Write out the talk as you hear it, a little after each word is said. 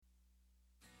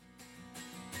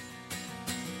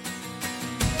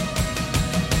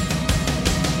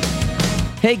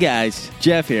Hey guys,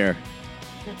 Jeff here.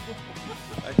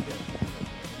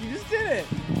 You just did it.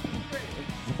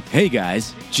 Hey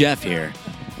guys, Jeff here.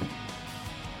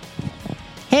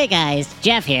 Hey guys,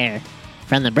 Jeff here,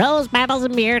 from the Bros, Bibles,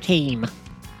 and Beer team.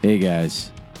 Hey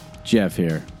guys, Jeff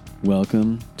here.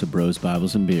 Welcome to Bros,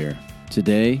 Bibles, and Beer.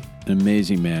 Today, an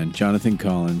amazing man, Jonathan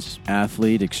Collins,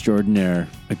 athlete extraordinaire,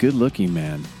 a good-looking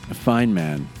man, a fine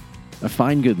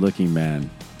good-looking man,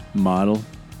 model,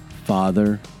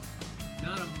 father.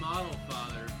 Not a model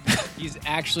father. He's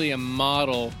actually a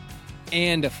model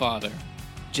and a father.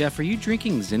 Jeff, are you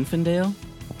drinking Zinfandel?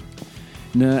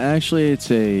 No, actually, it's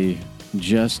a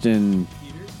Justin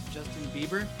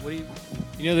Bieber? What do you...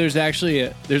 You know, there's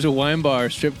actually there's a wine bar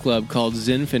strip club called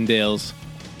Zinfandels.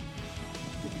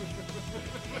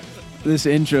 This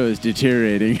intro is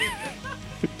deteriorating.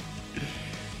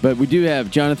 But we do have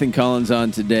Jonathan Collins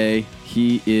on today.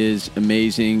 He is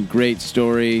amazing. Great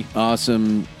story.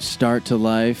 Awesome start to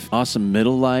life. Awesome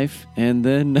middle life. And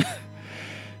then,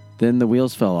 then the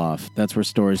wheels fell off. That's where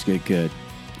stories get good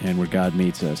and where God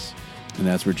meets us. And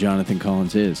that's where Jonathan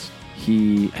Collins is.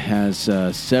 He has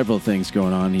several things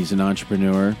going on. He's an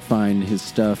entrepreneur. Find his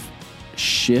stuff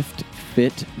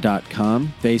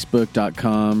shiftfit.com,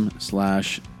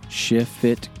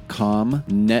 facebook.com/shiftfitcom.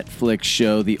 Netflix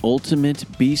show The Ultimate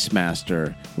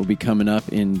Beastmaster will be coming up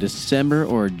in December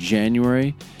or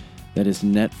January. That is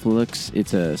Netflix.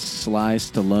 It's a Sly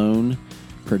Stallone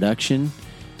production.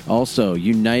 Also,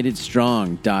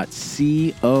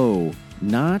 unitedstrong.co,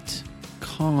 not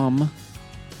com.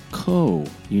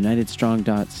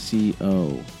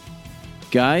 unitedstrong.co.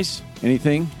 Guys,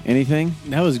 anything?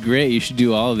 That was great. You should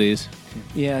do all of these.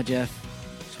 Yeah, Jeff.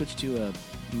 Switch to a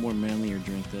more manlier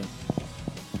drink, though.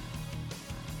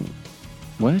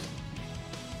 What?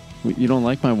 You don't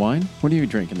like my wine? What are you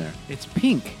drinking there? It's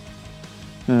pink.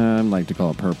 I'd like to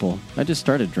call it purple. I just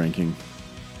started drinking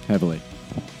heavily.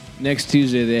 Next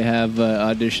Tuesday, they have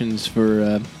auditions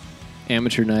for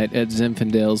amateur night at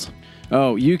Zinfandels.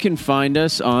 Oh, you can find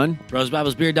us on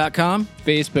RoseBiblesBeer.com.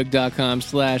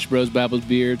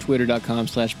 Facebook.com/BrosBiblesBeer.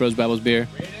 Twitter.com/BrosBiblesBeer.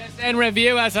 Rate us and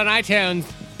review us on iTunes.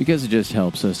 because it just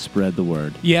helps us spread the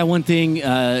word. Yeah, one thing,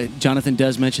 Jonathan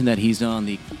does mention that he's on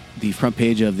the front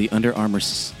page of the Under Armour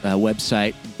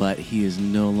website, but he is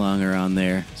no longer on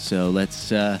there. So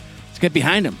let's get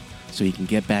behind him so he can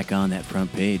get back on that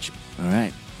front page. All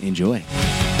right, enjoy.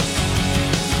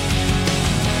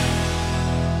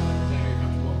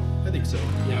 I think so.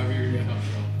 Yeah, we're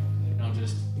comfortable. I'll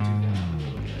just do that a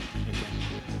little bit.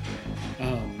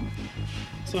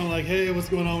 So I'm like, hey, what's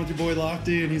going on with your boy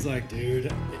Lochte? And he's like,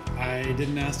 dude, I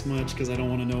didn't ask much because I don't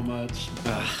want to know much.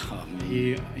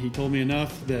 He told me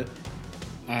enough that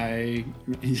I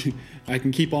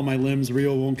can keep all my limbs.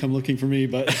 Rio won't come looking for me,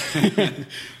 but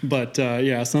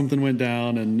yeah, something went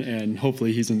down, and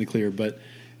hopefully he's in the clear. But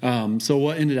so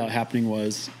what ended up happening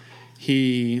was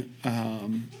he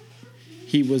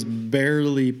was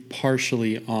barely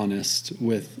partially honest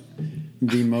with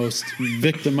the most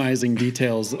victimizing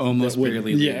details. Almost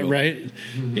barely Yeah, legal. right?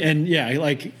 And yeah,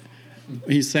 like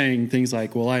he's saying things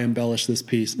like, well, I embellished this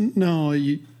piece. No,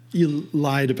 you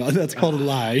lied about it. That's called a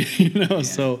lie, Yeah.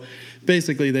 So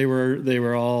basically they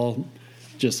were all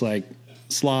just like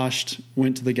sloshed,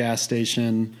 went to the gas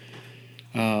station,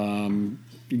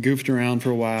 goofed around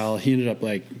for a while. He ended up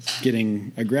like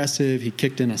getting aggressive. He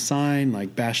kicked in a sign,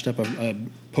 like bashed up a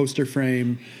poster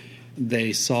frame.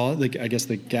 They saw it. I guess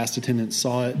the gas attendant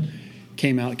saw it,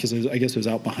 came out because I guess it was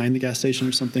out behind the gas station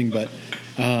or something. But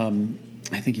I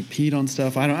think he peed on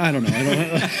stuff. I don't know. I mean,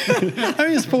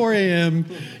 it's 4 a.m.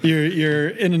 You're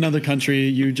in another country.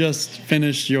 You just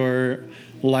finished your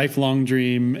lifelong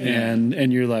dream,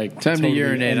 and you're like Time to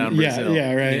urinate on Brazil.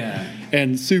 Yeah, right. Yeah.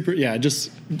 And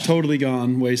just totally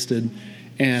gone, wasted.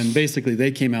 And basically,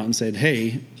 they came out and said,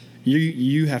 "Hey,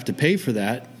 you have to pay for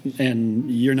that, and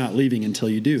you're not leaving until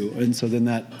you do." And so then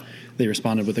they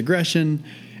responded with aggression.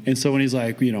 And so when he's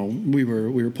like, we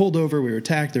were pulled over, we were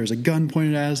attacked, there was a gun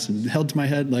pointed at us and held to my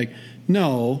head, like,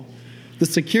 no, the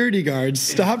security guards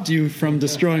stopped you from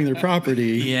destroying their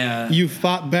property. Yeah. You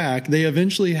fought back. They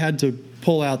eventually had to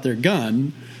pull out their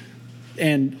gun.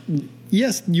 And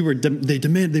yes,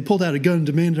 they pulled out a gun,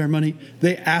 demanded our money.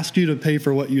 They asked you to pay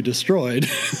for what you destroyed.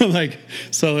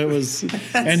 So it was,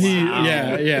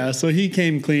 and so he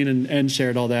came clean and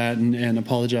shared all that and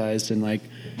apologized. And like,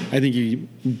 I think he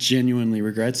genuinely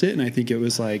regrets it. And I think it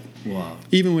was like, Wow.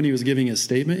 even when he was giving his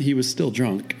statement, he was still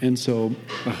drunk. And so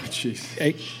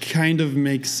it kind of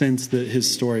makes sense that his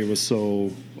story was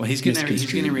so Well, he's gonna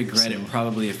misconstrued, regret so. it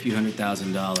probably a few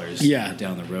 $100,000 Yeah.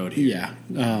 down the road here.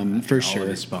 Yeah, for All sure. of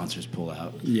his sponsors pull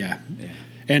out. Yeah. Yeah.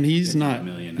 And he's 50 not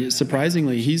million.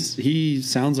 surprisingly. He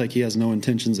sounds like he has no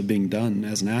intentions of being done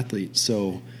as an athlete.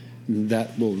 So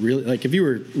that will really, like, if you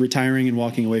were retiring and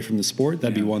walking away from the sport,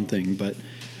 that'd be one thing. But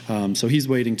so he's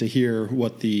waiting to hear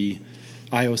what the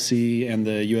IOC and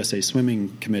the USA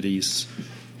Swimming committees.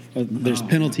 There's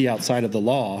penalty outside of the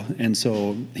law, and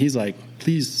so he's like,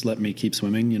 please let me keep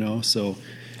swimming. So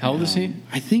How old is he?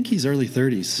 I think he's early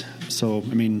 30s. So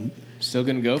I mean. Still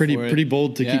gonna go Pretty for it. pretty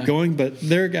bold to Yeah. keep going, but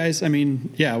there are guys. I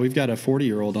mean, yeah, we've got a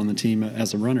 40-year-old on the team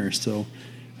as a runner, so,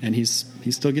 and he's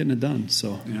still getting it done.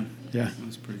 So yeah.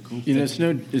 That's pretty cool. It's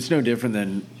no different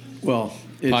than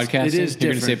Podcasting? It is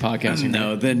You're gonna say different. podcasting,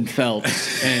 No, than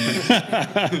Phelps,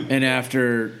 and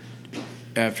after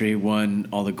he won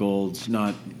all the golds,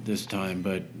 not this time,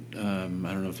 but I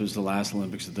don't know if it was the last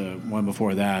Olympics or the one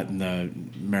before that, and the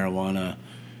marijuana,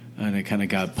 and it kind of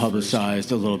got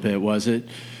publicized a little bit, was it?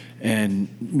 And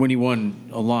when he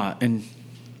won a lot, and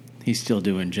he's still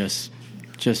doing just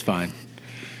fine.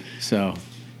 So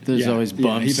there's Yeah, always yeah, he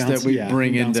bumps bounced- that we yeah,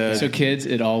 bring he bounced into. back. So kids,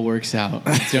 it all works out.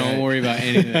 Don't worry about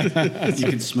anything. You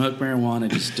can smoke marijuana,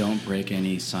 just don't break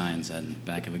any signs on the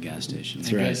back of a gas station. I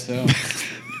guess so.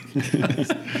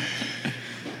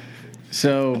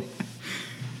 So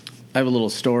I have a little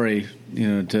story,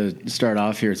 to start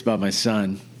off here. It's about my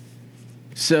son.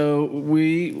 So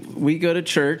we go to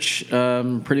church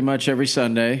pretty much every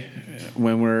Sunday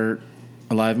when we're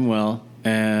alive and well,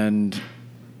 and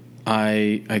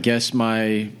I guess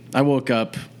I woke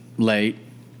up late.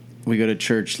 We go to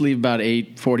church, leave about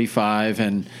 8:45,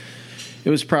 and it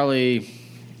was probably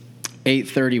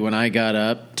 8:30 when I got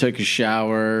up, took a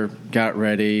shower, got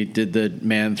ready, did the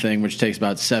man thing, which takes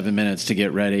about 7 minutes to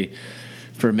get ready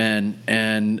for men.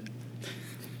 And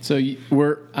So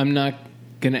I'm not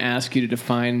going to ask you to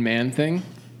define man thing.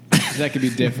 'Cause that could be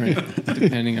different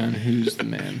depending on who's the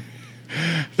man.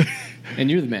 And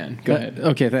you're the man. Go ahead.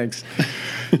 Okay, thanks.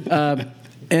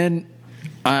 And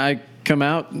I come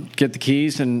out, get the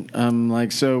keys, and I'm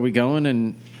like, so we going?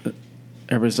 And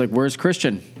everybody's like, where's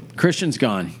Christian? Christian's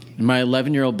gone. My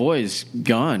 11-year-old boy's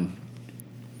gone.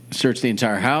 Search the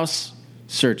entire house.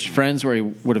 Search friends where he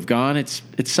would have gone. It's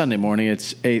Sunday morning.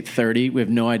 It's 8:30. We have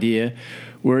no idea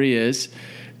where he is.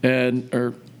 And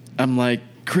I'm like,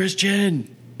 Christian,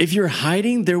 if you're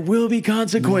hiding, there will be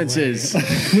consequences.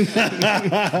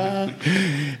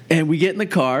 And we get in the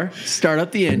car, start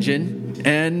up the engine,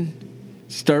 and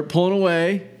start pulling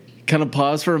away. Kind of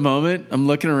pause for a moment. I'm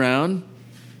looking around,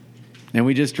 and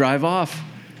we just drive off.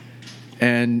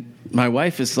 And my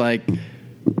wife is like,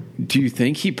 do you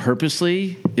think he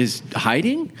purposely is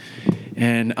hiding?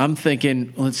 And I'm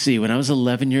thinking, let's see, when I was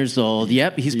 11 years old,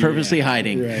 yep, he's purposely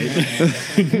hiding. Right.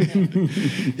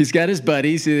 He's got his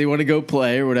buddies, they want to go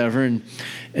play or whatever.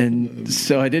 And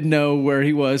so I didn't know where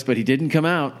he was, but he didn't come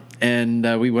out.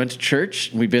 And we went to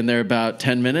church. We've been there about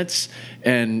 10 minutes.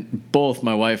 And both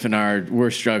my wife and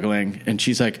we're struggling. And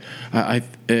she's like,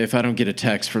 if I don't get a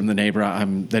text from the neighbor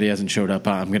that he hasn't showed up,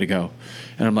 I'm going to go.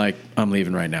 And I'm like, I'm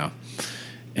leaving right now.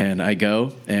 And I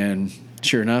go, and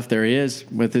sure enough, there he is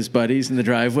with his buddies in the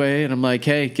driveway. And I'm like,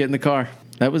 hey, get in the car.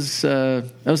 That was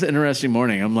an interesting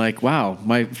morning. I'm like, wow,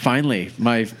 my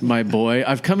boy.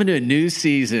 I've come into a new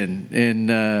season, and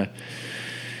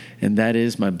that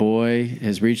is my boy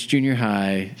has reached junior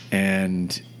high,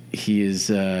 and he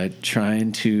is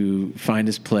trying to find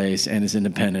his place and his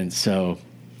independence. So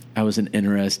that was an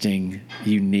interesting,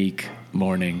 unique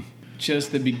morning.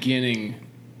 Just the beginning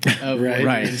of Right.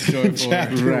 what you're in store for.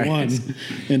 Chapter Right. 1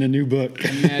 in a new book.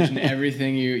 Imagine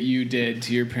everything you did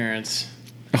to your parents.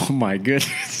 Oh, my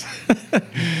goodness.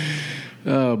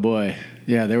 Oh, boy.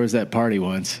 Yeah, there was that party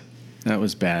once. That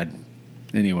was bad.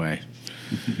 Anyway.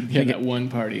 Yeah, that one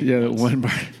party. Yeah, that one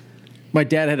party. My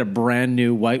dad had a brand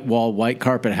new white wall, white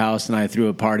carpet house, and I threw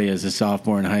a party as a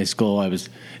sophomore in high school. I was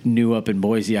new up in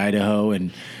Boise, Idaho,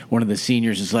 and one of the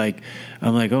seniors is like,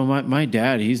 I'm like, oh, my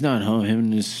dad, he's not home. Him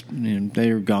and his,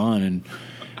 they were gone.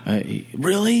 And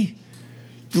really?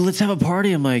 Let's have a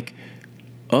party. I'm like,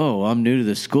 oh, I'm new to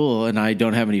the school and I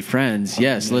don't have any friends.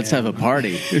 Yes, let's have a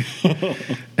party. Oh,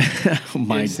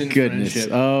 my Instant goodness.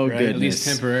 friendship. Oh, Right. goodness. At least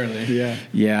temporarily. Yeah.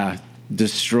 Yeah,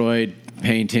 destroyed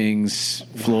paintings,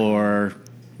 floor,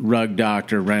 rug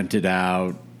doctor rented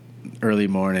out, early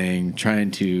morning,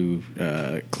 trying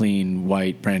to clean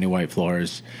brand new white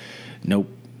floors. Nope.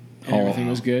 And everything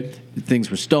was good.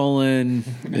 Things were stolen.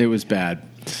 It was bad.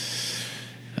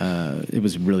 It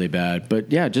was really bad.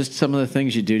 But yeah, just some of the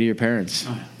things you do to your parents.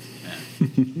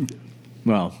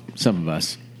 Well, some of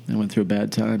us. I went through a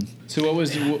bad time. So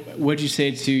what'd you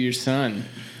say to your son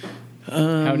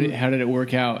How did it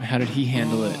work out? How did he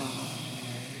handle it?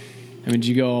 I mean, did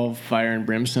you go all fire and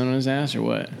brimstone on his ass or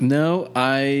what? No,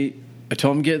 I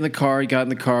told him to get in the car. He got in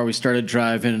the car. We started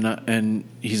driving, and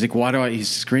he's like, "Why do I?" He's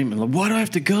screaming, like, "Why do I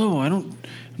have to go? I don't."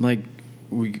 I'm like,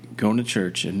 "We going to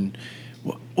church, and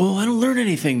well, I don't learn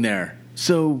anything there.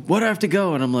 So why do I have to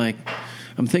go?" And I'm like,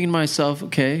 I'm thinking to myself,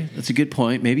 okay, that's a good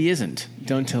point. Maybe he isn't.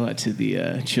 Don't tell that to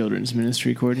the children's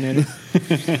ministry coordinator.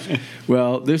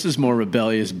 Well, this is more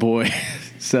rebellious boy,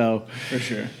 so For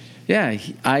sure. yeah,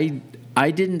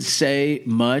 I didn't say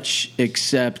much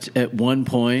except at one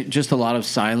point, just a lot of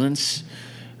silence.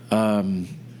 I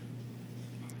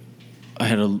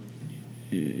had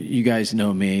you guys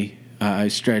know me. I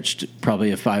stretched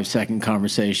probably a 5-second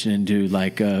conversation into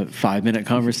like a 5-minute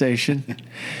conversation.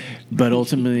 But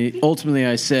ultimately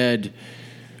I said,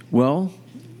 well,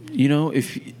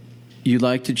 if you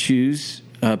like to choose,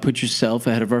 put yourself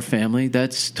ahead of our family,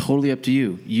 that's totally up to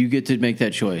you. You get to make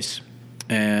that choice.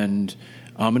 And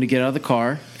I'm going to get out of the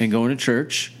car and go into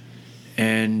church,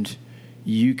 and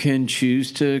you can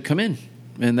choose to come in,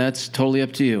 and that's totally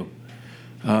up to you.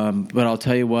 But I'll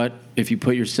tell you what, if you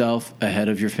put yourself ahead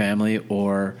of your family,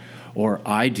 or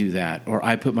I do that, or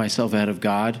I put myself ahead of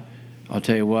God, I'll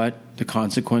tell you what, the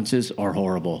consequences are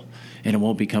horrible, and it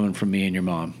won't be coming from me and your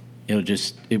mom.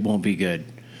 It won't be good.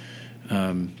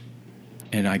 And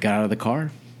I got out of the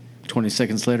car. 20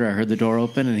 seconds later, I heard the door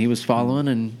open, and he was following,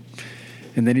 and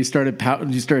then he started pouting.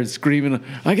 He started screaming,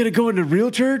 "I got to go into real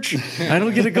church. I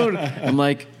don't get to go." I'm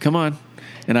like, "Come on."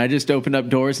 And I just opened up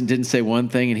doors and didn't say one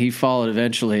thing, and he followed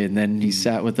eventually. And then he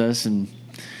sat with us, and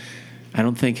I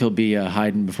don't think he'll be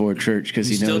hiding before church because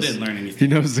he still knows. didn't learn anything.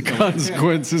 He knows the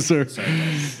consequences are.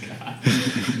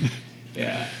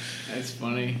 Yeah, that's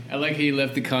funny. I like how you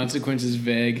left the consequences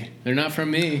vague. They're not from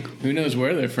me. Who knows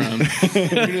where they're from?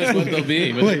 Who knows what they'll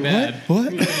be? But Wait, they're bad.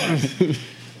 what?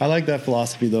 I like that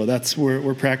philosophy, though.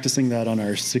 We're practicing that on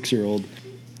our 6-year-old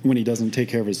when he doesn't take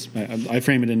care of his. I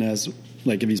frame it in as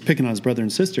like if he's picking on his brother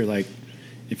and sister. Like,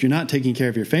 if you're not taking care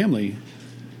of your family,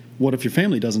 what if your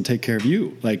family doesn't take care of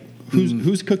you? Like,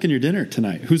 who's cooking your dinner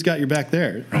tonight? Who's got your back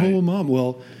there? Right. Oh, mom.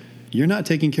 Well, you're not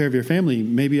taking care of your family.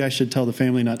 Maybe I should tell the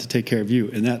family not to take care of you,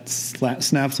 and that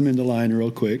snaps them into line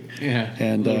real quick. Yeah,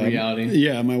 and a little reality.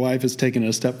 Yeah, my wife has taken it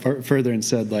a step further and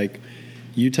said, like,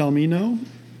 you tell me no,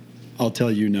 I'll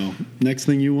tell you no. Next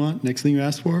thing you want, next thing you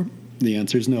ask for, the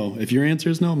answer is no. If your answer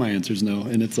is no, my answer is no.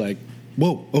 And it's like,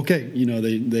 whoa, okay.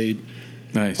 They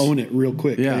Nice. own it real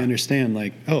quick. Yeah. I understand,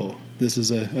 like, oh, this is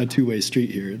a two-way street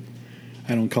here.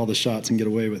 I don't call the shots and get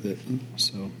away with it.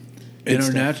 So,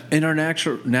 And our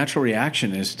natural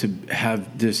reaction is to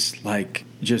have this, like,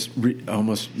 just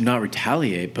almost not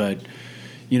retaliate, but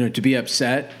to be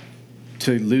upset,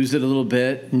 to lose it a little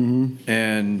bit, and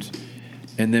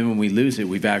then when we lose it,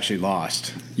 we've actually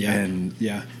lost. Yeah. And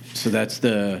yeah. so that's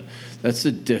the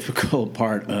difficult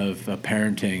part of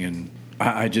parenting, and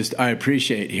I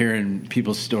appreciate hearing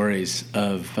people's stories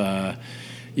of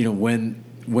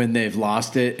when they've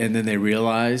lost it and then they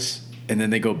realize, and then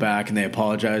they go back and they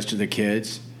apologize to the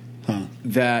kids.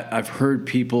 That I've heard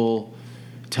people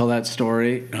tell that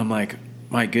story, and I'm like,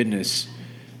 my goodness,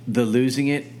 the losing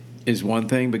it is one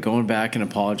thing, but going back and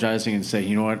apologizing and saying,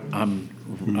 you know what,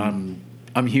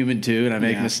 I'm human too, and I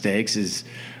make mistakes is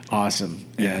awesome.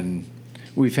 Yeah. And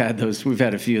we've had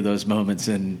a few of those moments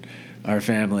in our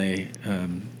family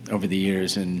over the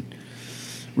years and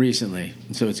recently.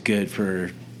 And so it's good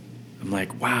I'm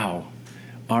like, wow,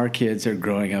 our kids are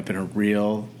growing up in a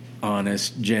real,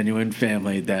 honest, genuine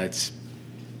family that's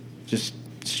just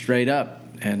straight up.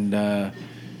 And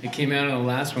It came out on the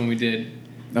last one we did.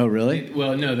 oh, really?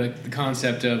 Well, no, the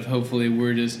concept of hopefully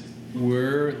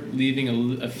we're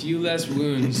leaving a few less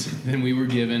wounds than we were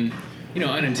given,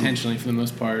 unintentionally for the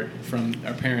most part from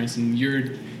our parents. And you're,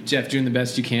 Jeff, doing the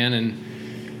best you can, and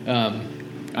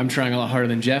I'm trying a lot harder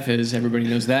than Jeff is. Everybody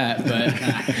knows that, but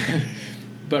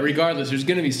but regardless, there's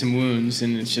going to be some wounds,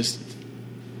 and it's just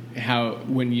how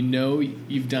when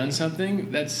you've done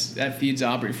something, that feeds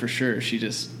Aubrey for sure.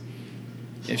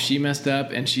 If she messed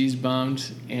up and she's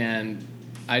bummed, and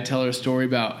I tell her a story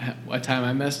about a time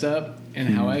I messed up and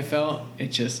how I felt, it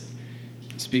just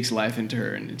speaks life into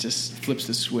her, and it just flips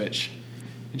the switch.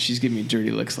 And she's giving me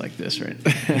dirty looks like this right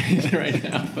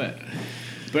now, but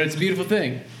it's a beautiful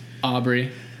thing. Aubrey,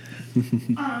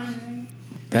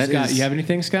 Scott, you have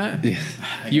anything, Scott? Yeah.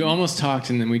 You almost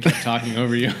talked, and then we kept talking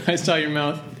over you. I saw your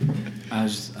mouth. I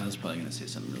was probably going to say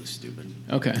something really stupid.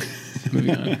 Okay,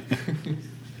 moving on.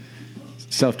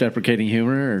 Self-deprecating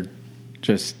humor or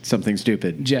just something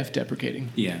stupid? Jeff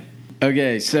deprecating. Yeah.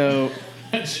 Okay, so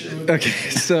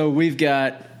we've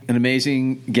got an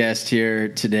amazing guest here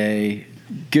today.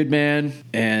 Good man,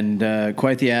 and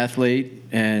quite the athlete,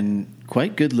 and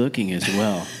quite good looking as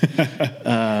well.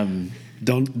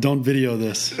 Don't video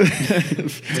this.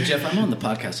 But Jeff, I'm on the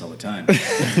podcast all the time.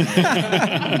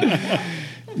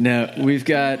 Now, we've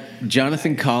got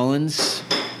Jonathan Collins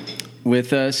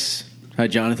with us. Hi,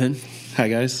 Jonathan. Hi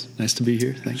guys, nice to be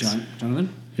here. Thanks.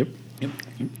 Jonathan? Yep.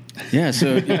 Yeah,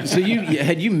 so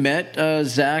you met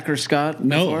Zach or Scott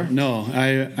before? No.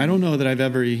 I don't know that I've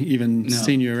ever even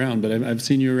seen you around, but I've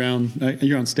seen you around.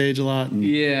 You're on stage a lot and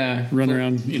run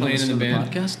around. You Playing in the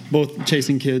band. podcast? Both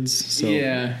chasing kids. So.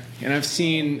 Yeah, and I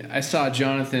saw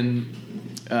Jonathan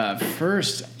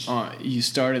first. You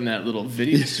started in that little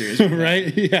video series,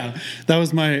 Right? Yeah, that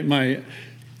was my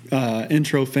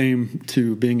intro fame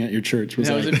to being at your church.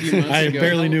 That was a few months I ago.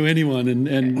 barely knew anyone,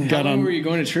 and How got long on. were you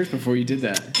going to church before you did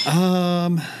that?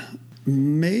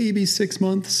 Maybe 6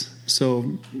 months,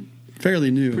 so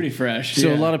fairly new. Pretty fresh. So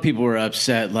yeah. a lot of people were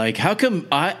upset, like, how come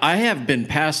I have been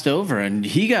passed over and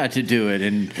he got to do it?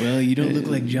 And Well, you don't look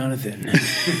like Jonathan.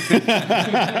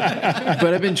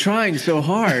 but I've been trying so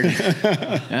hard.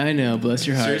 I know. Bless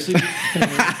your heart. Seriously? People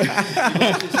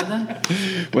actually said that?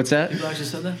 What's that? People actually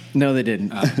said that? No, they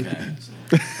didn't. Okay.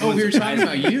 Oh, we were talking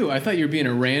about you. I thought you were being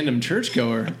a random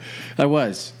churchgoer. I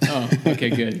was. Oh,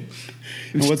 okay, good.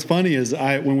 And what's funny is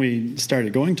when we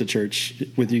started going to church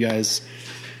with you guys,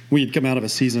 we had come out of a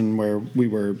season where we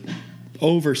were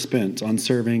overspent on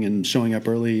serving and showing up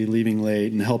early, leaving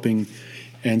late, and helping.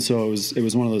 And so it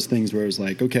was one of those things where it was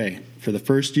like, okay, for the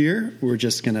first year, we're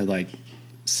just going to like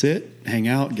sit, hang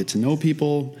out, get to know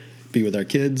people, be with our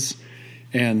kids.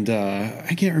 And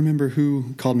I can't remember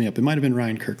who called me up. It might have been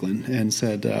Ryan Kirkland and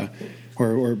said,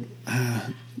 or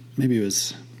maybe it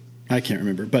was, I can't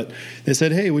remember. But they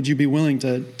said, hey, would you be willing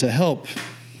to help?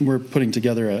 We're putting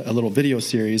together a little video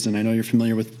series, and I know you're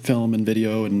familiar with film and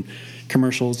video and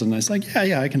commercials. And I was like,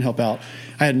 yeah, I can help out.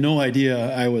 I had no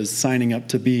idea I was signing up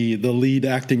to be the lead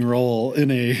acting role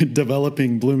in a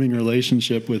developing, blooming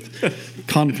relationship with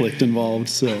conflict involved.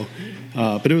 So,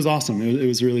 but it was awesome. It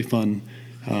was really fun.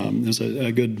 It was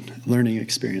a good learning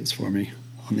experience for me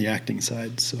on the acting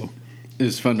side. So It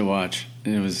was fun to watch.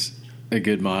 And it was a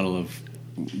good model of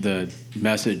the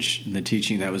message and the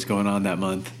teaching that was going on that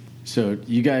month. So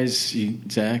you guys,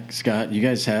 Zach, Scott, you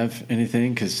guys have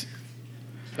anything? Because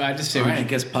I just say All right, I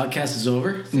guess podcast is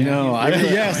over.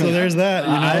 yeah, so there's that.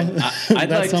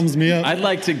 That sums me up. I'd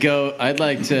like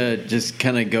to just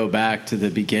kind of go back to the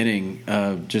beginning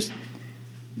of just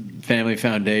family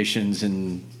foundations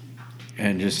and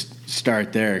just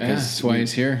start there. Yeah, that's why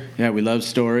he's here. Yeah, we love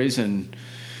stories,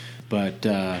 but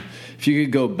if you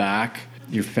could go back,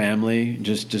 your family,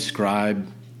 just describe,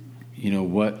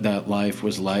 what that life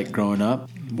was like growing up,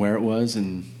 where it was,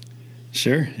 and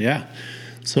Sure, yeah.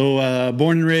 So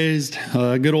born and raised,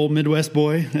 a good old Midwest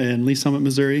boy in Lee Summit,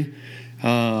 Missouri.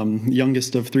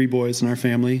 Youngest of 3 boys in our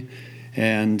family,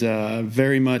 and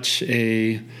very much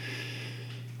I'm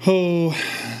a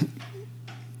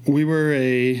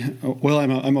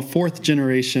 4th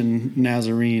generation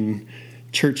Nazarene,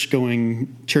 church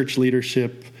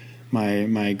leadership.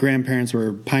 My grandparents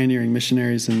were pioneering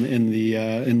missionaries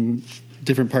in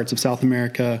different parts of South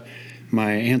America.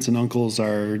 My aunts and uncles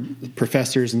are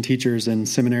professors and teachers in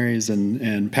seminaries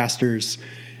and pastors.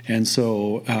 And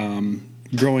so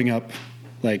growing up,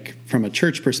 like from a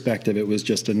church perspective, it was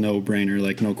just a no-brainer,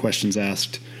 like no questions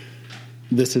asked.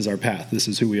 This is our path. This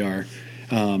is who we are.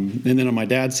 And then on my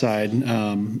dad's side,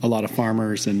 a lot of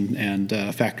farmers and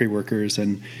factory workers.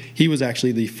 And he was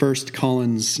actually the first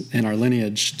Collins in our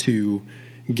lineage to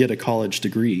get a college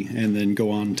degree and then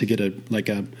go on to get a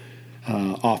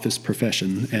office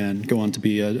profession and go on to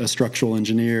be a structural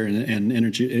engineer and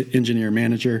energy engineer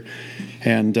manager.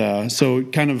 And so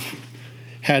kind of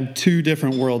had 2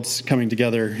 different worlds coming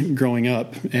together growing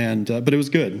up. And but it was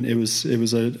good. It was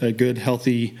a good,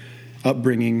 healthy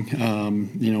upbringing.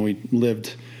 We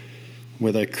lived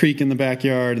with a creek in the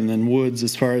backyard and then woods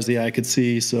as far as the eye could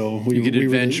see. So we could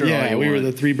adventure all you we were want.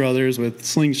 the 3 brothers with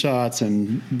slingshots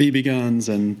and BB guns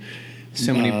and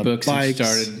So many books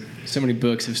bikes. So many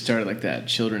books have started like that.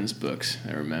 Children's books,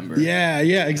 I remember. Yeah,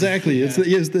 exactly. It's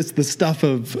the stuff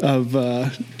of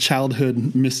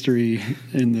childhood mystery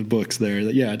in the books there. To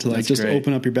like That's just great.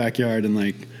 open up your backyard and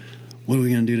like, what are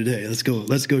we gonna do today? Let's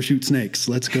go shoot snakes.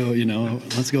 Let's go,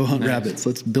 let's go hunt rabbits.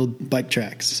 Let's build bike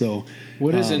tracks. So,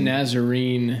 What is a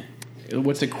Nazarene?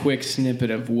 What's a quick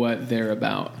snippet of what they're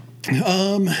about?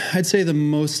 I'd say the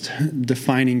most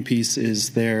defining piece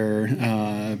is their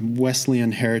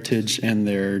Wesleyan heritage and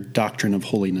their doctrine of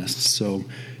holiness. So,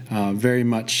 very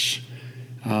much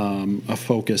a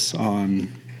focus on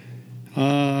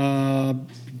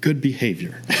good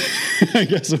behavior. I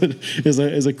guess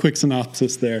is a quick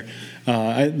synopsis there.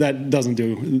 That doesn't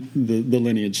do the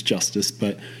lineage justice,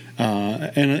 but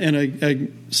and a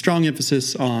strong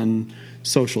emphasis on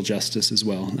social justice as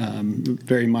well.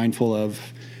 Very mindful of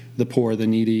the poor, the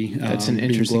needy. That's an being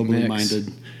interesting globally mix.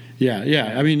 minded.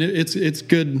 Yeah. I mean, it's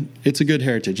good. It's a good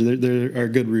heritage. There are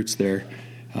good roots there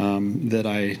that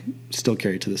I still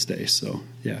carry to this day. So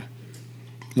yeah.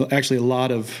 Actually, a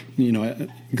lot of,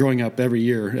 growing up every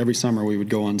year, every summer, we would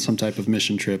go on some type of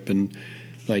mission trip and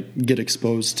like get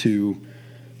exposed to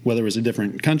whether it was a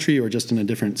different country or just in a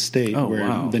different state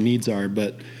where the needs are.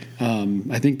 But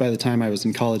I think by the time I was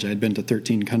in college, I had been to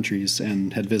 13 countries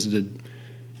and had visited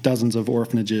dozens of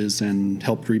orphanages and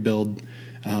helped rebuild,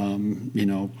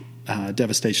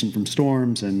 devastation from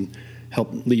storms, and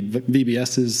helped lead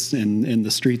VBSs in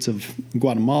the streets of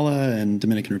Guatemala and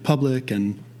Dominican Republic,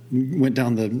 and went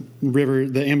down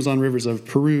the Amazon rivers of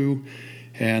Peru,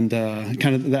 and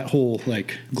kind of that whole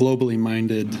like globally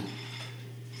minded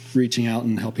reaching out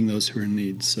and helping those who are in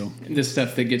need. So The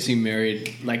stuff that gets you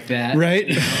married like that. right,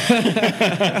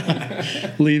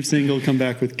 leave single, come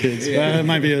back with kids. That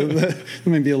might be a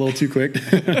little too quick.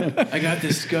 I got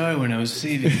this scar when I was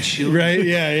saving children. Right?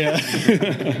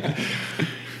 Yeah.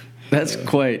 That's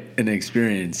quite an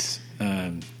experience,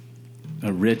 a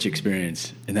rich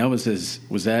experience. And that was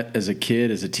that as a kid,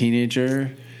 as a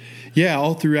teenager? Yeah,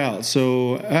 all throughout.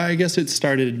 So I guess it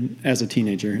started as a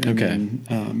teenager and Okay.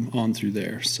 then on through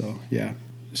there. So yeah.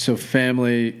 So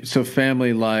family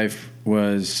life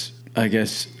was, I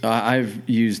guess, I've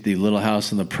used the Little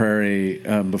House on the Prairie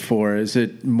before. Is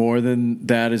it more than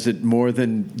that? Is it more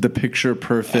than the picture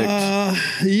perfect? I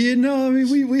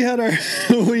mean, we had our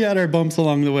we had our bumps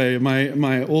along the way.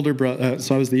 My older brother,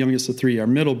 so I was the youngest of three. Our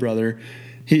middle brother,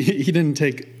 he didn't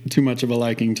take too much of a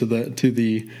liking to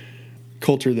the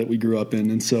culture that we grew up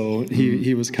in, and so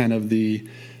he was kind of the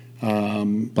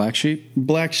Black sheep?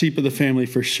 black sheep of the family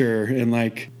for sure, and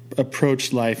like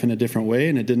approached life in a different way,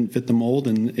 and it didn't fit the mold,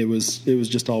 and it was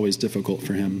just always difficult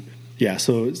for him. Yeah,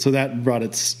 so that brought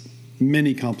its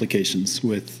many complications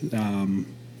with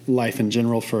life in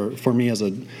general for me as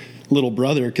a little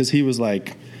brother, because he was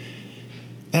like,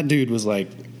 that dude was like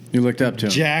You looked up to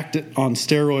him. jacked on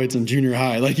steroids in junior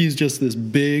high. Like he's just this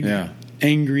big,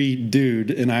 angry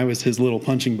dude, and I was his little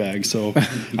punching bag. So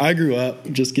I grew up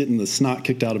just getting the snot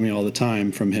kicked out of me all the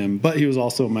time from him. But he was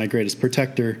also my greatest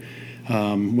protector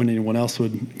when anyone else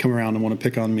would come around and want to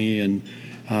pick on me. And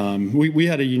we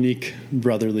had a unique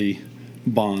brotherly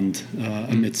bond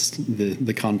amidst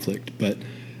the conflict. But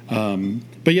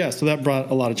yeah, so that brought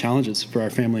a lot of challenges for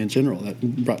our family in general.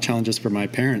 That brought challenges for my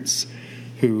parents,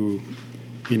 who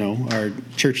are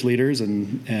church leaders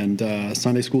and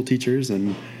Sunday school teachers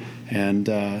and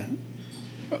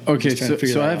Okay, just trying to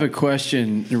figure so that I have a out.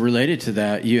 question related to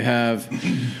that.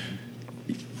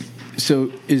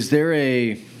 So is there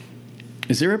a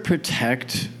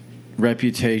protect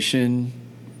reputation?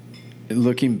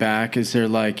 Looking back, is there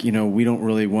like, we don't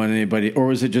really want anybody, or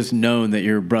was it just known that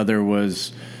your brother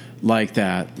was like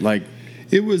that? Like,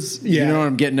 it was, yeah. you know what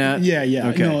I'm getting at? Yeah.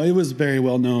 Okay. No, it was very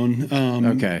well known.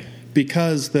 Okay.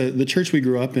 Because the church we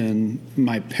grew up in,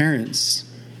 my parents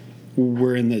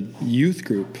were in the youth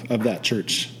group of that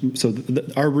church. So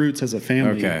our roots as a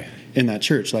family in that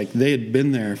church, like they had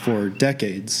been there for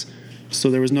decades.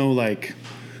 So there was no like,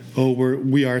 oh,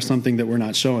 we are something that we're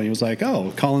not showing. It was like,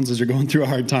 oh, Collinses are going through a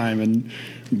hard time and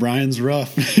Brian's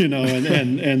rough,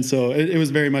 and so it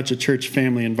was very much a church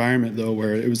family environment though,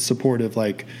 where it was supportive,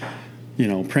 like,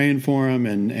 praying for him,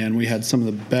 and we had some of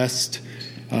the best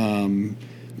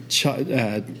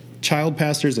child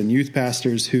pastors and youth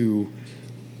pastors who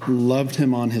loved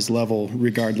him on his level,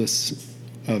 regardless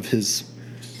of his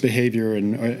behavior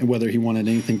and whether he wanted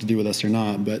anything to do with us or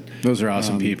not. But Those are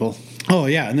awesome people. oh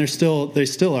yeah, and they still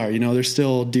are. They're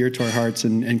still dear to our hearts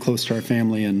and close to our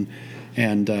family and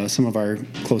some of our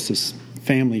closest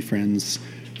family friends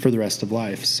for the rest of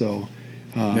life. So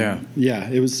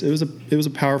it was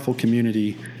a powerful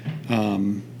community.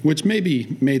 Which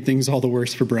maybe made things all the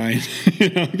worse for Brian.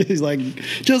 He's like,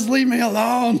 just leave me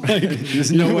alone. Like,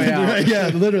 There's no way out. Right, yeah,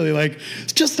 literally, like,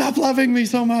 just stop loving me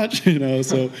so much.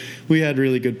 So we had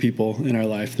really good people in our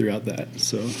life throughout that.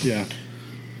 So yeah.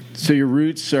 So your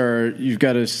roots are, you've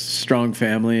got a strong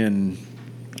family,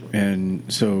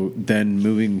 and so then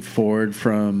moving forward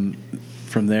from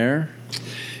there.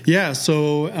 Yeah.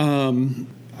 So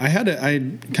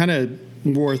I kind of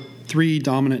wore three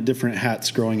dominant different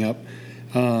hats growing up.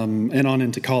 And on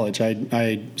into college.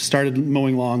 I started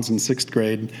mowing lawns in 6th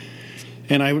grade,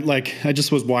 and I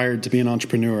just was wired to be an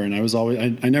entrepreneur, and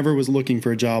I never was looking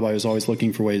for a job. I was always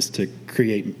looking for ways to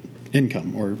create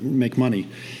income or make money.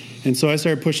 And so I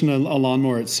started pushing a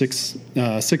lawnmower at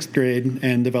sixth grade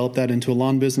and developed that into a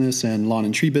lawn business and lawn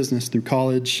and tree business through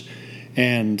college.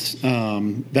 And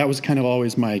that was kind of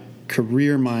always my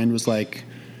career mind, was like,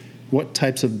 what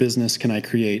types of business can I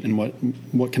create and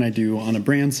what can I do on a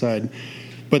brand side?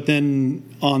 But then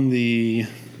on the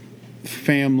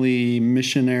family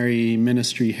missionary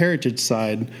ministry heritage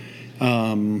side,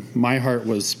 my heart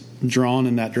was drawn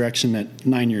in that direction at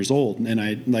 9 years old. And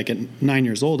at 9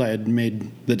 years old, I had made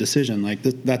the decision, like,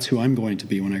 that's who I'm going to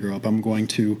be when I grow up. I'm going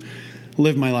to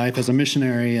live my life as a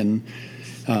missionary and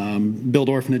build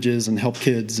orphanages and help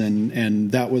kids.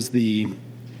 And that was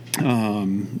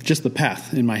just the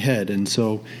path in my head. And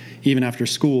so even after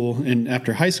school and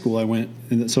after high school, I went,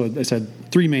 and so I said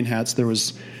 3 main hats. There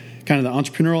was kind of the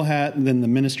entrepreneurial hat, and then the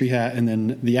ministry hat, and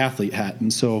then the athlete hat.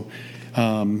 And so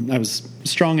I was a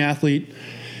strong athlete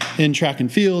in track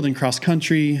and field and cross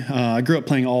country. I grew up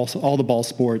playing all the ball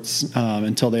sports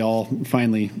until they all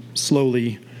finally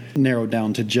slowly narrowed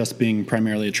down to just being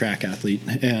primarily a track athlete.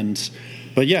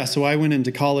 But yeah, so I went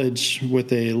into college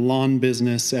with a lawn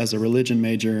business as a religion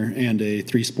major and a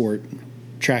 3-sport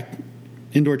track,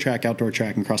 indoor track, outdoor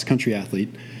track, and cross country athlete.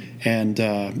 And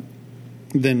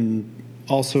then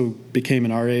also became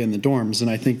an RA in the dorms. And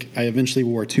I think I eventually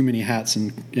wore too many hats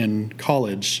in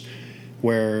college,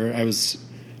 where I was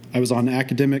on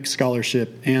academic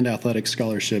scholarship and athletic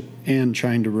scholarship and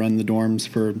trying to run the dorms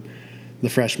for the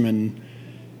freshmen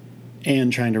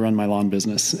and trying to run my lawn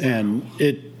business. And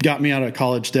it got me out of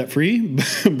college debt-free,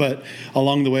 but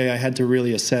along the way I had to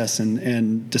really assess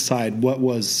and decide what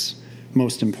was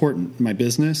most important, my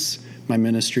business, my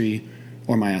ministry,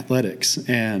 or my athletics.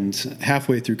 And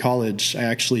halfway through college, I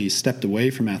actually stepped away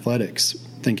from athletics,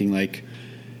 thinking, like,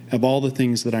 of all the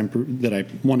things that I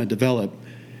want to develop,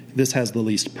 this has the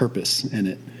least purpose in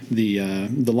it.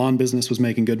 The lawn business was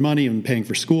making good money and paying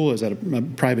for school. I was at a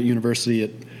private university. I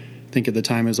think at the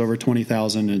time it was over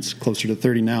 $20,000. It's closer to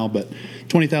 $30,000 now, but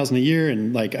 $20,000 a year.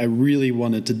 And like, I really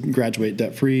wanted to graduate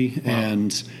debt free. Wow.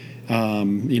 And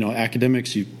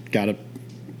academics, you got to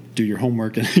do your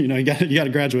homework, and you got to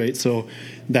graduate. So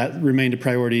that remained a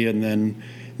priority. And then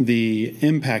the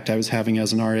impact I was having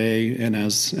as an RA and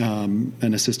as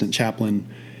an assistant chaplain,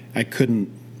 I couldn't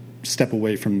step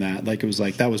away from that. Like, it was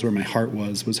like that was where my heart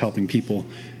was helping people.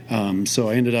 So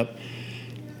I ended up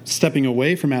stepping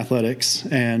away from athletics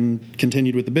and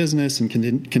continued with the business and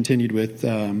continued with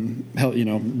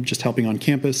just helping on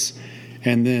campus,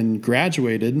 and then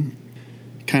graduated.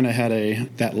 Kind of had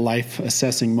that life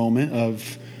assessing moment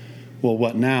of, well,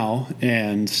 what now?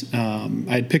 And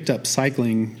I had picked up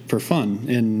cycling for fun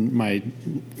in my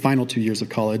final 2 years of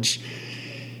college.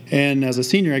 And as a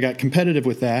senior, I got competitive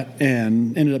with that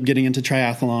and ended up getting into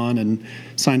triathlon and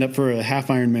signed up for a half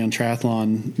Ironman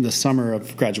triathlon the summer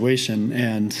of graduation,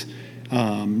 and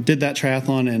did that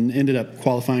triathlon and ended up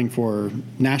qualifying for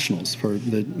nationals for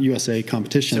the USA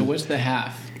competition. So what's the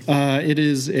half?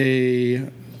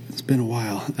 It's been a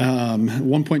while.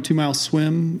 1.2 mile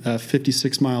swim, a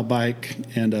 56 mile bike,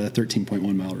 and a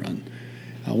 13.1 mile run.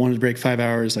 I wanted to break 5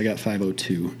 hours. I got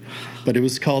 5:02, but it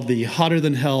was called the Hotter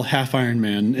Than Hell Half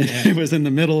Ironman. Yeah. It was in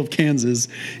the middle of Kansas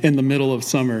in the middle of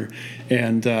summer,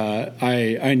 and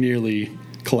I nearly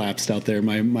collapsed out there.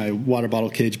 My water bottle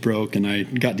cage broke, and I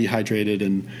got dehydrated,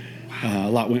 and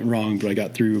a lot went wrong, but I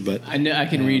got through. But I know I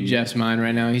can read Jeff's mind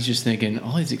right now. He's just thinking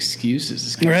all these excuses.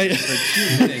 This guy, right? Like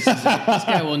 2 minutes. He's like, this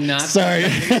guy will not. Sorry.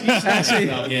 Actually,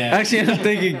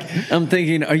 I'm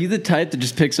thinking, are you the type that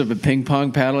just picks up a ping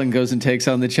pong paddle and goes and takes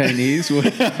on the Chinese?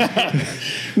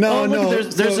 No.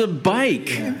 There's a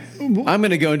bike. I'm going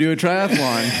to go and do a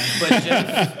triathlon.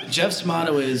 But Jeff's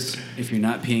motto is, if you're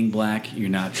not peeing black, you're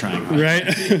not trying hard.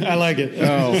 Right? I like it.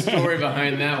 Oh, story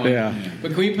behind that one. Yeah.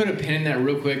 But can we put a pin in that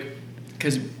real quick?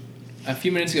 Because a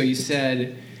few minutes ago you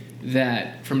said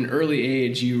that from an early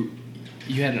age you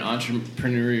had an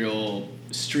entrepreneurial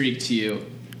streak to you.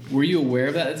 Were you aware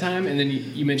of that at the time? And then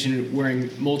you mentioned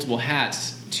wearing multiple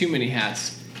hats, too many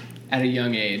hats, at a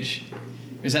young age.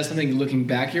 Is that something looking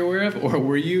back you're aware of, or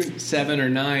were you 7 or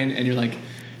 9 and you're like,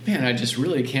 man, I just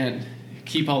really can't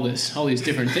keep all these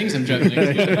different things I'm juggling?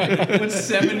 What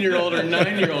 7-year-old or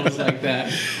 9-year-old is like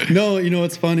that? No,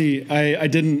 it's funny. I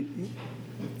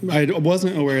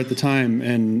wasn't aware at the time,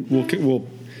 and we'll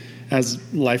as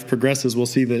life progresses, we'll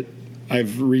see that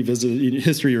I've revisited.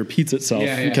 History repeats itself,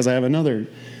 because I have another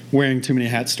wearing too many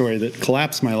hats story that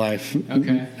collapsed my life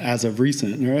as of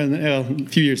recent, or a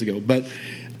few years ago. But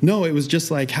no, it was just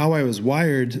like how I was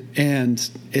wired. And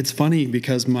it's funny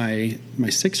because my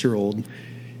 6-year-old,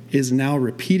 is now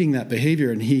repeating that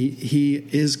behavior, and he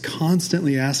is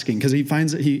constantly asking, because he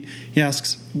finds that he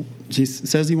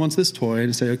says he wants this toy, and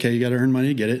I say, okay, you got to earn money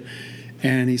to get it,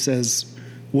 and he says,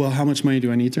 well, how much money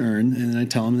do I need to earn? And I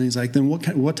tell him, and he's like, then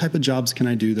what type of jobs can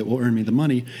I do that will earn me the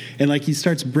money? And like he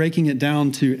starts breaking it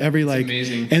down to every like,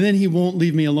 amazing. And then he won't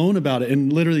leave me alone about it.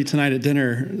 And literally tonight at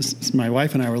dinner, my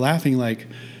wife and I were laughing like,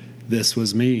 this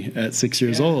was me at 6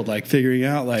 years old, like figuring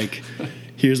out like,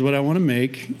 here's what I want to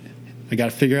make. I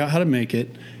got to figure out how to make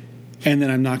it. And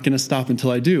then I'm not going to stop until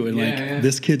I do. And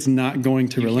this kid's not going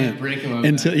to relent. Can't break him over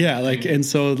until that. and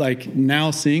so like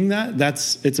now seeing that,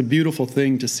 it's a beautiful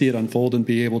thing to see it unfold and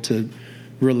be able to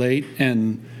relate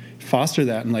and foster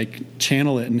that and like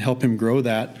channel it and help him grow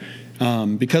that.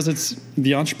 Because it's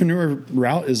the entrepreneur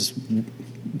route is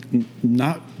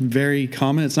not very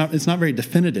common. It's not very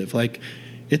definitive. Like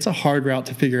it's a hard route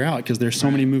to figure out because there's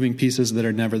so many moving pieces that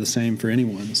are never the same for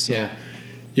anyone. So.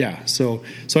 Yeah, so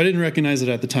I didn't recognize it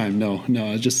at the time. No,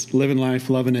 I was just living life,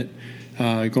 loving it,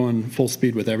 going full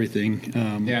speed with everything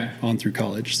on through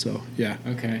college. So, yeah.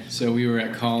 Okay, so we were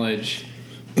at college.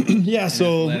 Yeah,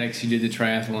 so athletics, you did the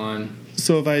triathlon.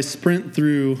 So if I sprint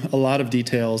through a lot of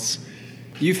details,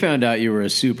 you found out you were a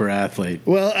super athlete.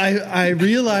 Well, I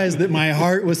realized that my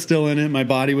heart was still in it, my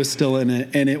body was still in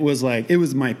it, and it was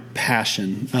my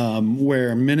passion.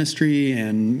 Where ministry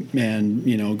and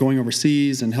going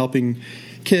overseas and helping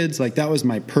kids, like that was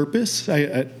my purpose.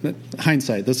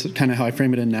 Hindsight, that's kind of how I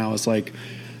frame it in now. Is like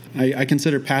I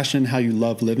consider passion how you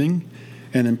love living,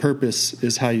 and then purpose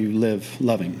is how you live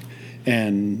loving.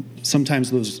 And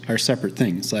sometimes those are separate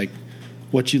things. Like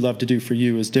what you love to do for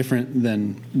you is different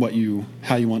than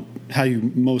how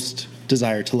you most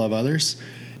desire to love others.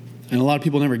 And a lot of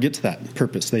people never get to that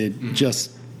purpose. They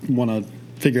just want to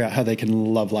figure out how they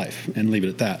can love life and leave it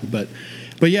at that.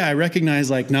 But yeah, I recognize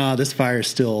this fire is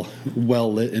still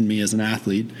well lit in me as an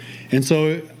athlete. And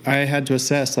so I had to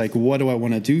assess what do I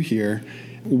want to do here?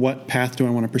 What path do I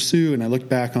want to pursue? And I looked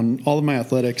back on all of my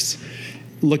athletics,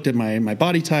 looked at my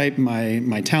body type,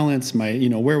 my talents,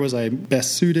 where was I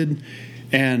best suited?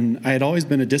 And I had always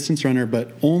been a distance runner,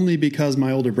 but only because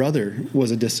my older brother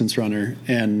was a distance runner.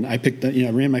 And I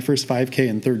ran my first 5K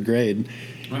in third grade.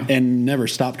 Wow. And never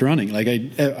stopped running.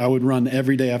 I would run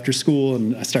every day after school,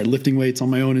 and I started lifting weights on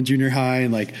my own in junior high,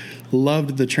 and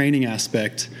loved the training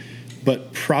aspect,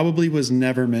 but probably was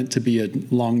never meant to be a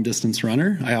long distance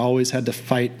runner. I always had to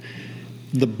fight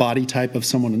the body type of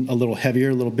someone a little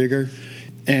heavier, a little bigger.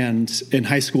 And in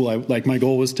high school, my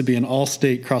goal was to be an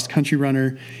all-state cross-country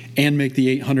runner and make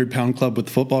the 800-pound club with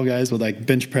the football guys with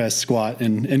bench press, squat,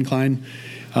 and incline.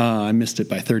 I missed it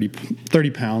by 30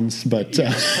 pounds, but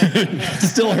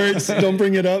still hurts. Don't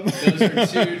bring it up. Those are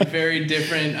two very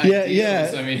different ideals.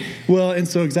 Yeah. I mean, well, and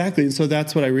so exactly. And so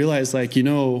that's what I realized,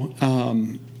 all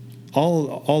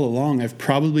along, I've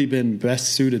probably been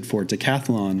best suited for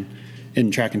decathlon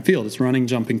in track and field. It's running,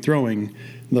 jumping, throwing,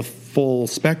 the full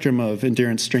spectrum of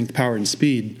endurance, strength, power, and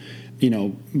speed,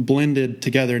 blended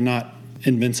together, not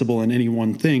invincible in any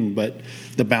one thing, but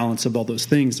the balance of all those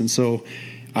things. And so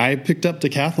I picked up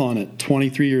decathlon at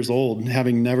 23 years old,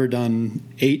 having never done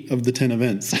 8 of the 10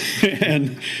 events,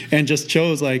 and just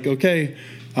chose the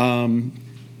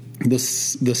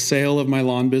sale of my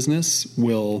lawn business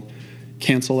will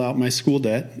cancel out my school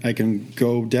debt. I can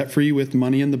go debt free with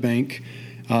money in the bank.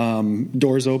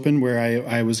 Doors open where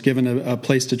I was given a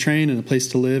place to train and a place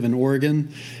to live in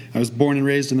Oregon. I was born and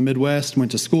raised in the Midwest,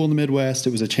 went to school in the Midwest. It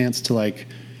was a chance to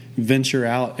venture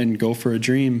out and go for a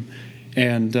dream.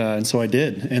 And so I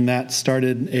did, and that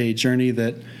started a journey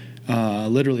that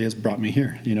literally has brought me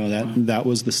here. That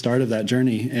was the start of that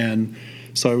journey. And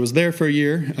so I was there for a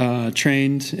year,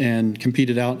 trained and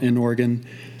competed out in Oregon,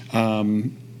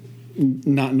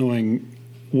 not knowing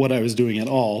what I was doing at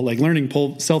all,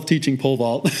 learning self-teaching pole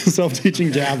vault,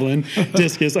 self-teaching javelin,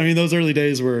 discus. I mean, those early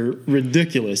days were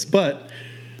ridiculous, but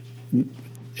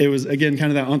it was, again,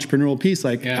 kind of that entrepreneurial piece,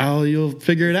 you'll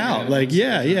figure it out.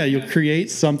 You'll create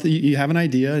something. You have an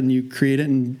idea and you create it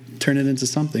and turn it into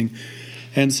something.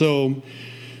 And so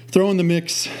throw in the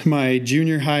mix my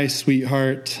junior high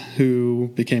sweetheart,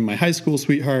 who became my high school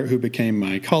sweetheart, who became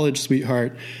my college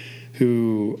sweetheart,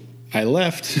 who I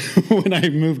left when I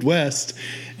moved west.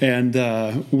 And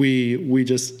we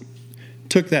just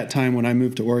took that time when I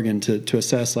moved to Oregon to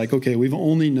assess, okay, we've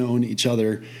only known each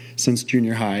other since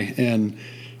junior high. And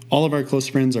all of our close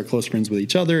friends are close friends with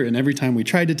each other, and every time we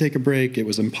tried to take a break, it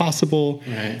was impossible.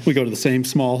 Right. We go to the same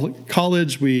small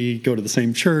college. We go to the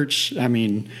same church. I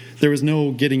mean, there was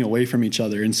no getting away from each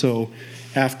other. And so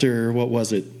after,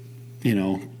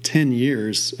 10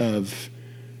 years of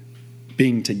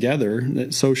being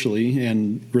together socially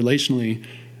and relationally,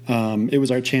 it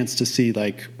was our chance to see,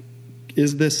 like,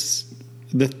 is this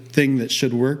the thing that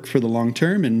should work for the long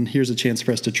term? And here's a chance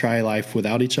for us to try life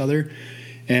without each other.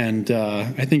 And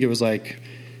I think it was like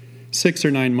 6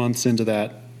 or 9 months into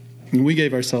that, and we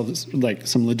gave ourselves like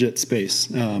some legit space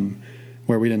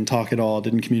where we didn't talk at all,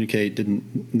 didn't communicate,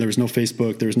 there was no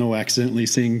Facebook, there was no accidentally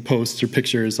seeing posts or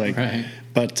pictures, like, Right.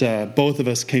 But both of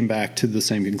us came back to the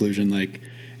same conclusion, like,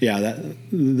 yeah,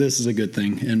 this is a good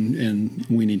thing, and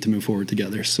we need to move forward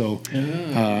together. So,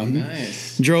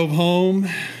 Nice. drove home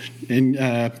and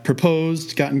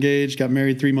proposed, got engaged, got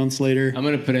married 3 months later. I'm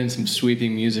going to put in some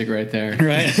sweeping music right there.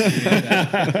 Right.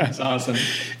 That's awesome.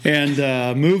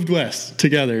 And moved west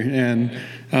together. And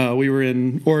we were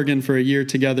in Oregon for a year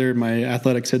together. My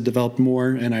athletics had developed more,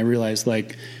 and I realized,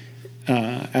 like,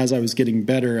 as I was getting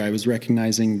better, I was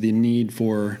recognizing the need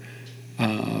for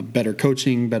better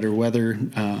coaching, better weather,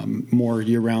 more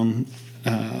year-round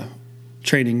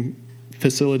training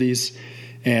facilities.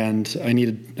 And I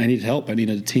needed help. I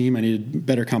needed a team. I needed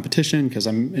better competition because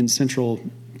I'm in Central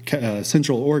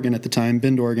Oregon at the time,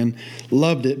 Bend, Oregon.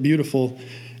 Loved it, beautiful,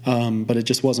 but it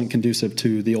just wasn't conducive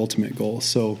to the ultimate goal.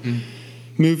 So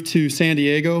moved to San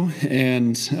Diego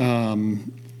and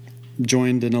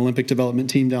joined an Olympic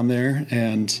development team down there.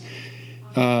 And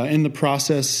in the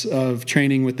process of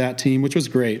training with that team, which was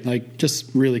great, like,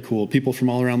 just really cool, people from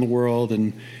all around the world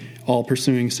and all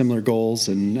pursuing similar goals.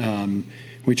 And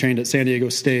we trained at San Diego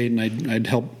State, and I'd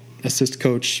help assist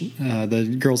coach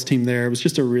the girls team there. It was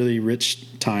just a really rich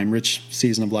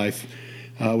season of life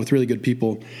with really good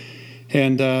people.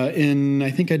 And I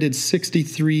think I did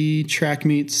 63 track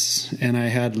meets, and I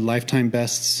had lifetime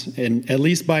bests, and at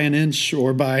least by an inch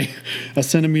or by a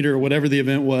centimeter or whatever the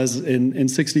event was. In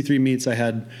 63 meets, I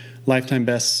had lifetime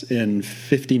bests in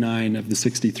 59 of the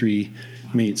 63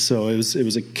 meets. So it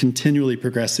was a continually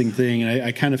progressing thing. And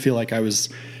I kind of feel like I was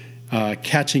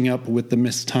catching up with the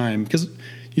missed time, because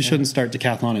you shouldn't start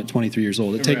decathlon at 23 years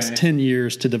old. It takes Right. 10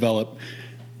 years to develop,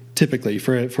 typically,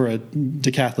 for a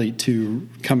decathlete to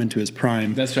come into his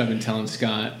prime. That's what I've been telling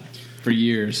Scott for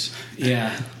years.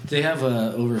 Yeah, they have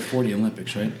over 40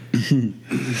 Olympics, right?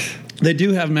 They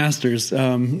do have masters.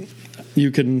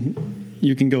 You can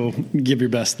go give your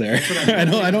best there. I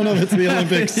don't know if it's the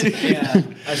Olympics. Yeah,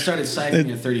 I started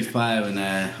cycling at 35, and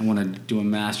I want to do a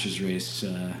master's race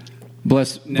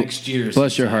next year.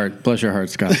 Bless your heart. Bless your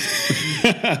heart, Scott.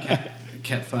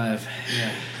 Cat 5.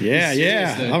 Yeah,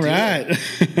 serious, though. all Do right.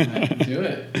 Do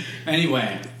it.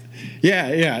 Anyway,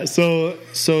 Yeah. So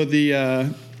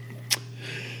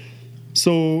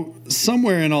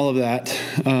somewhere in all of that,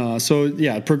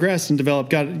 progressed and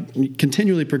developed,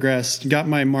 continually progressed, got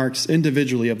my marks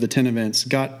individually of the 10 events,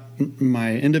 got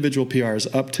my individual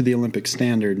PRs up to the Olympic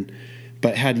standard,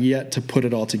 but had yet to put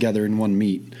it all together in one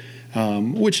meet,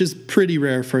 which is pretty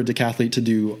rare for a decathlete to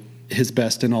do his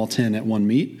best in all 10 at one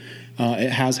meet.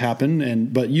 It has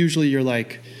happened, but usually you're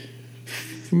like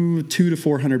 200 to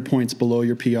 400 points below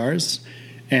your PRs.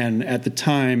 And at the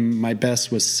time, my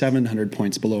best was 700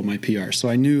 points below my PR. So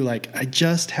I knew, like, I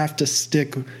just have to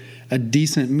stick a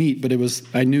decent meet. But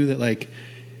I knew that, like,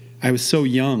 I was so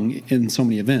young in so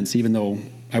many events, even though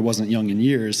I wasn't young in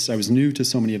years. I was new to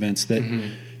so many events that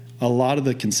a lot of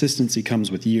the consistency comes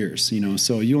with years,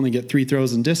 So you only get 3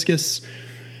 throws in discus.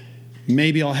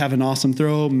 Maybe I'll have an awesome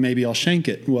throw. Maybe I'll shank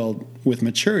it. Well, with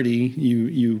maturity,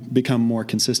 you become more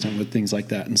consistent with things like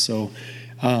that. And so,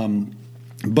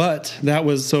 but that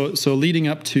was so leading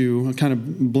up to kind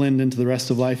of blend into the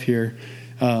rest of life here,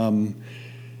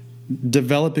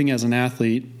 developing as an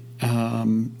athlete,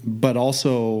 but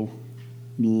also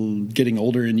getting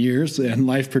older in years and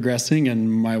life progressing,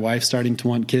 and my wife starting to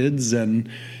want kids, and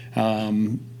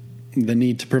the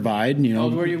need to provide. How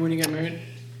old were you when you got married?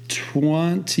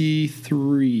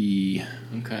 23.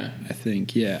 Okay. I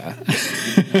think, yeah.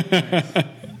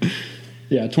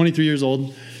 Yeah, 23 years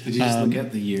old. did you just look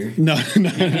at the year? No. Down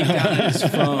on his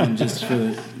phone, just for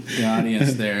the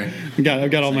audience there.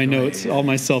 I've got all my notes, all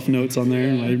my self notes on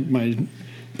there, my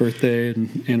birthday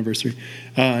and anniversary.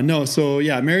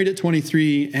 Married at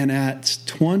 23, and at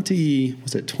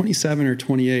 27 or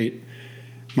 28,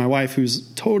 my wife, who's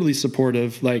totally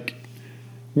supportive, like,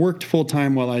 worked full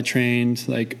time while I trained,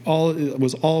 like, it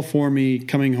was all for me,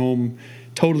 coming home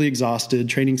totally exhausted,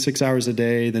 training 6 hours a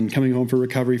day, then coming home for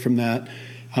recovery from that.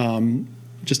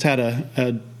 Just had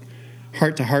a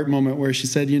heart-to-heart moment where she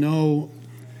said,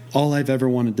 all I've ever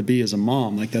wanted to be is a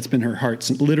mom. Like, that's been her heart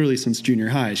literally since junior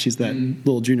high. She's that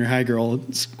little junior high girl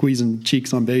squeezing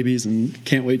cheeks on babies and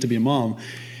can't wait to be a mom.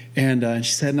 And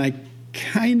she said, and I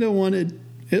kind of wanted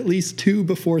at least 2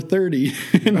 before 30.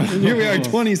 And here we are,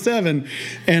 27.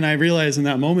 And I realized in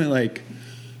that moment, like,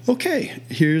 okay,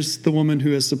 here's the woman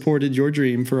who has supported your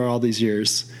dream for all these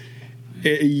years.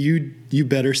 You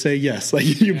better say yes.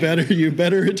 Like you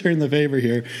better return the favor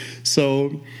here.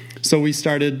 So we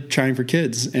started trying for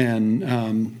kids,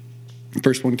 and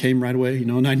first one came right away.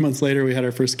 9 months later, we had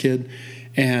our first kid,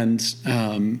 and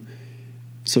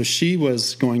so she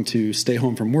was going to stay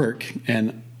home from work,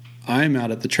 and I'm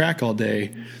out at the track all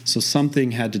day. So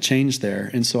something had to change there,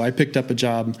 and so I picked up a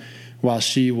job while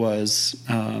she was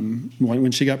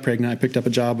when she got pregnant. I picked up a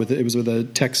job with a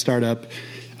tech startup.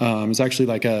 It was actually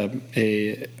like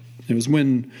it was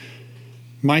when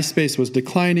MySpace was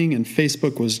declining and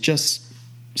Facebook was just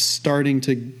starting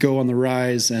to go on the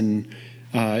rise, and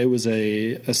it was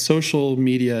a social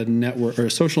media network, or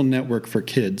a social network for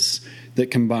kids that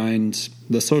combined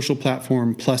the social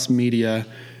platform plus media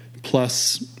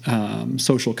plus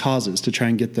social causes to try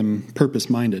and get them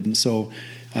purpose-minded. And so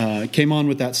came on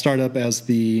with that startup as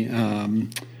the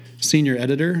senior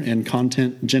editor and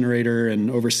content generator and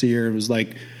overseer. It was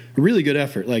like a really good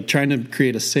effort, like trying to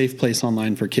create a safe place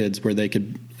online for kids where they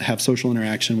could have social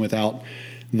interaction without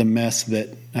the mess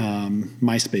that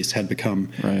MySpace had become.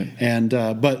 Right. And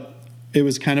but it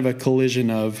was kind of a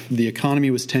collision of the economy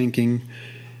was tanking,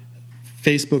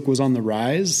 Facebook was on the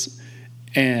rise,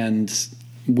 and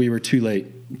we were too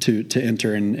late to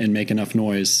enter and make enough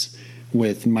noise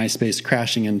with MySpace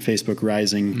crashing and Facebook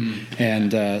rising.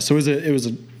 And so it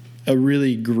was a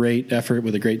really great effort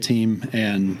with a great team,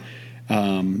 and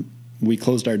we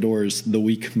closed our doors the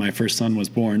week my first son was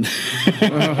born.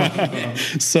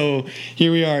 So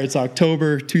here we are. It's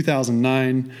October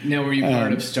 2009. Now, were you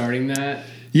part of starting that?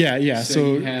 Yeah.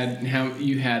 So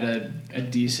you had a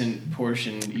decent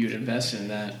portion you'd invested in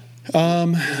that.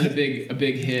 Was it a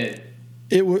big hit?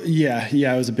 It was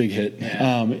it was a big hit.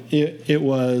 Yeah. It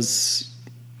was.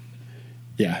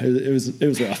 Yeah, it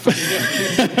was rough.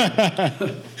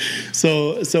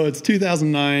 So it's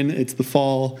 2009. It's the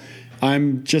fall.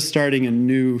 I'm just starting a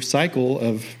new cycle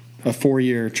of a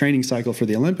 4-year training cycle for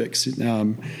the Olympics,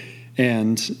 and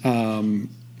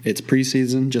it's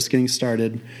preseason, just getting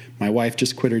started. My wife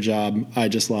just quit her job. I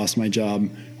just lost my job.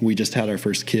 We just had our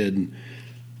first kid.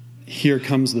 Here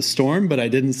comes the storm, but I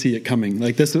didn't see it coming.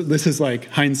 Like this is like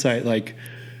hindsight. Like,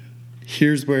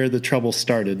 here's where the trouble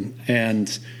started.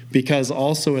 And because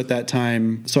also at that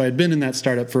time, so I had been in that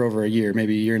startup for over a year,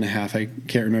 maybe a year and a half. I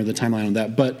can't remember the timeline on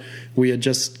that, but we had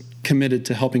just committed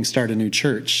to helping start a new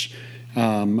church.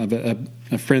 A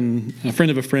friend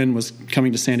of a friend was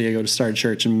coming to San Diego to start a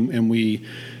church, and we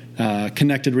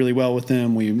connected really well with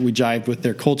them. We jived with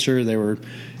their culture. They were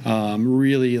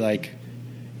really like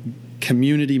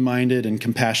community-minded and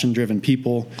compassion-driven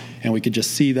people, and we could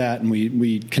just see that, and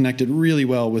we connected really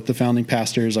well with the founding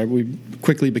pastors. We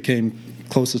quickly became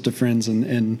closest of friends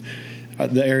in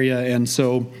the area, and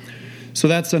so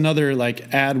that's another,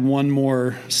 like, add one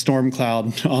more storm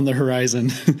cloud on the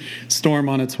horizon, storm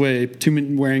on its way,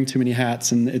 wearing too many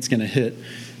hats, and it's going to hit.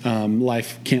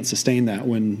 Life can't sustain that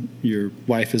when your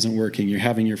wife isn't working, you're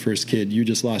having your first kid, you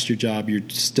just lost your job, you're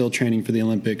still training for the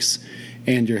Olympics,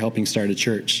 and you're helping start a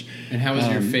church. And how was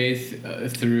your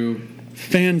faith through?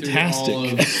 Fantastic.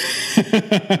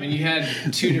 I mean, you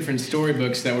had 2 different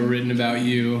storybooks that were written about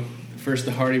you. First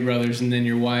the Hardy brothers, and then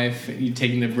your wife. You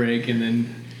taking the break, and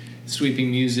then sweeping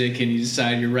music, and you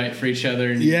decide you're right for each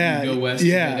other, and you go west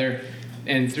together.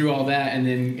 And through all that, and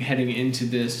then heading into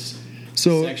this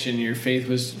section, your faith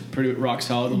was pretty rock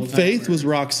solid the whole time. Faith was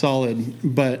rock solid,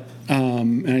 but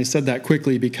and I said that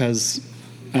quickly because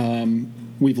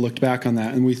we've looked back on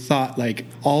that, and we thought like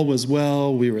all was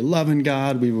well. We were loving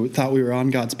God. We thought we were on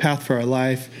God's path for our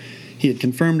life. He had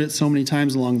confirmed it so many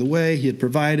times along the way. He had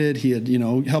provided. He had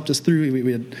helped us through.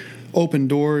 We had opened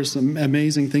doors, some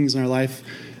amazing things in our life.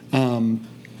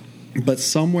 But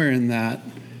somewhere in that,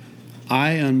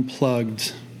 I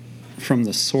unplugged from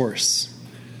the source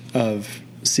of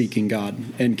seeking God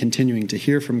and continuing to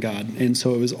hear from God. And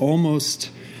so it was almost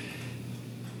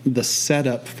the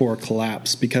setup for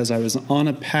collapse, because I was on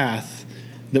a path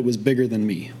that was bigger than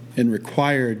me and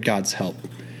required God's help.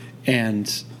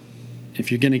 And if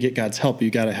you're going to get God's help, you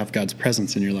got to have God's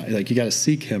presence in your life. Like, you got to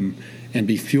seek Him and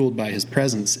be fueled by His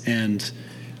presence. And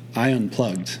I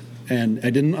unplugged. And I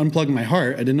didn't unplug my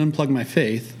heart. I didn't unplug my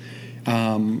faith.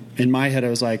 In my head, I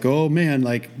was like, oh, man,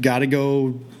 like, got to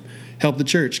go help the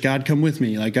church. God, come with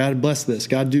me. Like, God, bless this.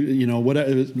 God, do, what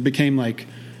it became like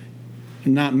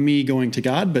not me going to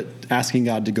God, but asking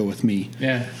God to go with me.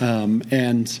 Yeah.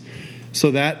 And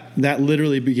so that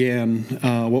literally began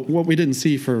what we didn't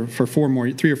see for 3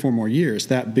 or 4 more years.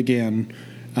 That began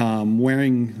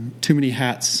wearing too many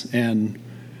hats and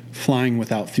flying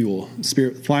without fuel,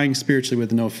 flying spiritually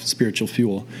with no spiritual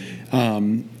fuel.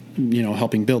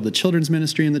 helping build the children's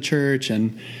ministry in the church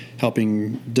and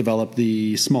helping develop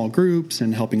the small groups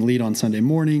and helping lead on Sunday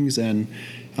mornings and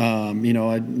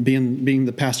being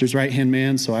the pastor's right-hand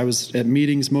man. So I was at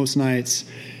meetings most nights,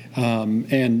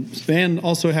 and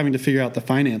also having to figure out the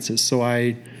finances. So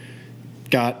I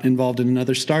got involved in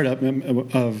another startup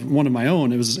of one of my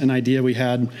own. It was an idea we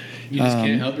had. You just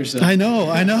can't help yourself. I know,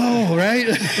 right?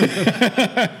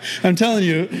 I'm telling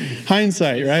you,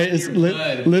 hindsight, right? It's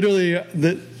literally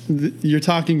you're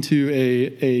talking to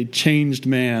a changed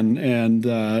man, and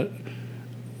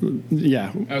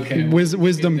okay.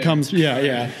 Wisdom comes.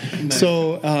 Yeah. Nice.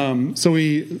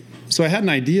 So I had an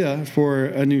idea for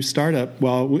a new startup.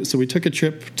 So we took a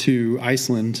trip to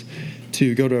Iceland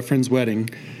to go to a friend's wedding.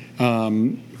 I'll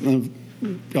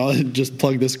just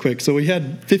plug this quick. So we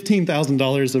had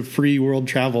 $15,000 of free world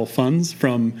travel funds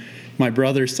from my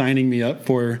brother signing me up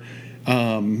for.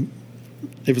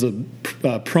 It was a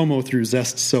promo through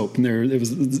Zest soap, and it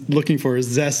was looking for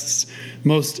Zest's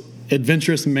most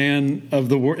adventurous man of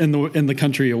the in the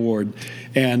country award.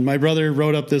 And my brother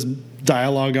wrote up this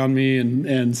dialogue on me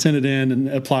and sent it in and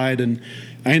applied, and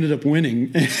I ended up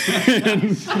winning.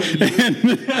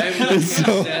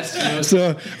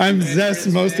 So I'm Zest's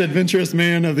most adventurous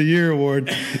man of the year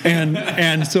award.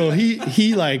 And so he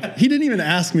didn't even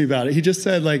ask me about it. He just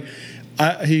said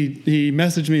he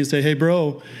messaged me and said, "Hey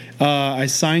bro, I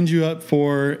signed you up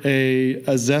for a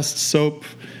Zest soap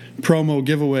promo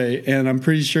giveaway, and I'm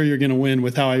pretty sure you're going to win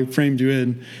with how I framed you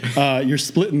in. You're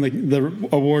splitting the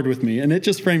award with me." And it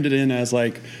just framed it in as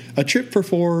like a trip for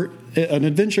 4, an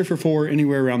adventure for 4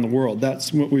 anywhere around the world.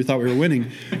 That's what we thought we were winning.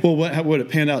 Well, what it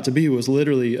panned out to be was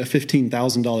literally a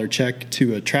 $15,000 check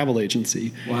to a travel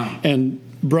agency. Wow. And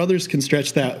brothers can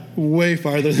stretch that way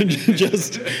farther than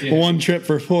just one trip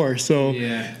for 4. So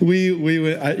we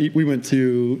went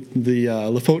to the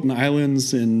Lofoten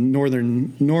Islands in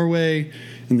northern Norway,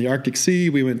 in the Arctic Sea.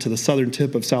 We went to the southern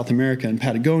tip of South America in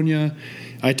Patagonia.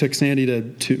 I took Sandy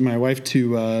to my wife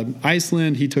to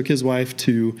Iceland. He took his wife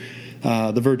to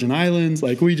the Virgin Islands.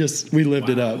 Like we lived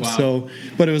it up. Wow. So,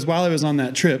 but it was while I was on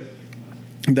that trip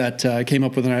that I came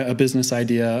up with a business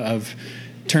idea of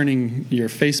turning your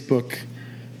Facebook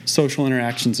social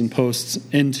interactions and posts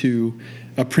into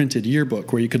a printed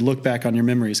yearbook where you could look back on your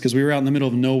memories, because we were out in the middle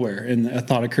of nowhere, and a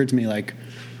thought occurred to me like,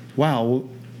 wow,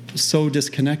 so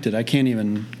disconnected. I can't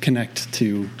even connect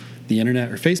to the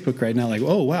internet or Facebook right now. Like,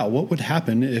 oh wow, what would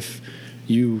happen if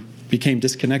you became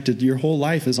disconnected? Your whole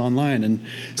life is online. And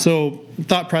so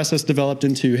thought process developed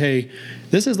into, hey,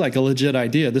 this is like a legit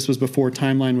idea. This was before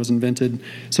Timeline was invented,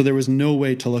 so there was no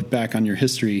way to look back on your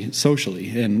history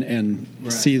socially and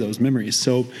see those memories.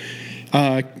 So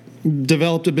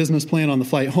developed a business plan on the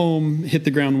flight home, hit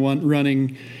the ground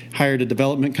running, hired a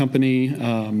development company,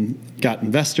 got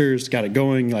investors, got it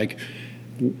going. Like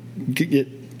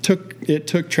it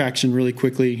took traction really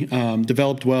quickly,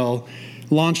 developed well,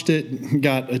 launched it,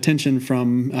 got attention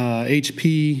from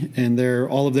HP and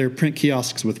all of their print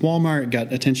kiosks with Walmart,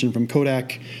 got attention from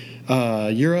Kodak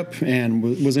Europe, and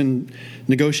was in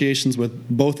negotiations with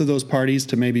both of those parties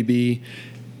to maybe be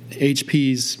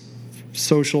HP's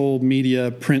social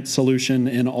media print solution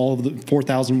in all of the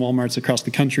 4,000 Walmarts across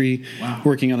the country. Wow.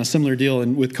 Working on a similar deal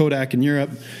with Kodak in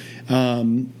Europe.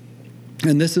 And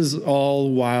this is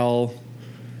all while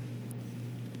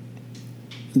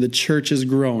the church is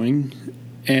growing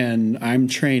and I'm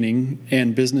training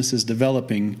and business is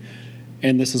developing,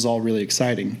 and this is all really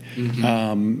exciting.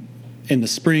 Mm-hmm. In the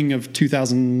spring of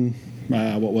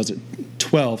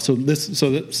 2012,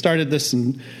 that started this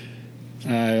in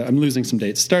I'm losing some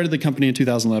dates. Started the company in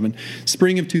 2011.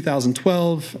 Spring of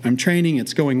 2012, I'm training.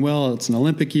 It's going well. It's an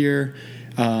Olympic year.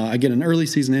 I get an early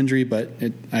season injury, but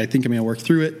I think I'm going to work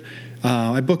through it.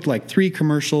 I booked like 3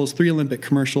 Olympic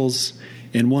commercials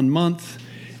in 1 month.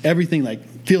 Everything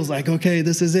feels like, okay,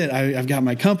 this is it. I've got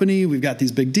my company. We've got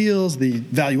these big deals. The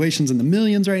valuation's in the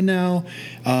millions right now.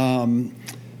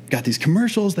 Got these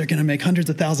commercials. They're going to make hundreds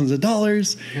of thousands of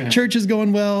dollars. Yeah. Church is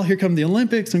going well. Here come the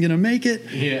Olympics. I'm going to make it.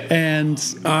 Yeah. And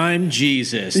I'm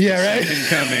Jesus. Yeah, right.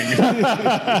 Coming.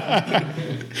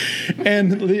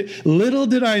 And little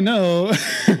did I know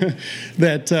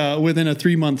that within a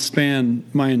 3-month span,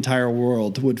 my entire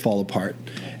world would fall apart.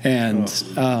 And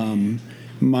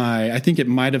I think it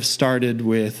might have started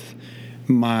with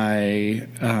my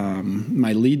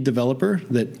lead developer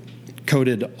that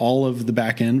coded all of the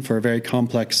back end for a very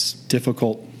complex,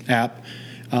 difficult app,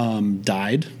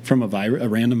 died from a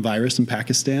random virus in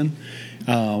Pakistan.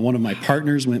 One of my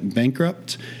partners went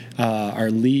bankrupt. Our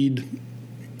lead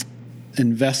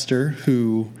investor,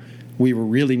 who we were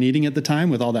really needing at the time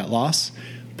with all that loss,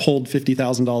 pulled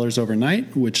 $50,000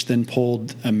 overnight, which then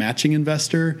pulled a matching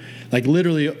investor, like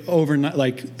literally overnight,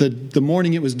 like the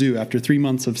morning it was due after 3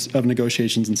 months of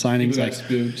negotiations and signings. People like got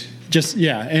spooked. just,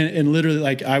 yeah. And literally,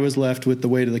 like, I was left with the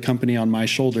weight of the company on my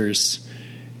shoulders.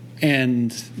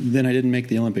 And then I didn't make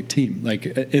the Olympic team. Like,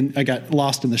 and I got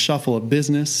lost in the shuffle of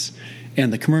business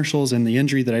and the commercials and the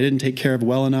injury that I didn't take care of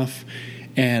well enough.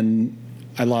 And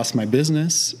I lost my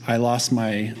business. I lost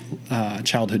my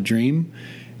childhood dream,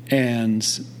 and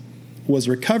was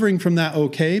recovering from that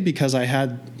okay, because I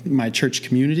had my church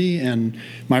community and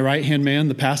my right-hand man,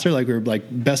 the pastor, like we were like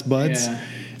best buds.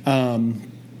 Yeah.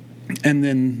 And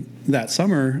then that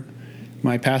summer,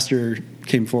 my pastor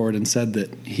came forward and said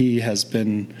that he has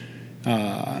been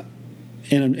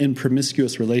in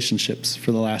promiscuous relationships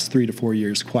for the last 3 to 4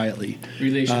 years quietly.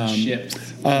 Relationships.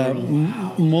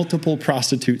 Multiple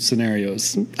prostitute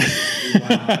scenarios. Wow.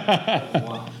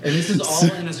 And this is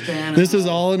all in a span. This is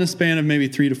all in a span of maybe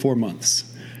 3 to 4 months,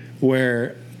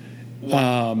 where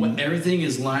when everything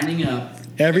is lining up.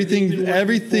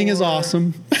 Everything is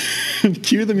awesome.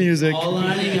 Cue the music. All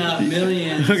lining up,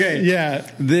 millions. Okay. Yeah.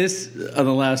 This, on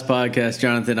the last podcast,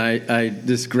 Jonathan, I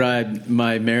described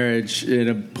my marriage in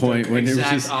a point when it was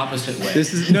just opposite way.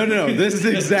 This is no. This is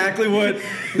exactly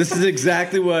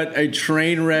what a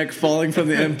train wreck falling from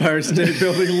the Empire State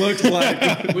Building looks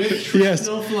like. With Yes.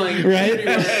 still flying Right.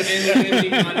 everywhere and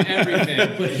landing on everything.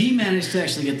 But he managed to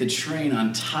actually get the train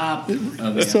on top of the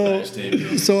Empire State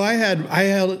Building. So I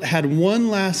had one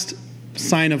last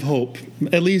sign of hope,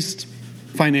 at least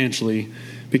financially,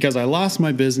 because I lost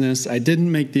my business. I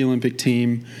didn't make the Olympic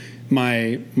team.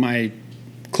 My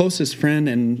closest friend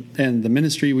and the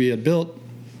ministry we had built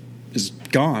is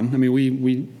gone. I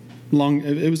mean,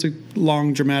 it was a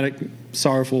long, dramatic,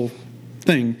 sorrowful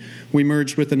thing. We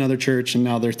merged with another church, and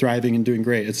now they're thriving and doing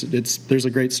great. There's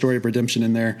a great story of redemption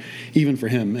in there, even for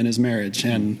him and his marriage,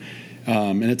 and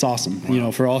it's awesome. Wow. You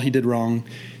know, for all he did wrong,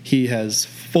 he has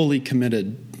fully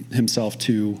committed himself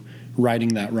to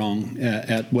righting that wrong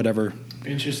at whatever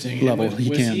Interesting. level And he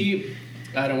was can.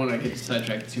 I don't want to get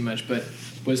sidetracked too much, but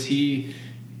did he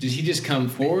just come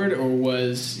forward, or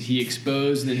was he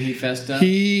exposed and then he fessed up?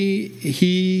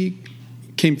 He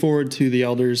came forward to the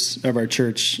elders of our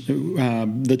church.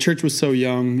 The church was so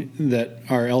young that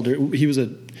our elder he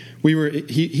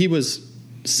was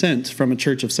sent from a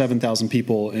church of 7,000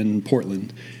 people in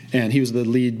Portland, and he was the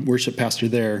lead worship pastor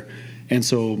there. And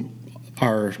so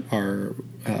our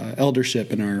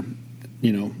eldership and our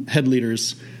head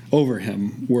leaders over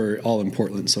him were all in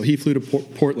Portland. So he flew to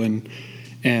Portland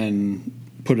and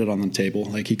put it on the table.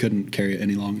 Like, he couldn't carry it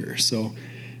any longer. So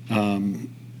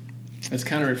that's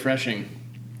kind of refreshing.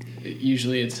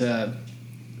 Usually it's a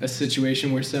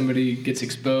situation where somebody gets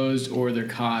exposed or they're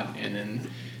caught, and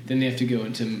then they have to go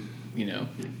into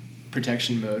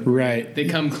protection mode. Right. They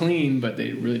come clean, but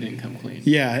they really didn't come clean.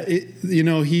 Yeah.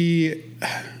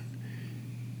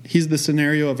 He's the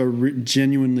scenario of a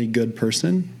genuinely good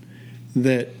person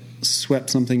that swept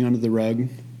something under the rug,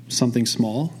 something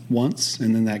small once,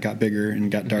 and then that got bigger and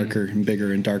got darker and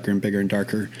bigger and darker and bigger and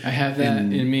darker. I have that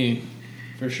in me,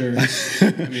 for sure.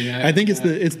 I think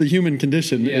it's the human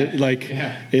condition. Yeah.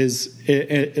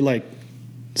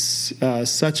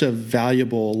 Such a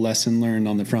valuable lesson learned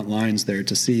on the front lines there,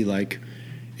 to see, like,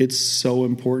 it's so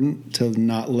important to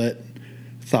not let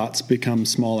thoughts become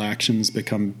small actions,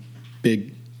 become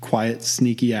big, quiet,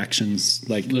 sneaky actions,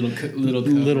 like little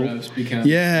cover-ups become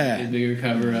bigger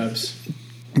cover-ups.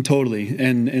 Totally,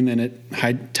 and then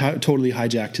it totally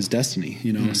hijacked his destiny,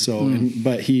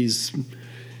 but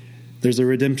there's a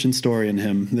redemption story in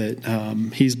him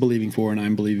that he's believing for, and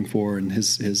I'm believing for, and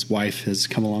his wife has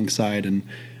come alongside, and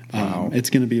it's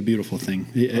going to be a beautiful thing.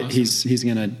 Awesome. He's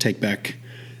going to take back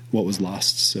what was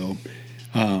lost. So,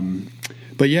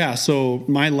 but yeah, so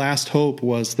my last hope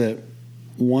was that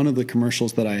one of the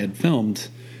commercials that I had filmed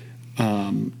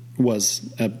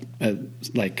was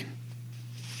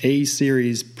a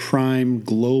series prime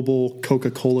global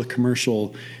Coca-Cola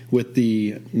commercial with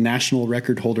the national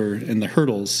record holder in the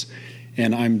hurdles,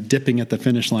 and I'm dipping at the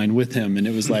finish line with him, and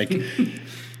it was like,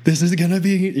 this is going to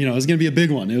be, it's going to be a big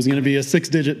one. It was going to be a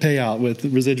 6-digit payout with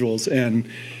residuals, and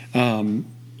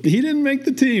he didn't make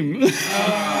the team.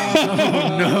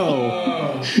 Oh, no.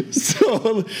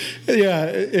 So, yeah,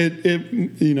 I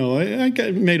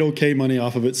made okay money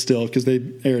off of it still, because they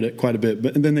aired it quite a bit.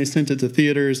 But then they sent it to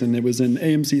theaters, and it was in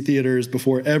AMC theaters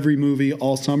before every movie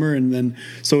all summer. And then,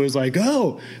 so it was like,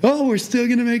 oh, we're still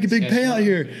going to make a big payout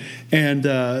here. And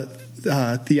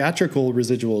theatrical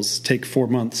residuals take 4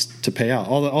 months to pay out.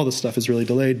 All the stuff is really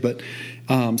delayed. But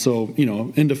so,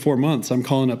 into 4 months, I'm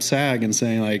calling up SAG and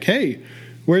saying, like, hey,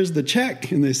 where's the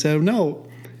check? And they said, no,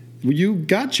 well, you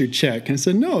got your check. And I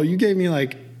said, no, you gave me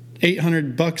like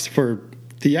 $800 for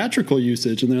theatrical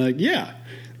usage. And they're like, yeah,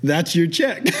 that's your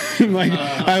check.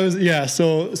 Like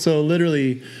so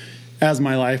literally, as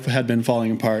my life had been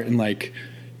falling apart and like,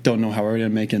 don't know how we're going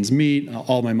to make ends meet.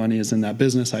 All my money is in that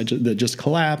business that just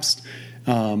collapsed.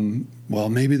 Well,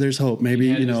 maybe there's hope.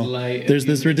 Maybe, there's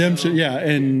this redemption. Yeah.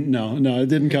 And no, it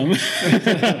didn't come.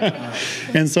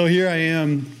 And so here I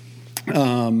am.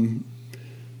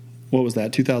 What was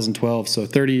that? 2012. So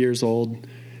 30 years old.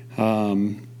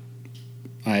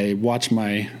 I watched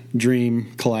my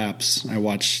dream collapse. I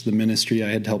watched the ministry I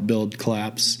had helped build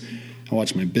collapse. I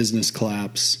watched my business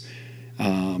collapse.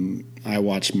 I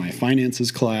watched my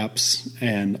finances collapse,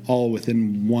 and all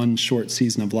within one short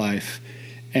season of life.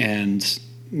 And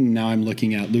now I'm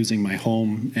looking at losing my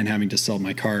home and having to sell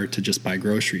my car to just buy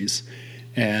groceries.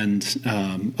 And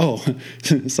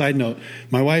side note,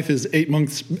 my wife is 8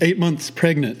 months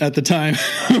pregnant at the time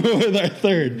with our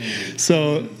third.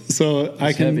 So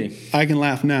I can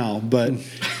laugh now, but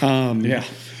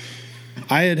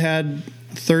I had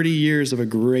 30 years of a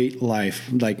great life.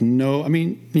 Like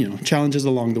challenges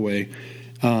along the way.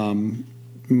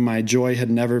 My joy had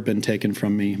never been taken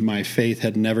from me. My faith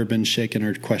had never been shaken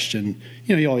or questioned.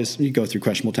 You go through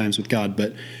questionable times with God,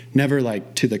 but never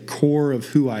like to the core of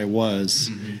who I was.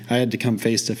 Mm-hmm. I had to come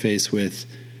face to face with,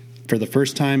 for the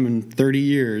first time in 30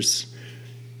 years,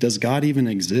 does God even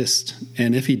exist?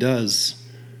 And if he does,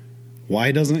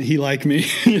 why doesn't he like me?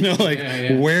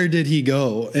 Where did he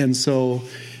go? And so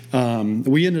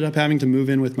we ended up having to move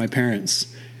in with my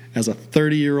parents as a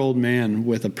 30-year-old man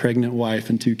with a pregnant wife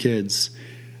and 2 kids.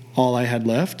 All I had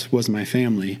left was my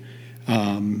family,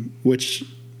 which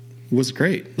was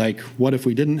great. Like, what if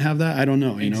we didn't have that? I don't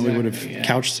know. We would have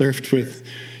couch surfed with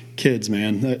kids,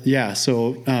 man.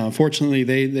 So fortunately,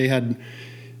 they had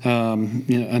a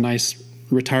nice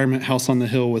retirement house on the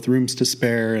hill with rooms to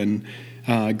spare, and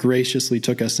graciously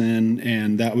took us in.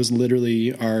 And that was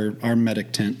literally our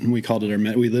medic tent, and we called it our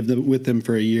medic. We lived with them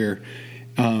for a year,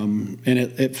 and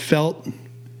it felt,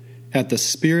 at the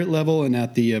spirit level and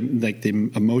at the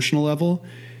the emotional level,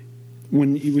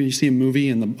 when you see a movie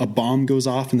and a bomb goes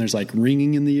off and there's like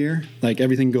ringing in the air, like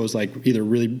everything goes like either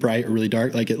really bright or really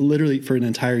dark. Like, it literally, for an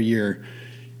entire year,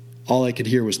 all I could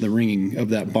hear was the ringing of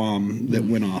that bomb that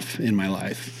went off in my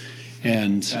life.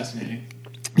 And fascinating.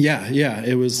 Yeah,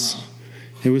 it was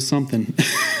something.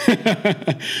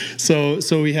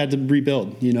 So we had to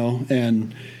rebuild,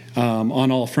 and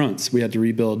on all fronts, we had to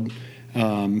rebuild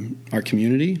our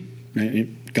community.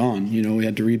 Gone. We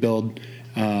had to rebuild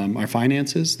our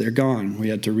finances. They're gone. We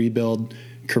had to rebuild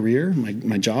career,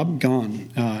 my job, gone.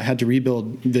 I had to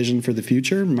rebuild vision for the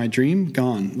future, my dream,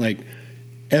 gone. Like,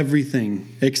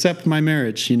 everything except my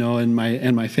marriage, and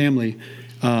my family.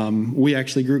 We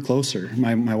actually grew closer.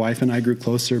 My wife and I grew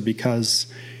closer because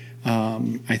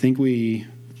I think we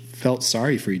felt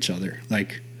sorry for each other.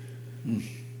 Like,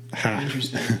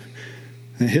 interesting.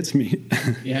 It hits me.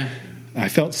 Yeah. I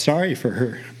felt sorry for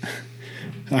her.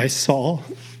 I saw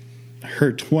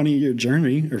her 20-year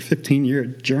journey or 15-year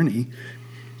journey,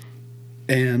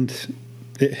 and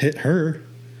it hit her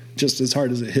just as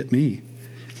hard as it hit me.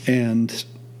 And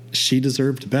she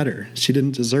deserved better. She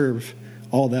didn't deserve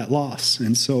all that loss.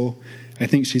 And so I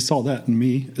think she saw that in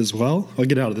me as well. I'll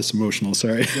get out of this emotional,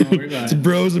 sorry. Don't worry about It's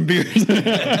bros and beers.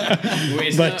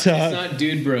 It's not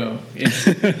dude bro.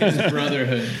 It's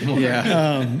brotherhood.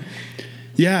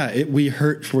 Yeah. We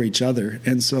hurt for each other.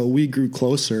 And so we grew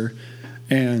closer.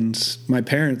 And my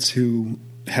parents, who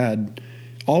had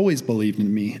always believed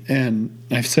in me, and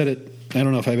I've said it, I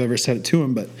don't know if I've ever said it to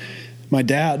him, but my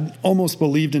dad almost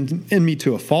believed in me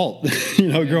to a fault,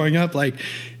 growing up. Like,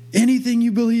 anything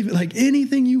you believe, like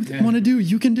anything you want to do,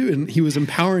 you can do it. And he was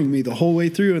empowering me the whole way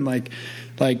through, and like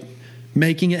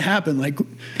making it happen. Like,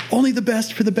 only the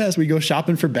best for the best. We go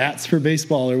shopping for bats for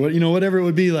baseball or whatever it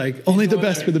would be. Like, only the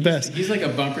best for the best. He's like a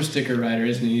bumper sticker writer,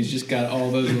 isn't he? He's just got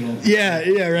all those little.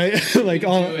 Yeah, right. Like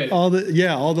all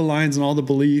the lines and all the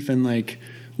belief, and like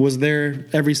was there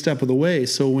every step of the way.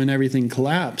 So when everything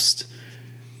collapsed,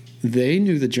 they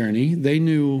knew the journey. They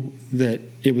knew that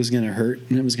it was going to hurt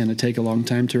and it was going to take a long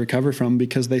time to recover from,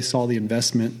 because they saw the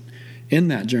investment in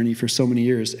that journey for so many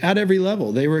years at every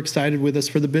level. They were excited with us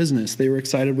for the business. They were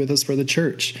excited with us for the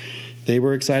church. They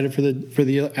were excited for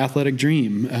the athletic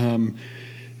dream,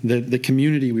 the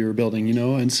community we were building,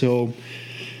 and so,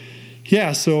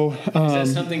 yeah. So is that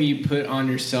something you put on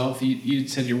yourself? You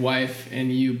said your wife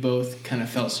and you both kind of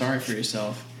felt sorry for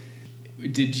yourself.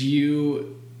 Did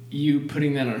you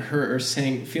putting that on her, or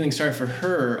feeling sorry for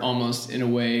her, almost in a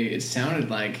way, it sounded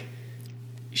like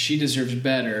she deserves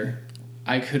better.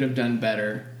 I could have done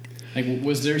better. Like,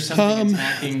 was there something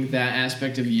attacking that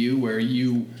aspect of you where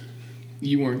you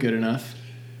weren't good enough?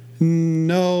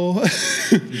 No.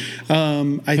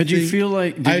 Did you feel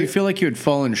like you had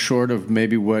fallen short of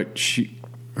maybe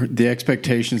the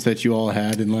expectations that you all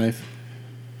had in life?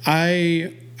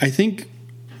 I think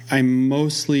I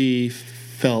mostly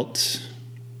felt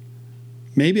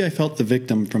the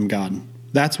victim from God.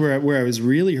 That's where I was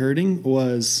really hurting.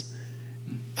 Was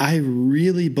I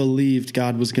really believed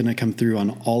God was going to come through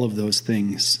on all of those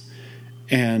things,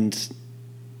 and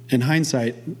in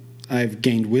hindsight, I've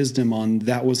gained wisdom on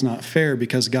that was not fair,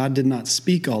 because God did not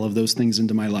speak all of those things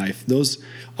into my life.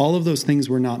 All of those things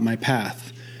were not my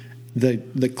path.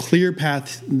 The clear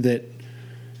path that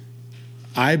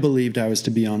I believed I was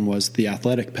to be on was the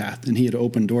athletic path, and he had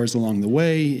opened doors along the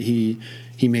way. He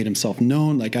made himself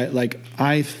known.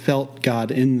 I felt God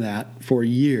in that for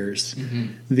years. Mm-hmm.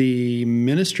 The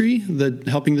ministry, the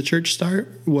helping the church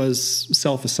start, was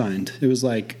self-assigned. It was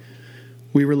like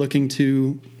we were looking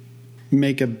to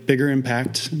make a bigger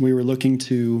impact. We were looking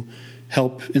to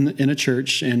help in a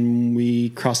church, and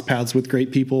we crossed paths with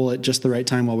great people at just the right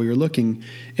time while we were looking.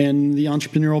 And the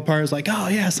entrepreneurial part was like, oh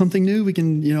yeah, something new. We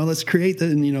can, let's create that.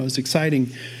 And, it's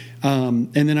exciting.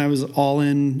 And then I was all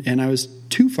in, and I was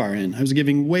too far in. I was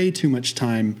giving way too much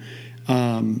time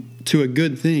to a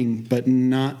good thing, but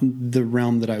not the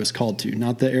realm that I was called to,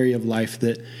 not the area of life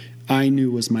that I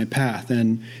knew was my path.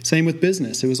 And same with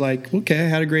business. It was like, okay, I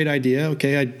had a great idea.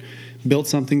 Okay, I built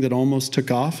something that almost took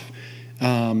off.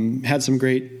 Had some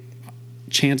great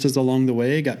chances along the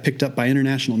way, got picked up by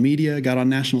international media, got on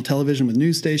national television with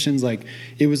news stations. Like,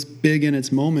 it was big in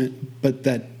its moment, but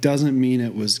that doesn't mean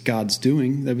it was God's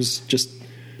doing. That was just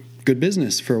good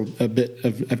business for a bit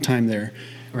of time there.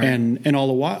 Right. And all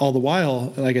the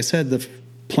while, like I said, the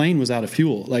plane was out of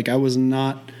fuel. Like, I was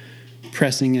not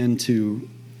pressing into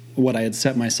what I had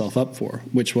set myself up for,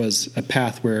 which was a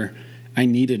path where I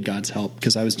needed God's help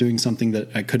because I was doing something that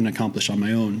I couldn't accomplish on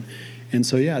my own. And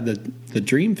so, yeah, the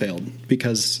dream failed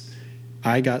because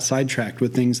I got sidetracked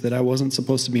with things that I wasn't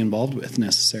supposed to be involved with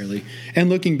necessarily. And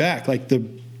looking back, like, the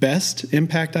best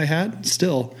impact I had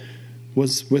still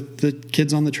was with the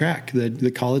kids on the track,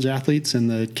 the college athletes and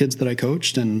the kids that I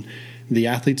coached and the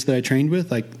athletes that I trained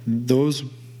with. Like,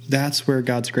 that's where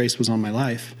God's grace was on my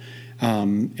life.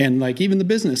 And like, even the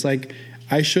business, like,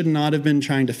 I should not have been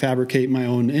trying to fabricate my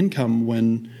own income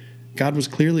when God was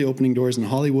clearly opening doors in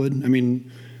Hollywood. I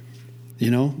mean,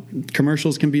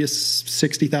 commercials can be a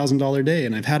 $60,000 day,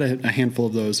 and I've had a handful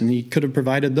of those, and he could have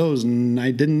provided those, and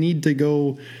I didn't need to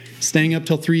go staying up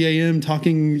till 3 a.m.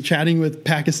 chatting with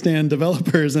Pakistan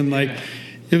developers, and like,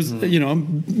 it was,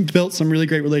 built some really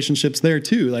great relationships there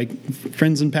too, like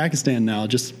friends in Pakistan now,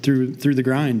 just through the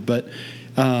grind. But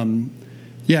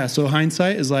so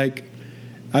hindsight is like,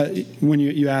 when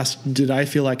you asked, did I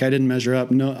feel like I didn't measure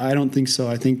up? No, I don't think so.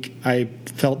 I think I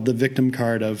felt the victim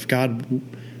card of, God,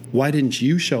 why didn't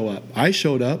you show up? I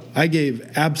showed up. I gave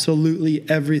absolutely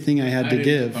everything I had to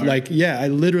give. I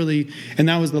literally, and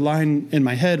that was the line in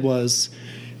my head was,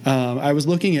 I was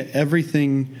looking at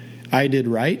everything I did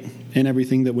right and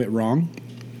everything that went wrong.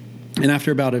 And after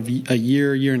about a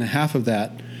year and a half of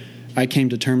that, I came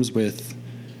to terms with,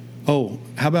 how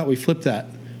about we flip that?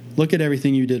 Look at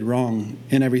everything you did wrong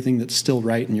and everything that's still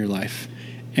right in your life.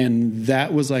 And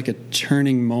that was like a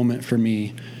turning moment for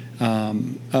me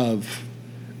of,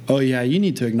 you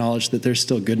need to acknowledge that there's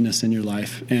still goodness in your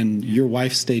life, and your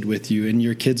wife stayed with you, and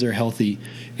your kids are healthy,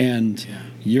 and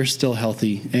you're still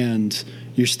healthy, and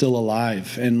you're still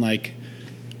alive, and like,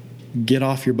 get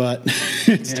off your butt.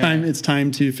 It's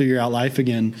time to figure out life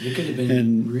again. It could have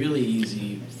been really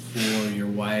easy for your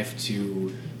wife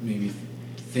to maybe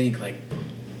think like,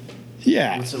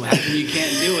 so how come you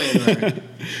can't do it?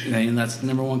 Or, and that's the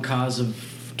number one cause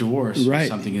of divorce. Right. Or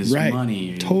something is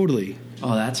money. Totally.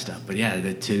 All that stuff. But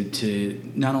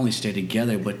to not only stay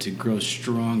together, but to grow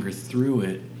stronger through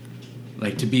it,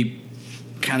 like to be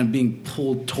kind of being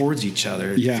pulled towards each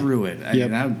other through it. I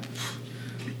mean,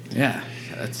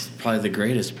 that's probably the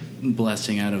greatest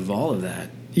blessing out of all of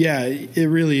that. Yeah, it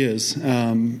really is.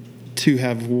 To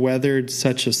have weathered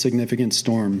such a significant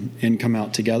storm and come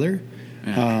out together.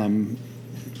 Yeah.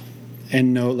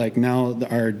 And know, like, now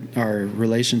our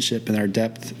relationship and our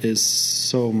depth is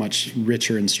so much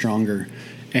richer and stronger,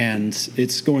 and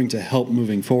it's going to help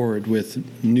moving forward with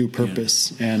new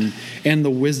purpose and the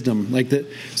wisdom. Like that.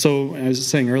 So I was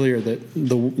saying earlier that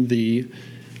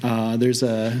there's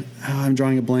I'm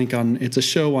drawing a blank on. It's a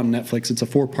show on Netflix. It's a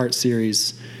 4-part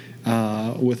series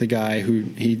with a guy who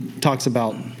he talks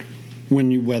about when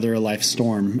you weather a life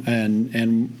storm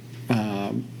and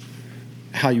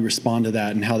how you respond to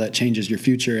that and how that changes your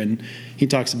future. And he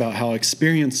talks about how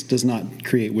experience does not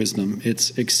create wisdom.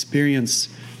 It's experience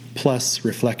plus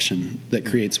reflection that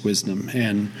creates wisdom.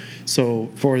 And so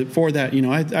for that,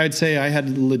 I'd say I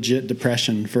had legit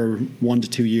depression for 1 to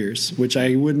 2 years, which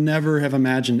I would never have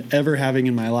imagined ever having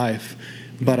in my life.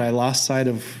 But I lost sight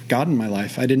of God in my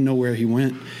life. I didn't know where he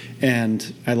went,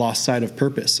 and I lost sight of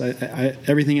purpose. I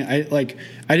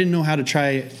didn't know how to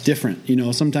try different.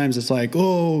 Sometimes it's like,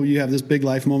 oh, you have this big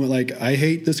life moment, like, I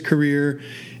hate this career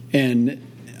and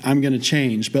I'm going to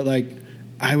change. But like,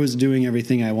 I was doing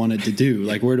everything I wanted to do.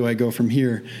 Like, where do I go from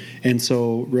here? And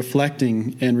so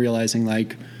reflecting and realizing,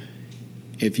 like,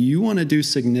 if you want to do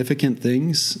significant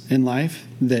things in life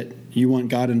that you want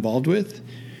God involved with,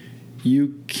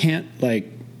 you can't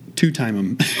like two-time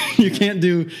him. You can't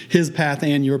do his path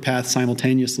and your path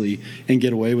simultaneously and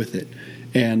get away with it.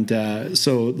 And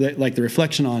so the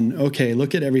reflection on, okay,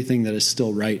 look at everything that is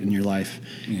still right in your life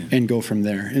and go from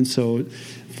there. And so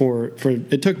for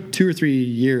it took 2 or 3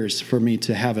 years for me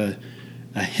to have a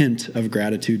hint of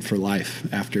gratitude for life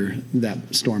after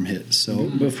that storm hit. So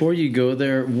before you go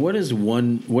there, what does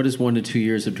 1 to 2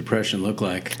 years of depression look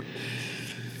like?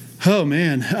 Oh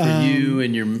man, for you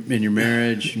and your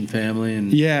marriage and family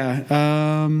and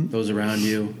those around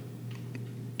you,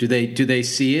 do they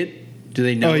see it? Do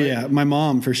they know? Oh yeah, my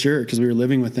mom for sure, because we were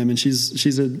living with them, and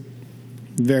she's a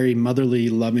very motherly,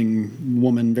 loving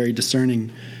woman, very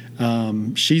discerning.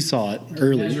 She saw it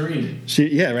early.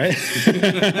 Right.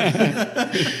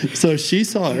 So she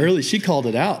saw it early. She called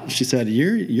it out. She said,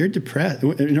 "You're depressed,"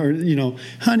 or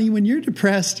honey, when you're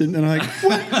depressed, and I'm like,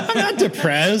 "What? I'm not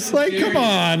depressed. Like, come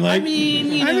on. Like,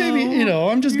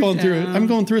 I'm just going through. I'm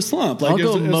going through a slump. Like, I'll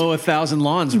go mow 1,000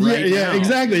 lawns right now. Yeah,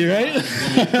 exactly, right."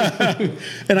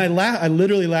 And I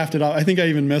literally laughed it off. I think I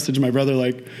even messaged my brother,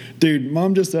 like, "Dude,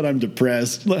 mom just said I'm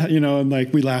depressed," and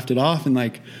like we laughed it off, and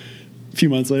like. A few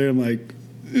months later, I'm like,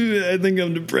 I think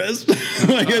I'm depressed.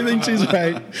 Like, I think she's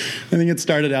right. I think it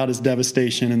started out as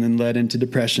devastation and then led into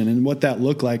depression. And what that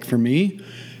looked like for me,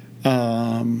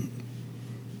 I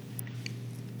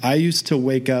used to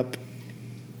wake up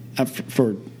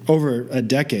for over a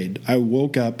decade. I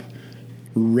woke up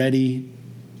ready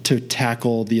to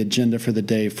tackle the agenda for the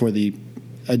day for the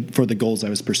goals I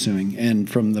was pursuing. And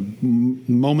from the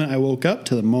moment I woke up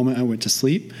to the moment I went to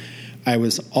sleep, I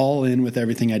was all in with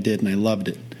everything I did, and I loved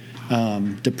it.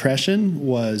 Depression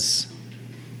was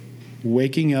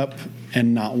waking up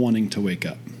and not wanting to wake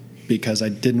up because I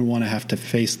didn't want to have to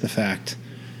face the fact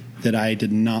that I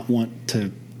did not want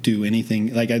to do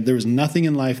anything. Like, there was nothing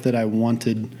in life that I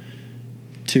wanted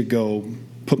to go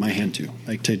put my hand to,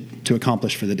 like to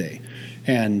accomplish for the day.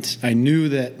 And I knew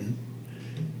that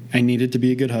I needed to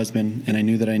be a good husband, and I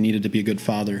knew that I needed to be a good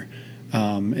father.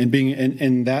 And being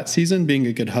in that season, being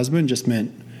a good husband just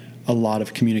meant a lot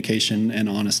of communication and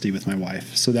honesty with my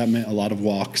wife. So that meant a lot of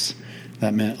walks.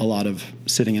 That meant a lot of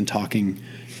sitting and talking,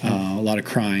 a lot of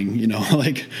crying,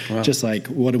 just like,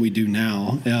 what do we do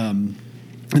now? And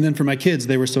then for my kids,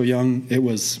 they were so young, it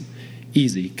was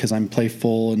easy because I'm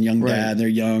playful and young dad. They're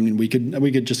young, and we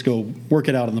could just go work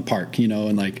it out in the park,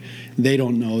 and like, they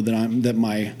don't know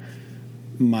that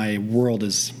my world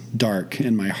is dark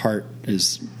and my heart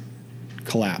is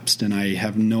collapsed, and I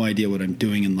have no idea what I'm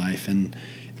doing in life, and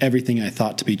everything I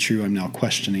thought to be true I'm now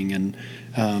questioning. And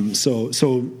so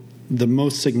the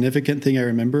most significant thing I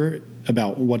remember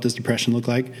about what does depression look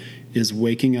like is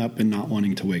waking up and not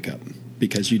wanting to wake up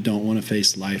because you don't want to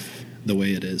face life the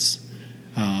way it is.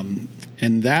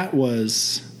 And that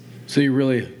was... So you're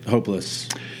really hopeless.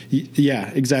 Yeah,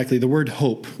 exactly. The word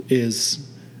hope is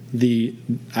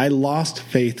I lost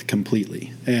faith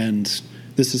completely. And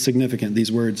this is significant,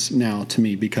 these words now to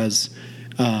me, because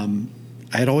I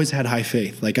had always had high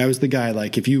faith. Like, I was the guy,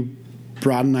 like, if you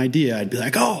brought an idea, I'd be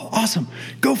like, oh, awesome,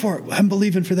 go for it. I'm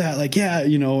believing for that. Like, yeah,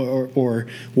 or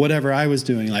whatever I was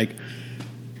doing. Like,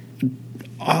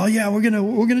 oh yeah, we're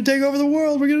gonna take over the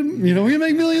world. We're gonna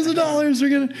make millions of dollars.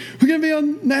 We're gonna be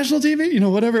on national TV.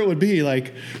 Whatever it would be.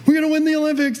 Like, we're gonna win the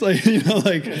Olympics. Like,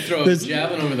 like, throw a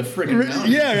javelin over the freaking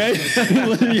mountain. Yeah,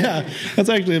 right. Yeah, that's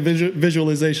actually a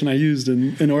visualization I used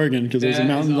in Oregon because there's a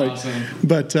mountain. Awesome.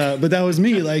 But that was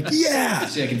me. Like, yeah,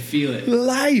 see, I can feel it.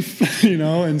 Life,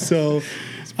 and so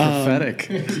it's prophetic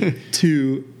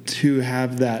to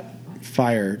have that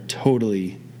fire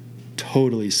totally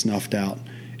snuffed out.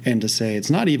 And to say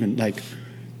it's not even like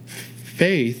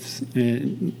faith,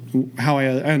 how I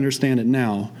understand it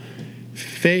now,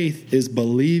 faith is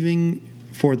believing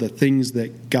for the things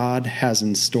that God has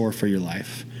in store for your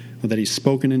life, or that he's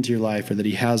spoken into your life, or that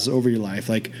he has over your life.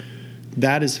 Like,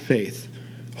 that is faith.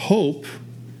 Hope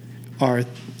are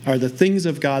the things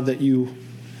of God that you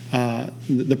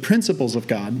the principles of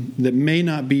God that may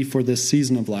not be for this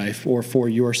season of life or for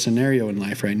your scenario in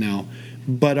life right now,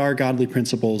 but are godly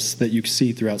principles that you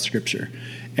see throughout Scripture.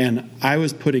 And I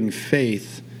was putting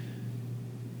faith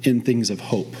in things of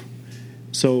hope.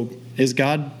 So is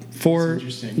God for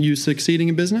you succeeding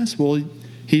in business? Well,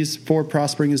 he's for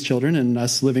prospering his children and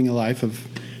us living a life of,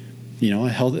 a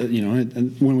health,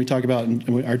 and when we talk about,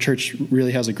 our church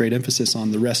really has a great emphasis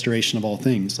on the restoration of all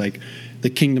things, like the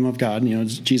kingdom of God.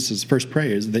 Jesus' first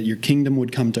prayer is that your kingdom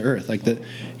would come to earth. Like that,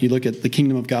 you look at the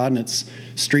kingdom of God and it's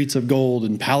streets of gold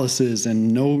and palaces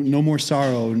and no more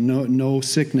sorrow, no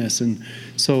sickness. And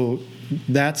so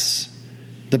that's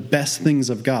the best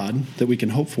things of God that we can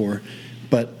hope for.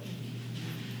 But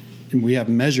we have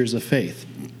measures of faith,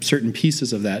 certain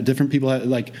pieces of that. Different people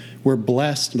we're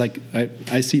blessed. Like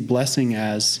I see blessing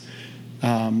as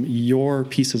your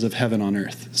pieces of heaven on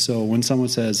earth. So when someone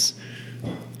says,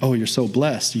 "Oh, you're so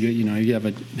blessed. You have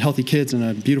a healthy kids and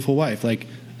a beautiful wife," like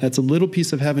that's a little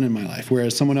piece of heaven in my life.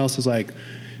 Whereas someone else is like,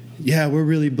 "Yeah, we're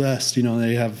really blessed.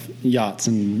 They have yachts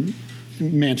and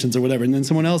mansions or whatever," and then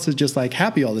someone else is just like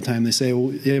happy all the time. They say,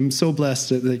 "Well, I'm so blessed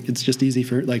that it's just easy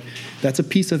for," like that's a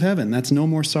piece of heaven. That's no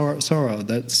more sorrow.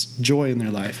 That's joy in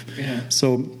their life. Yeah.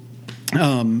 So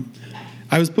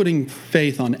I was putting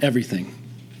faith on everything,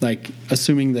 like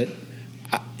assuming that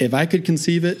if I could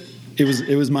conceive it, it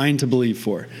was mine to believe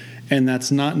for. And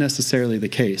that's not necessarily the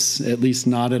case, at least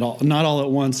not at all, not all at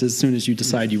once as soon as you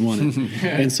decide you want it.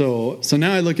 And so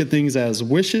now I look at things as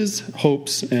wishes,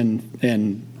 hopes,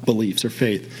 and beliefs or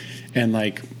faith. And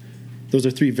those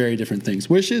are three very different things.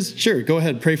 Wishes, sure, go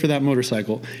ahead, pray for that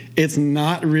motorcycle. It's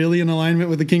not really in alignment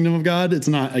with the kingdom of God. It's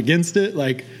not against it.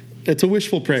 It's a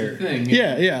wishful prayer. It's a thing,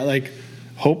 yeah.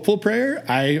 Hopeful prayer,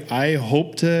 I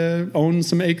hope to own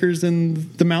some acres in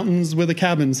the mountains with a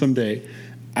cabin someday.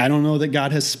 I don't know that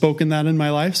God has spoken that in my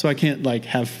life, so I can't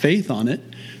have faith on it.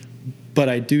 But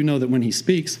I do know that when he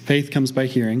speaks, faith comes by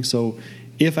hearing. So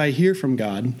if I hear from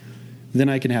God, then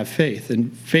I can have faith.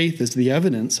 And faith is the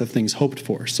evidence of things hoped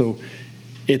for. So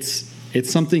it's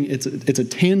something, it's a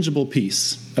tangible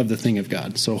piece of the thing of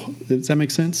God. So does that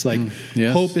make sense?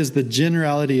 Yes. Hope is the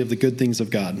generality of the good things of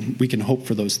God. We can hope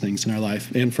for those things in our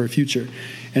life and for a future.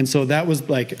 And so that was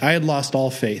I had lost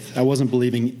all faith. I wasn't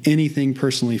believing anything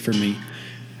personally for me.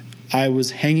 I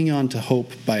was hanging on to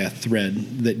hope by a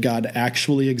thread that God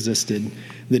actually existed,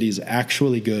 that he's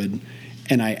actually good,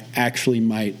 and I actually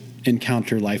might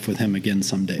encounter life with him again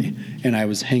someday. And I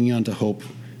was hanging on to hope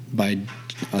by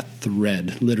a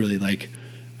thread, literally.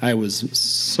 I was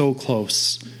so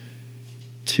close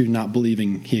to not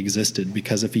believing he existed,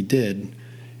 because if he did,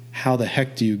 how the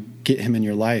heck do you get him in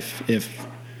your life if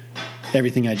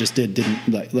everything I just did didn't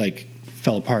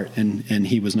fell apart and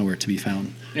he was nowhere to be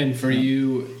found? And for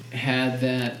you, had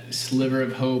that sliver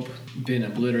of hope been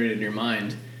obliterated in your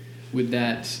mind, were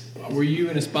you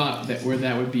in a spot where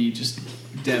that would be just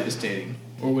devastating?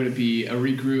 Or would it be a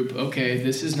regroup, okay,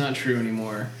 this is not true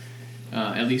anymore,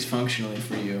 at least functionally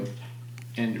for you,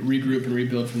 and regroup and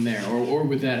rebuild from there? Or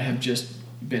would that have just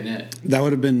been it? That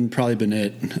would have probably been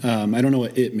it. I don't know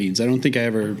what it means. I don't think I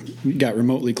ever got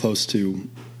remotely close to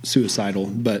suicidal,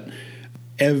 but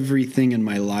everything in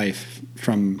my life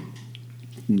from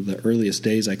the earliest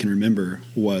days I can remember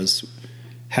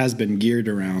has been geared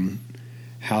around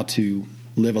how to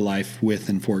live a life with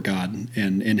and for God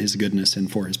and in his goodness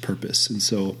and for his purpose. And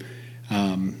so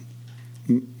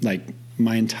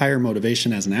my entire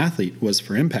motivation as an athlete was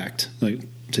for impact,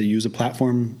 to use a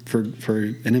platform for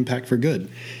an impact for good.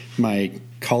 My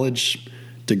college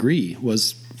degree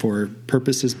was for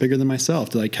purposes bigger than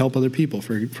myself, to help other people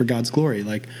for God's glory.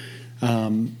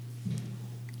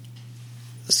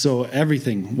 So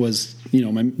everything was,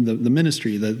 the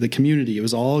ministry, the community, it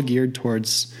was all geared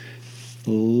towards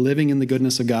living in the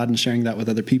goodness of God and sharing that with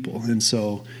other people. And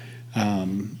so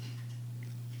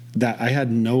that I had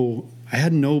no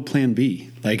plan B.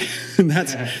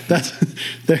 That's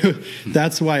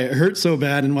why it hurt so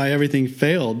bad and why everything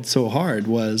failed so hard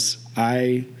was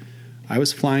I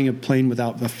was flying a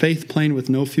faith plane with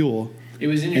no fuel. It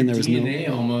was in your DNA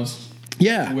almost.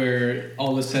 Yeah. Where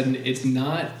all of a sudden it's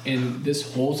not, and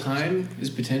this whole time is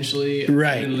potentially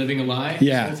right. Living a lie.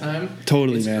 Yeah. This whole time.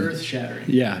 Totally, it's man. Earth shattering.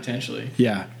 Yeah. Potentially.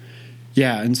 Yeah.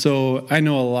 Yeah. And so I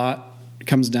know a lot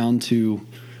comes down to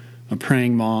a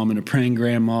praying mom and a praying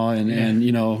grandma and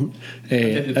a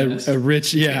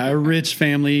rich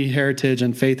family heritage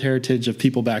and faith heritage of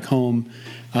people back home.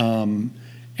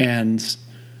 And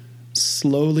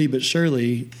slowly but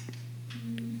surely,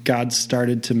 God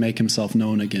started to make himself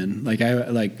known again.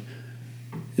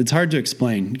 It's hard to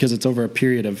explain because it's over a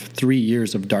period of 3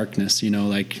 years of darkness,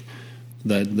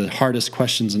 the hardest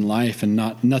questions in life and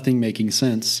nothing making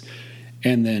sense.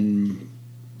 And then,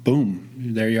 boom,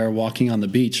 there you are walking on the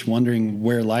beach, wondering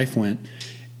where life went.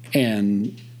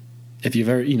 And if you've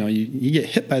ever, you get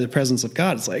hit by the presence of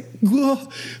God, it's like, whoa,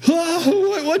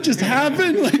 what just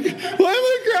happened? Like, why am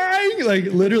I crying? Like,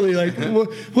 literally, like,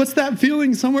 what's that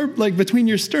feeling somewhere like between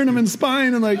your sternum and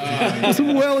spine, and like it's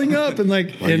welling up, and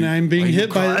like, and I'm being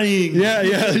hit by, yeah,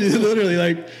 literally,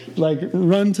 like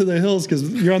run to the hills because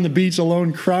you're on the beach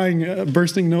alone, crying,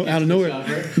 bursting out of nowhere.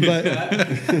 But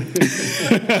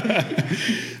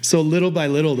so little by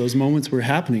little, those moments were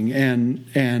happening,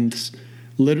 and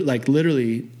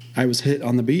literally. I was hit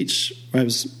on the beach. I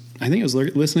think I was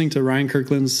listening to Ryan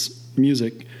Kirkland's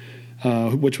music,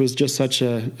 which was just such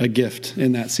a gift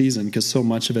in that season because so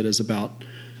much of it is about.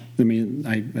 I mean,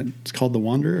 it's called The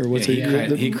Wanderer, or what's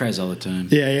it? He cries all the time.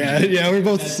 Yeah. We're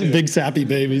both big sappy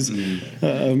babies,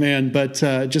 man. But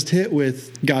just hit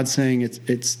with God saying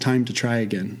it's time to try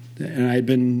again. And I'd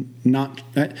been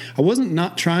I wasn't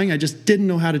not trying. I just didn't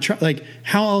know how to try. Like,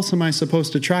 how else am I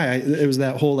supposed to try? It was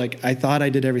that whole like I thought I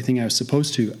did everything I was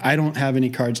supposed to. I don't have any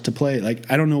cards to play.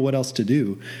 Like I don't know what else to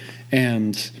do,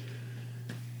 and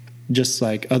just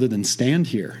like other than stand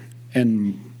here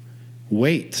and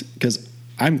wait because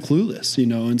I'm clueless,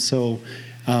 and so,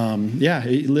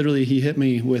 he hit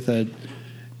me with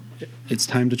it's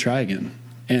time to try again.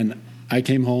 And I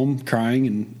came home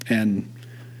crying and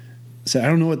said, I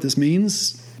don't know what this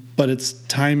means, but it's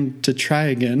time to try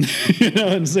again.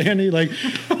 And Sandy, like,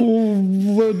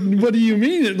 what do you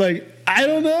mean? Like, I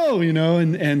don't know,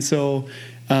 and so,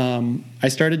 I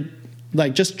started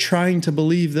like just trying to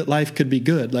believe that life could be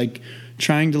good, like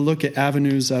trying to look at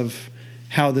avenues of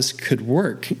how this could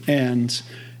work. And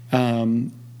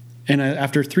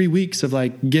after 3 weeks of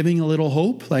like giving a little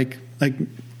hope, like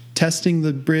testing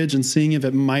the bridge and seeing if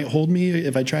it might hold me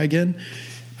if I try again,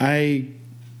 I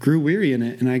grew weary in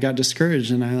it and I got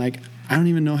discouraged and I don't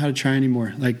even know how to try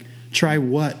anymore. Like, try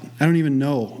what? I don't even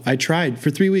know. I tried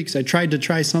for 3 weeks. I tried to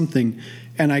try something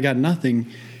and I got nothing.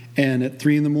 And at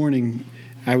 3 a.m,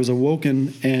 I was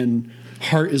awoken and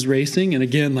heart is racing. And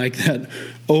again, like that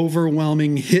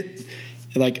overwhelming hit,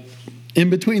 like in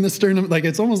between the sternum, like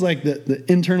it's almost like the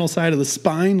internal side of the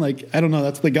spine. Like, I don't know,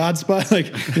 that's the God spot.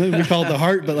 Like we call it the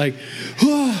heart, but like,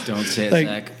 don't say it,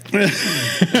 Zach.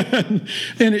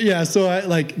 And so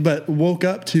I but woke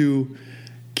up to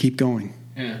keep going.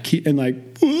 Yeah. And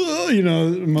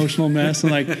emotional mess.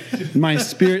 And like my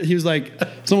spirit, he was like,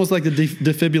 it's almost like the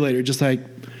defibrillator, just like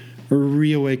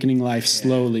reawakening life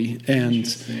slowly. And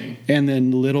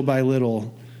then little by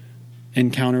little,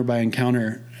 encounter by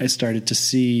encounter, I started to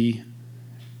see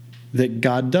that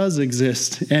God does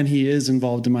exist and he is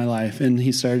involved in my life. And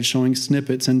he started showing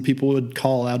snippets and people would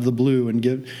call out of the blue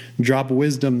and drop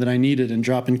wisdom that I needed and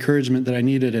drop encouragement that I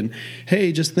needed. And,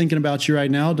 hey, just thinking about you right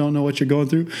now. Don't know what you're going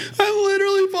through. I'm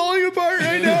literally falling apart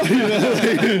right now.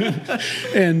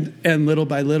 And little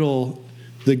by little,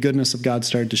 the goodness of God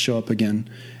started to show up again.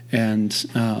 And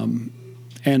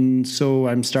so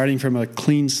I'm starting from a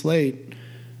clean slate,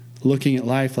 looking at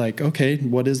life like, okay,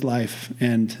 what is life?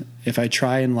 And if I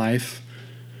try in life,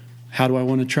 how do I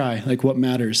want to try? Like, what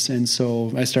matters? And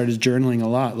so I started journaling a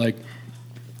lot.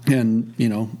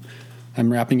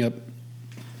 I'm wrapping up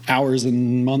hours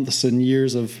and months and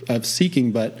years of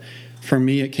seeking. But for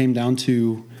me, it came down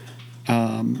to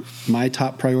my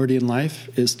top priority in life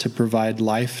is to provide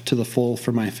life to the full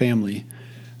for my family.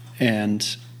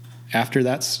 And after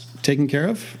that's taken care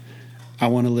of, I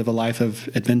want to live a life of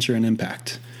adventure and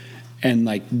impact. And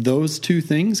like those two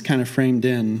things kind of framed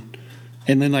in,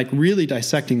 and then like really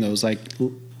dissecting those, like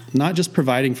not just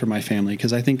providing for my family,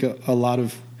 because I think a lot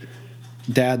of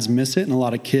dads miss it and a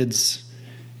lot of kids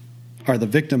are the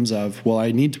victims of, well,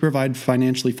 I need to provide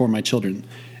financially for my children.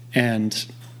 And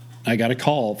I got a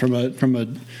call from a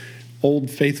old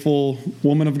faithful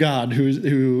woman of God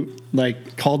who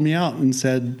like called me out and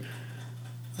said,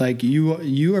 like,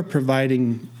 you are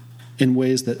providing in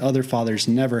ways that other fathers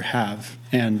never have.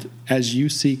 And as you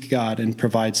seek God and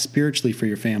provide spiritually for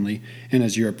your family, and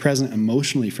as you're present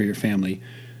emotionally for your family,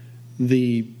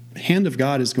 the hand of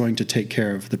God is going to take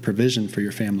care of the provision for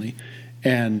your family.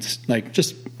 And like,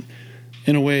 just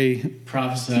in a way,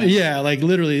 prophesy. Yeah, like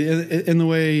literally in the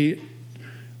way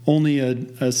only a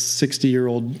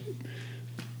 60-year-old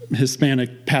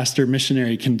Hispanic pastor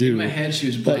missionary can do. In my head, she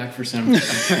was black for some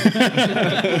reason.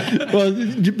 Well,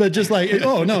 but just like,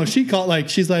 oh no,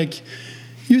 she's like,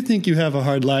 you think you have a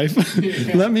hard life?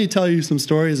 Yeah. Let me tell you some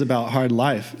stories about a hard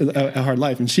life.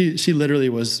 And she literally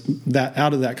was that.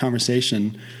 Out of that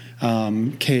conversation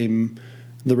came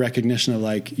the recognition of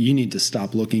like, you need to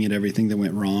stop looking at everything that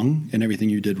went wrong and everything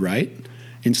you did right,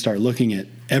 and start looking at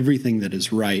everything that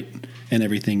is right and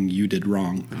everything you did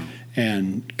wrong,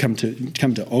 and come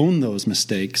to own those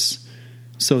mistakes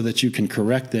so that you can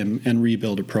correct them and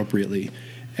rebuild appropriately,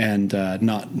 and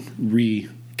not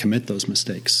recommit those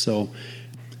mistakes. So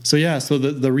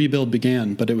the rebuild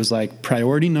began, but it was like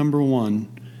priority number one: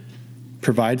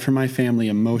 provide for my family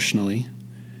emotionally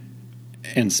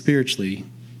and spiritually,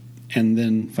 and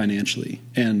then financially.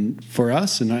 And for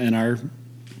us in our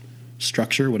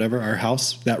structure, whatever, our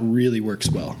house, that really works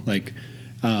well. Like,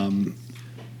 and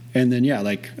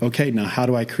then, okay, now how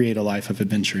do I create a life of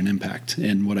adventure and impact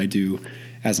in what I do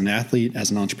as an athlete,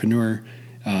 as an entrepreneur,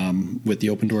 with the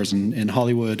Open Doors in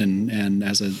Hollywood, and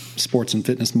as a sports and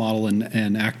fitness model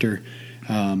and actor.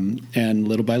 And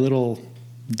little by little,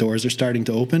 doors are starting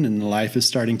to open and life is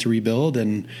starting to rebuild,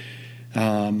 and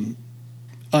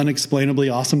unexplainably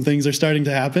awesome things are starting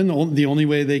to happen. The only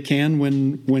way they can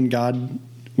when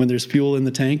there's fuel in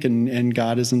the tank and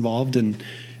God is involved. And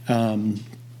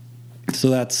so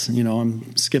that's,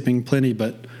 I'm skipping plenty,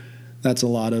 but that's a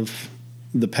lot of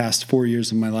the past 4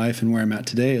 years of my life, and where I'm at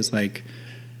today is like,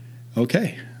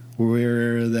 okay,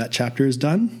 where that chapter is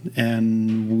done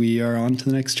and we are on to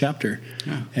the next chapter.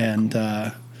 Yeah. And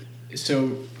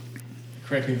so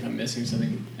correct me if I'm missing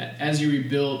something. As you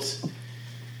rebuilt,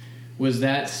 was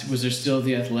there still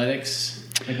the athletics?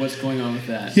 Like, what's going on with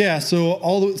that? Yeah.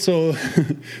 So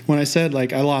when I said,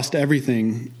 like, I lost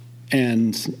everything,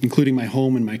 and including my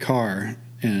home and my car,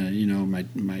 and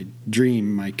my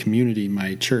dream, my community,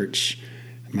 my church,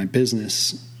 my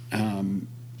business,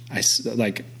 I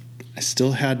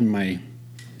still had my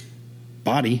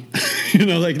body,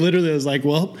 literally I was like,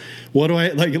 well, what do I,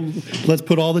 let's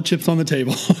put all the chips on the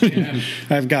table. Yeah.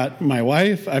 I've got my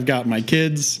wife, I've got my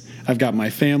kids, I've got my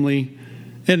family,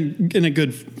 and a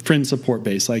good friend support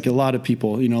base. Like a lot of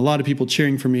people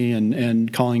cheering for me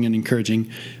and calling and encouraging,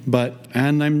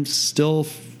 and I'm still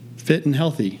fit and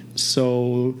healthy.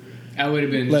 So I would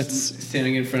have been just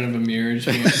standing in front of a mirror. Just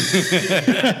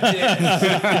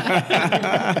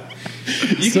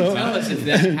you can tell us if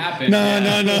that happened.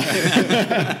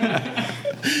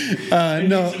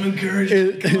 No. Some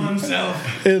encouragement. Come on,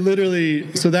 self. It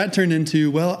literally. So that turned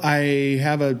into, well, I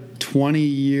have a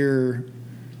 20-year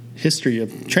history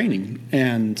of training,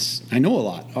 and I know a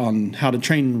lot on how to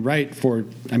train right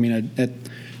at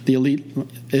the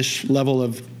elite-ish level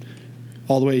of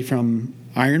all the way from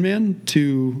Ironman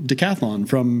to decathlon,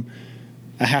 from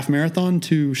a half marathon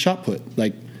to shot put.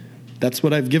 Like, that's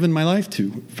what I've given my life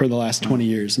to for the last 20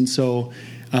 years. And so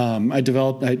I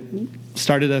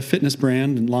started a fitness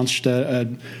brand and launched a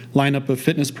lineup of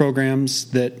fitness programs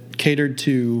that catered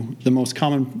to the most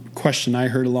common question I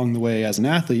heard along the way as an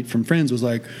athlete from friends was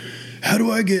like, how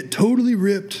do I get totally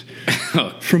ripped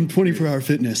from 24-hour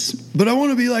fitness? But I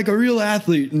want to be like a real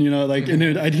athlete. And,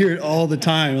 and I'd hear it all the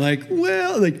time. Like,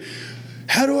 well, like,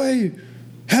 how do I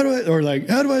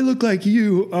look like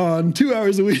you on 2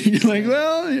 hours a week? Like,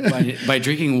 well, yeah. by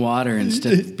drinking water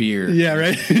instead of beer. Yeah,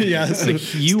 right. Yeah, so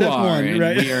like you are, one, and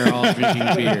right? We are all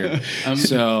drinking beer.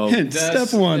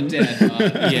 Step one.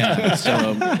 Yeah.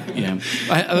 So yeah,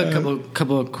 I have a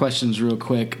couple of questions real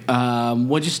quick.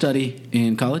 What'd you study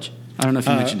in college? I don't know if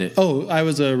you mentioned it. I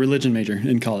was a religion major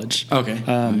in college. Okay.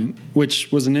 Which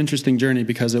was an interesting journey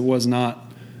because it was not.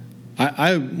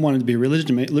 I wanted to be a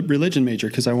religion major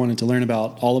because I wanted to learn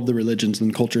about all of the religions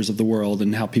and cultures of the world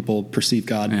and how people perceive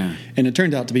God. Yeah. And it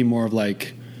turned out to be more of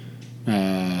like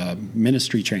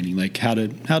ministry training, like how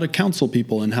to counsel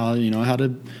people and how to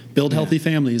build healthy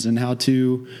families and how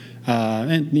to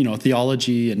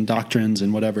theology and doctrines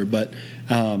and whatever. But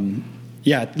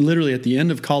literally at the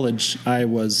end of college, I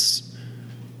was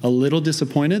a little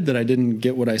disappointed that I didn't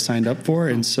get what I signed up for,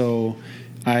 and so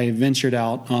I ventured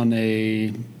out on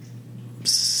a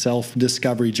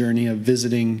self-discovery journey of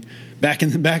visiting back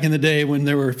in the day when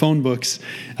there were phone books.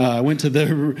 I went to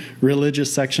the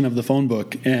religious section of the phone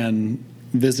book and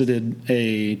visited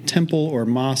a temple or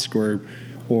mosque or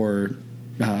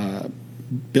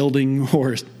building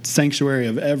or sanctuary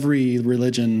of every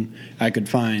religion I could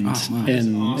find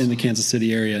in the Kansas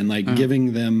City area, and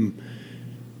giving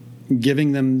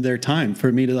them their time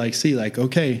for me to see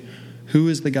okay, who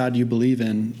is the God you believe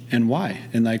in and why,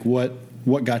 and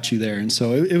what got you there. And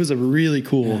so it was a really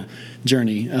cool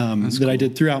journey that I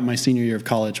did throughout my senior year of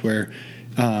college, where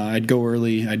I'd go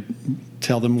early, I'd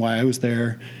tell them why I was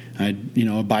there, I'd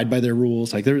abide by their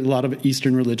rules. Like, there were a lot of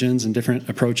Eastern religions and different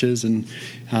approaches, and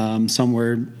some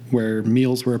where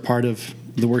meals were a part of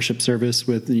the worship service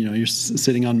with you're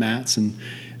sitting on mats, and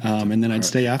then I'd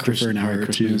stay after for an hour or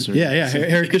two. Yeah,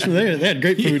 Hare Krishna. They had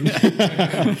great food.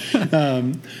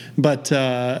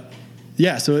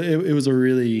 So it was a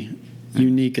really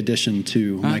unique addition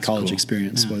to my college cool.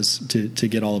 experience was to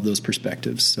get all of those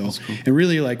perspectives. So, and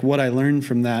really, like what I learned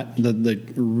from that, the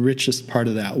richest part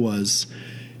of that was,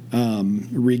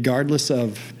 regardless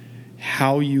of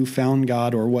how you found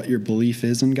God or what your belief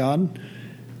is in God,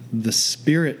 the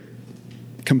spirit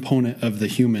component of the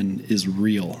human is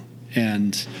real.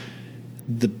 And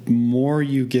the more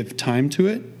you give time to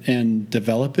it and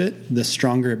develop it, the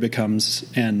stronger it becomes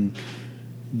and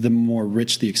the more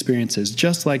rich the experience is.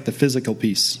 Just like the physical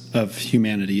piece of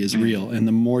humanity is real. And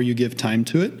the more you give time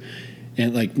to it,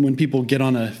 and like when people get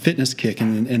on a fitness kick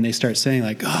and they start saying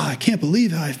like, oh, I can't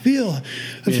believe how I feel.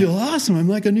 I feel awesome. I'm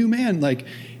like a new man. Like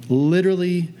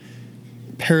literally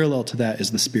parallel to that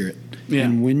is the spirit. Yeah.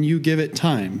 And when you give it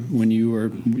time, when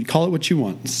you call it what you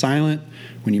want, silent,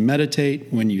 when you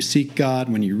meditate, when you seek God,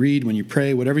 when you read, when you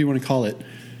pray, whatever you want to call it,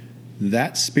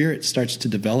 that spirit starts to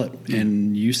develop,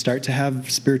 and you start to have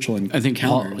spiritual encounters. I think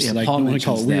Paul, like, Paul I don't want mentions to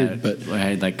call it weird, that, but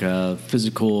right, like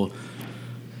physical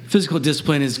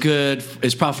discipline is good,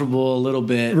 is profitable a little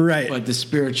bit, right? But the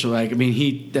spiritual, like, I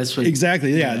mean, that's what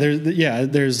exactly. Yeah,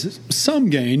 there's some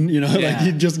gain, like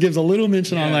he just gives a little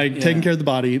mention on like taking care of the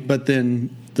body, but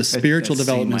then the spiritual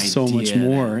development is so much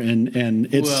more, and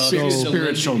it's so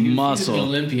spiritual muscle. If he was an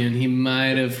Olympian, he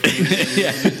might have.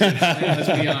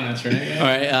 Let's be honest, right?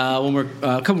 All right,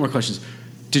 a couple more questions.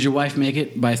 Did your wife make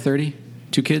it by 30?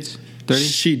 2 kids?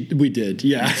 30? We did,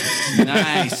 yeah.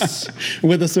 Nice.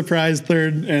 With a surprise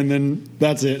third, and then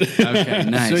that's it. Okay,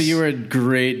 nice. So you were a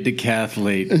great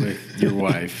decathlete with your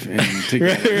wife and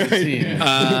together.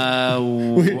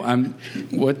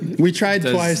 What we tried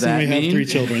does twice, and we mean? have 3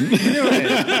 children. You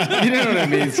know what I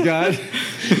mean, Scott.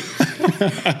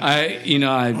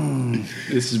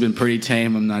 This has been pretty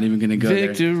tame. I'm not even going to go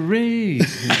Victory.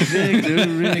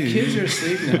 The kids are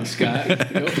asleep now, Scott.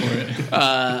 Go for it.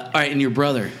 All right, and your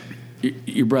brother,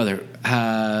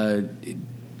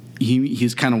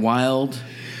 he's kind of wild.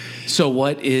 So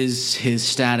what is his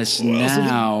status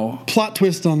now? Plot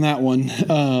twist on that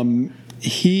one.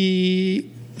 He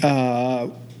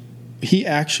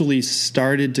actually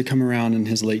started to come around in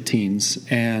his late teens,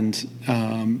 and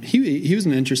he was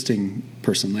an interesting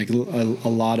person, like a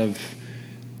lot of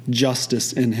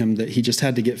justice in him that he just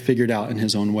had to get figured out in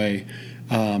his own way.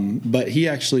 But he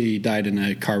actually died in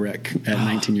a car wreck at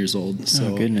 19 years old.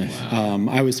 So, goodness.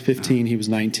 I was 15, he was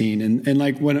 19, and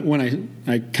like when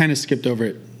I kind of skipped over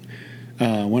it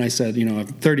when I said,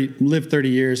 I've lived 30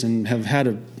 years and have had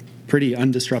a pretty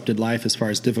undisrupted life as far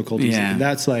as difficulties. Yeah.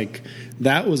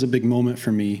 That was a big moment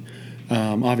for me,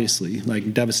 obviously,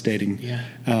 like devastating. Yeah.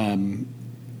 And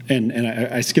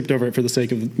I skipped over it for the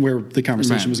sake of where the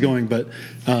conversation was going, but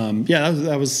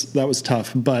that was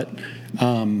tough. But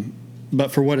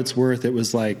for what it's worth, it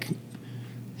was like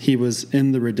he was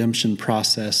in the redemption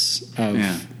process of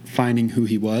finding who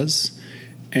he was,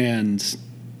 and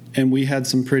we had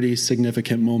some pretty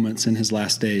significant moments in his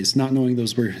last days, not knowing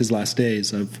those were his last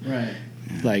days, of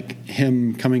like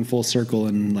him coming full circle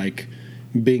and like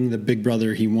being the big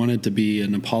brother he wanted to be,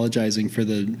 and apologizing for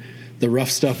the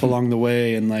rough stuff along the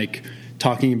way, and like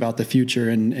talking about the future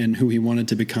and who he wanted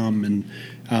to become. And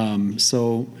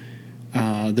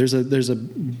there's a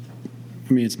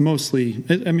it's mostly,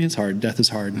 it's hard. Death is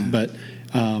hard, but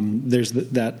there's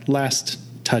that last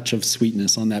touch of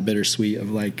sweetness on that bittersweet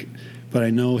of like, but I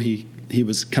know he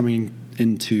was coming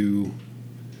into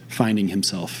finding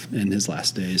himself in his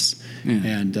last days,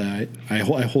 and I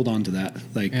hold on to that,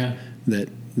 like that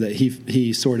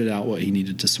he sorted out what he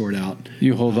needed to sort out.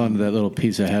 You hold on to that little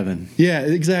piece of heaven. Yeah,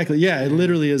 exactly. Yeah, it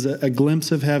literally is a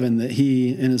glimpse of heaven that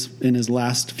he in his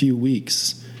last few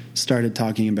weeks started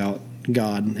talking about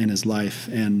God in his life,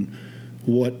 and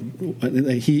what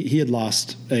he had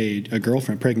lost a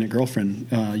pregnant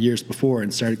girlfriend years before,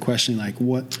 and started questioning like,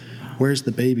 where's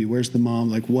the baby, where's the mom,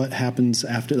 like what happens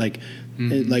after, like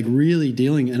like really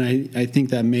dealing. And I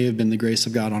think that may have been the grace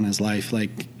of God on his life,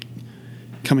 like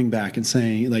coming back and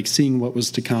saying, like seeing what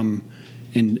was to come,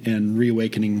 and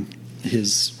reawakening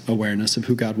his awareness of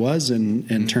who God was,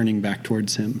 and turning back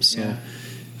towards him. So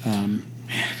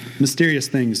mysterious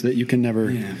things that you can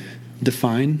never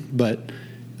define, but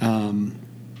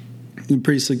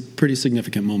pretty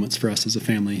significant moments for us as a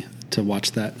family to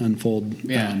watch that unfold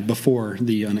before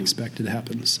the unexpected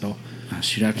happens. So I'll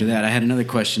shoot after that. I had another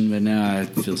question, but now I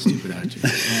feel stupid out of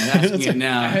asking it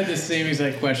now. I had the same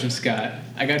exact question, Scott.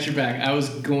 I got your back. I was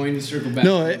going to circle back.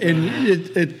 No,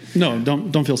 and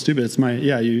don't feel stupid. It's my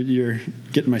you're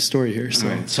getting my story here. So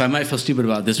right. So I might feel stupid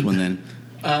about this one then.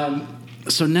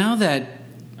 So now that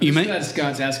I'm glad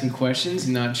Scott's asking questions,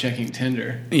 not checking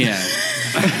Tinder. Yeah.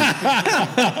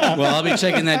 Well, I'll be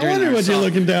checking that during. I wonder what you're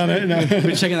looking down at. No. I'll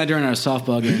be checking that during our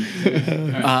softball game.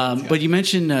 But you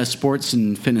mentioned sports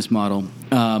and fitness model.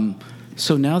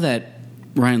 So now that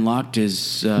Ryan Lochte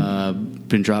has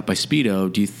been dropped by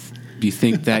Speedo, do you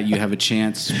think that you have a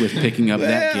chance with picking up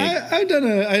that gig?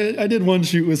 I did one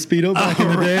shoot with Speedo back in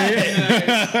the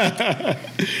day.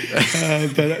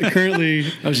 But currently,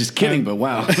 I was just kidding. But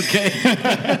wow, okay.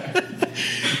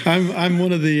 I'm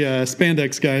one of the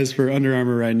spandex guys for Under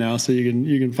Armour right now, so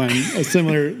you can find a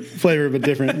similar flavor but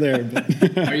different there.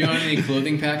 But Are you on any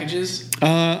clothing packages?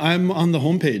 I'm on the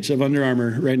homepage of Under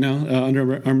Armour right now,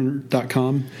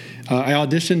 UnderArmour.com. I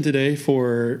auditioned today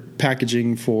for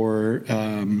packaging for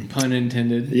pun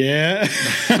intended. Yeah.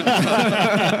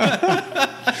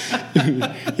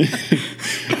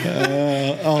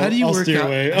 How do you I'll work steer out?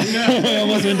 away. I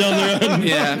almost went down the road.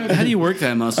 Yeah. How do you work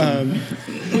that muscle?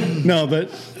 No, but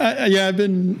I've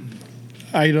been.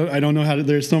 I don't know how to.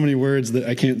 There's so many words that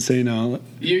I can't say now.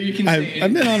 You can.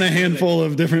 I've been on a handful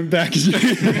of different packaging.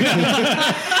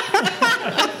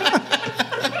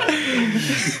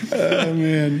 Oh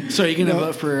man! So are you going to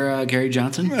vote for Gary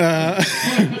Johnson?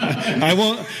 I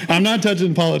won't. I'm not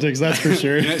touching politics. That's for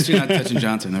sure. So you're not touching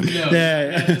Johnson. Okay. No,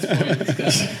 Yeah.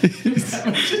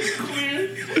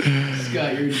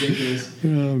 Scott, you're ridiculous. Oh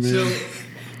man! So,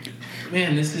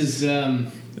 man, this is.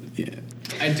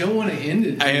 I don't want to end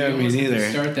it. I We almost mean, have to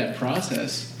either. Start that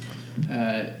process,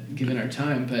 given our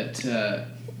time, but.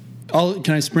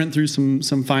 Can I sprint through some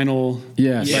final?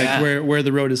 Yes. Yeah. Like where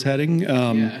the road is heading.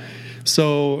 Yeah.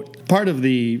 So part of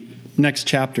the next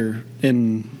chapter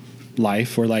in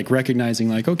life, or like recognizing,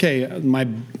 like, okay, my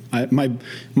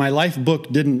life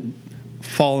book didn't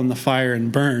fall in the fire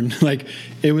and burn. Like,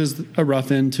 it was a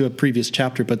rough end to a previous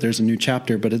chapter, but there's a new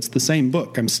chapter. But it's the same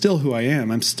book. I'm still who I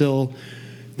am. I'm still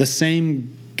the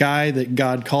same guy that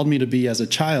God called me to be as a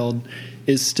child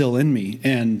is still in me,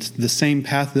 and the same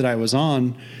path that I was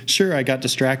on. Sure, I got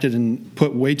distracted and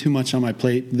put way too much on my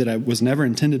plate that I was never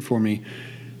intended for me.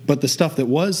 But the stuff that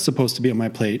was supposed to be on my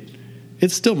plate,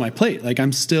 it's still my plate. Like,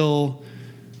 I'm still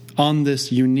on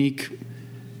this unique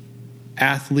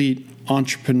athlete,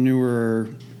 entrepreneur,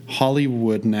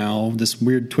 Hollywood now, this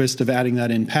weird twist of adding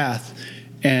that in path.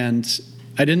 And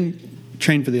I didn't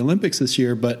train for the Olympics this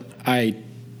year, but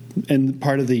and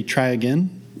part of the try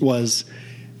again was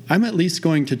I'm at least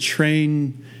going to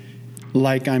train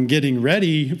like I'm getting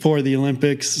ready for the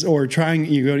Olympics, or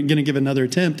you're going to give another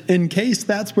attempt in case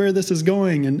that's where this is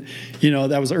going. And,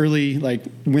 that was early, like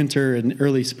winter and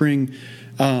early spring.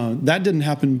 That didn't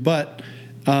happen, but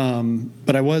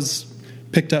I was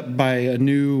picked up by a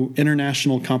new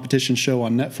international competition show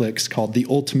on Netflix called The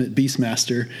Ultimate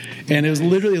Beastmaster. And it was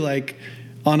literally like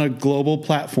on a global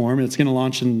platform. It's going to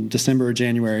launch in December or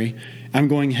January. I'm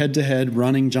going head to head,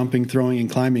 running, jumping, throwing, and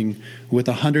climbing with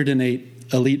 108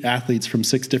 elite athletes from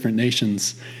 6 different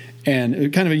nations. And it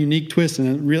was kind of a unique twist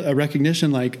and a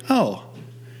recognition, like, oh,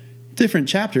 different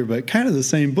chapter, but kind of the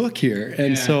same book here.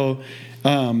 And so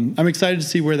I'm excited to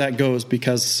see where that goes,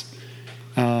 because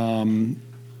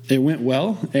it went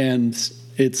well, and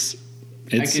it's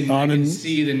I can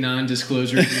see the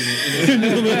non-disclosure agreement.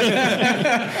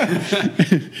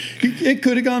 It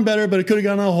could have gone better, but it could have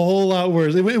gone a whole lot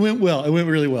worse. It went well. It went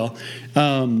really well.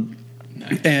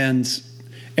 Nice.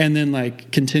 And then,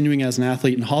 like, continuing as an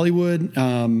athlete in Hollywood,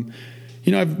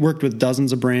 I've worked with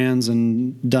dozens of brands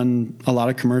and done a lot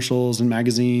of commercials and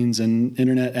magazines and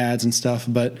internet ads and stuff.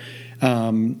 But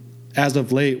as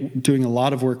of late, doing a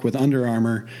lot of work with Under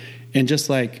Armour, and just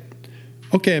like,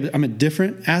 okay, I'm a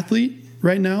different athlete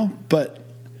right now, but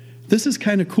this is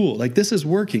kind of cool. Like, this is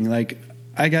working. Like,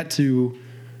 I got to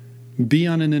be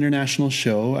on an international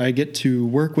show. I get to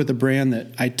work with a brand that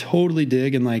I totally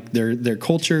dig, and like their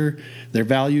culture, their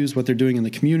values, what they're doing in the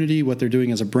community, what they're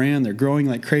doing as a brand. They're growing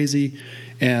like crazy,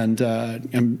 and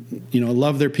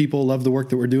love their people, love the work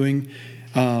that we're doing,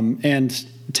 and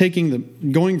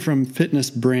going from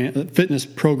fitness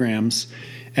programs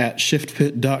at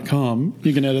shiftfit.com.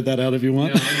 You can edit that out if you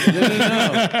want.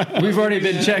 No. We've already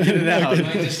been checking it out. My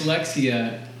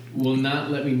dyslexia will not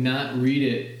let me not read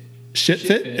it.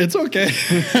 Shitfit? It's okay.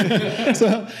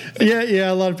 So,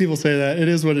 yeah, a lot of people say that. It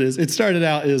is what it is. It started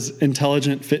out as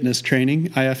Intelligent Fitness Training,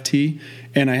 IFT,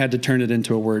 and I had to turn it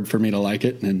into a word for me to like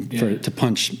it and for it to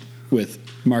punch with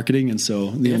marketing, and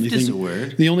so the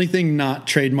only thing not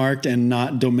trademarked and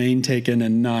not domain taken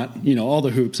and not all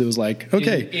the hoops. It was like,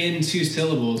 okay, in 2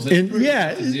 syllables.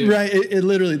 Right. It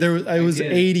literally it was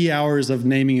 80 hours of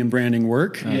naming and branding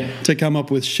work to come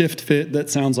up with Shift Fit that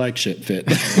sounds like shit fit.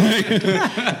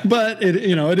 But it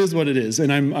is what it is,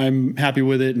 and I'm happy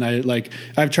with it. And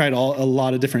I've tried a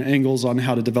lot of different angles on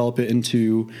how to develop it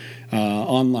into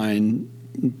online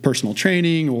personal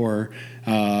training or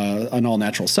an all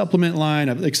natural supplement line.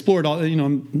 I've explored all,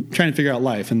 I'm trying to figure out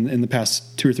life. And in the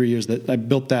past 2 or 3 years that I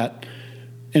built that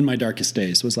in my darkest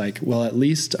days was like, well, at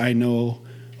least I know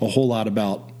a whole lot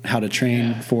about how to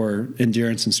train for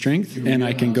endurance and strength. And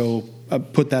I can go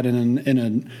put that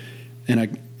in a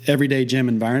everyday gym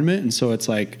environment. And so it's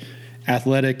like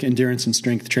athletic endurance and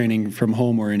strength training from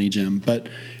home or any gym. But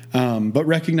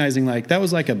recognizing like that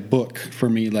was like a book for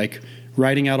me, like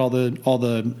writing out all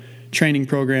the training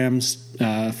programs,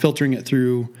 filtering it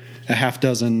through a half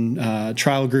dozen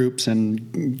trial groups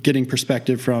and getting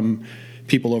perspective from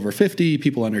people over 50,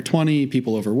 people under 20,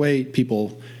 people overweight,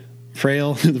 people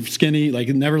frail, skinny, like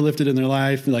never lifted in their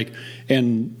life, like,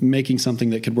 and making something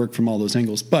that could work from all those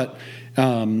angles. But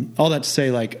all that to say,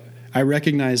 like, I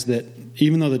recognize that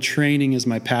even though the training is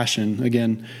my passion,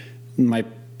 again, my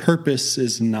purpose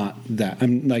is not that.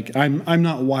 I'm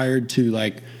not wired to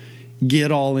like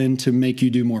get all in to make you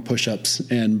do more push-ups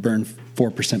and burn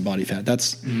 4% body fat.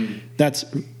 That's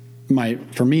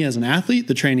for me as an athlete,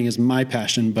 the training is my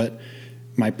passion, but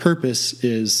my purpose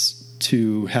is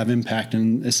to have impact,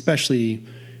 and especially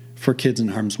for kids in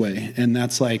harm's way. And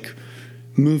that's like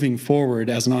moving forward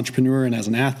as an entrepreneur and as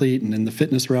an athlete and in the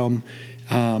fitness realm.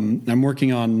 I'm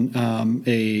working on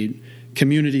a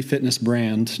community fitness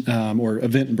brand or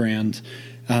event brand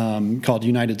called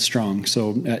United Strong.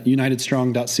 So at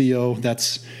unitedstrong.co,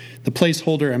 that's the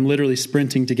placeholder. I'm literally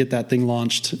sprinting to get that thing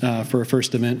launched for a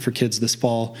first event for kids this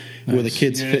fall with a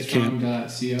kids fit camp.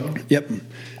 Unitedstrong.co? Yep.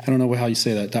 I don't know how you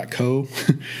say that. .co.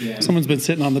 Yeah. Someone's been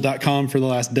sitting on the .com for the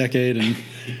last decade and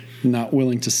not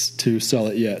willing to sell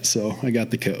it yet, so I got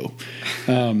the co.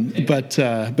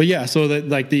 But yeah, so that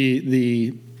like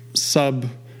the sub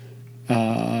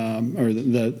or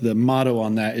the motto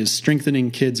on that is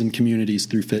strengthening kids and communities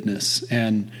through fitness,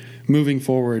 and moving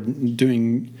forward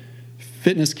doing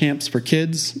fitness camps for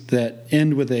kids that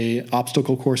end with a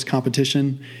obstacle course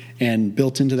competition, and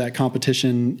built into that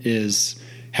competition is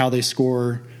how they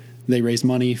score. They raise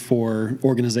money for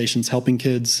organizations helping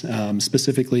kids,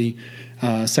 specifically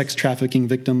sex trafficking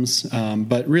victims,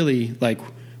 but really like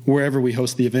wherever we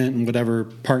host the event and whatever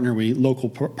local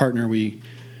partner we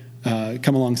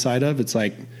come alongside of, it's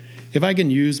like if I can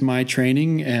use my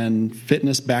training and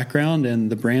fitness background and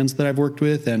the brands that I've worked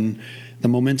with and the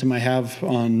momentum I have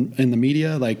in the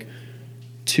media, like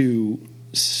to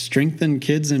strengthen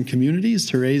kids and communities,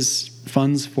 to raise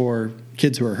funds for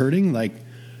kids who are hurting, like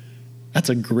that's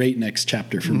a great next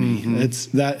chapter for me.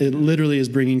 It literally is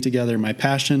bringing together my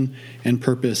passion and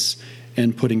purpose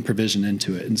and putting provision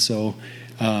into it. And so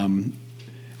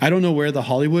I don't know where the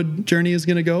Hollywood journey is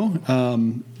going to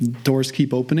go. Doors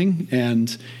keep opening,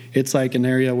 and it's like an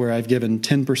area where I've given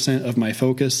 10% of my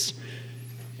focus,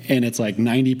 and it's like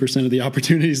 90% of the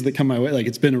opportunities that come my way. Like,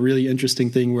 it's been a really interesting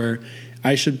thing where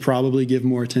I should probably give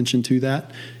more attention to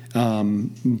that.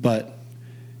 But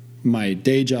my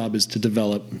day job is to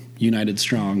develop United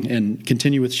Strong and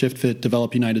continue with Shift Fit,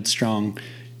 develop United Strong,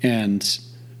 and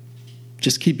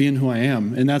just keep being who I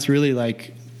am. And that's really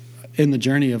like in the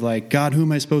journey of like, God, who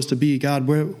am I supposed to be? God,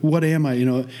 what am I?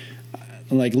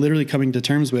 Like literally coming to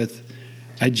terms with,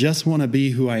 I just want to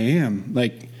be who I am.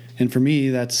 Like, and for me,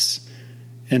 that's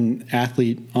an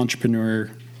athlete, entrepreneur,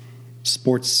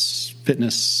 sports,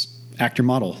 fitness, actor,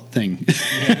 model thing.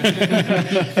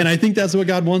 And I think that's what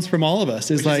God wants from all of us.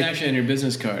 Which is actually on your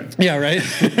business card. Yeah, right.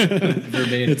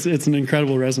 Verbatim. It's an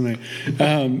incredible resume.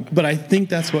 But I think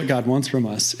that's what God wants from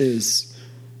us is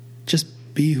just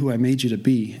be who I made you to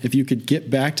be. If you could get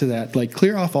back to that, like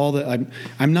clear off all the,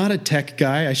 I'm not a tech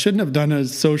guy. I shouldn't have done a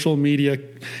social media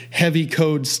heavy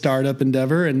code startup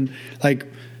endeavor. And like,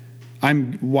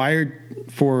 I'm wired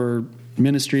for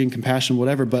ministry and compassion,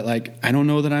 whatever, but like, I don't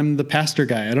know that I'm the pastor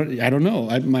guy. I don't know.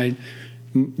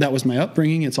 That was my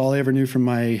upbringing. It's all I ever knew from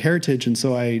my heritage. And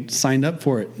so I signed up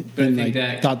for it. But and I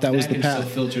think thought that was the path.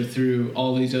 Still filter through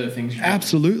all these other things.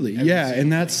 Absolutely. Yeah. And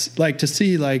that's like to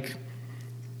see, like,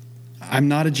 I'm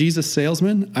not a Jesus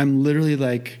salesman. I'm literally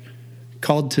like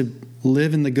called to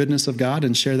live in the goodness of God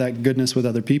and share that goodness with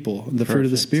other people. The fruit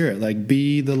of the Spirit, like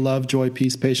be the love, joy,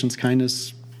 peace, patience,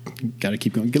 kindness. Got to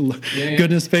keep going.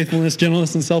 Goodness, faithfulness,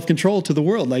 gentleness, and self-control to the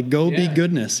world. Like go be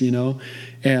goodness,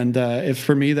 And if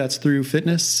for me that's through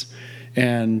fitness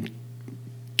and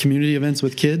community events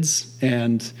with kids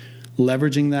and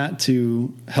leveraging that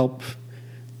to help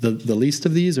the least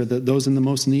of these, or those in the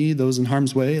most need, those in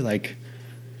harm's way, like,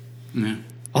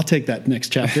 I'll take that next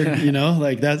chapter,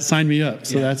 like that, sign me up.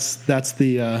 So that's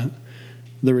the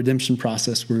redemption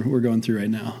process we're going through right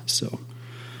now. So,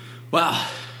 wow,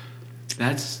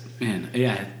 that's, man,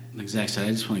 yeah, like Zach said,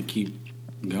 I just want to keep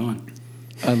going.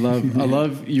 I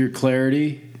love your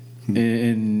clarity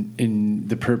in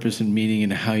the purpose and meaning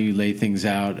and how you lay things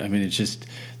out. I mean, it's just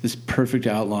this perfect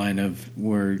outline of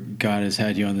where God has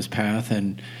had you on this path,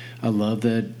 and I love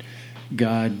that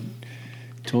God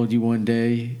told you one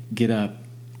day, get up,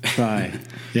 try,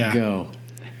 go.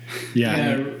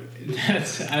 Yeah,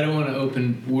 that's, I don't want to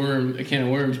open a can of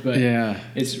worms, but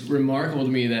it's remarkable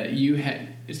to me that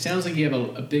it sounds like you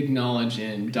have a big knowledge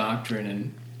in doctrine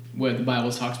and what the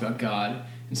Bible talks about God.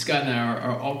 And Scott and I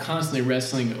are all constantly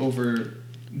wrestling over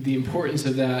the importance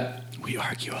of that. We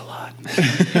argue a lot.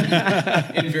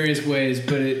 in various ways,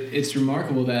 but it's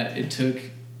remarkable that it took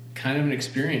kind of an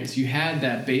experience. You had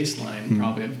that baseline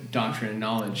probably of doctrine and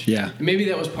knowledge. Yeah. And maybe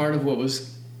that was part of what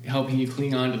was helping you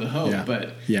cling on to the hope,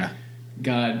 but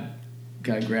God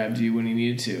grabbed you when he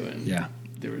needed to, and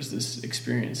there was this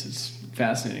experience. It's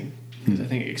fascinating because I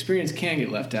think experience can get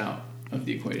left out of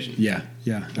the equation. Yeah,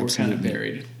 We're kind of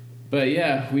buried. But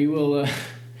we will.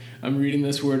 I'm reading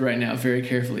this word right now very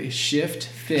carefully.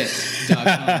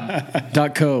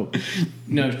 Shiftfit.com. .co.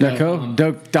 No, .com.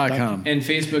 .com. And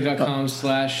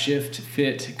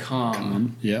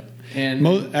Facebook.com/shiftfitcom. Yep. And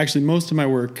most of my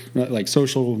work, like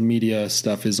social media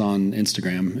stuff, is on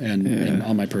Instagram and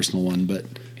on my personal one. But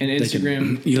and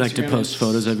Instagram, you like to post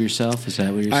photos of yourself? Is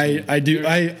that what you're saying? I do.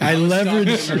 I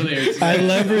leverage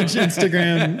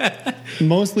Instagram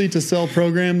mostly to sell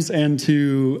programs and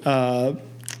to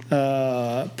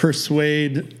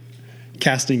persuade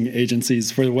casting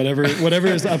agencies for whatever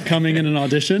is upcoming in an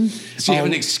audition. So you have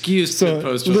an excuse to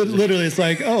post. Literally, it's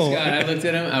like, Scott, I looked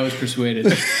at him. I was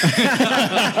persuaded.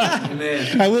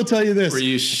 I will tell you this: were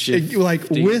you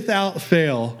shifting? Without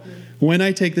fail, when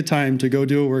I take the time to go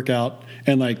do a workout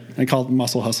and like I call it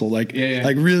muscle hustle, like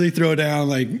really throw down,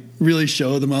 like really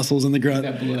show the muscles in the grunt,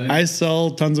 I sell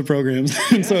tons of programs,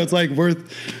 and so it's like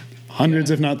worth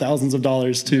hundreds, if not thousands of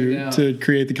dollars to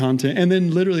create the content. And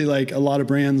then literally, like, a lot of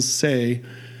brands say,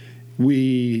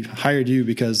 we hired you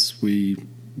because we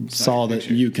saw that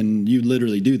you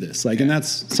literally do this. Like, and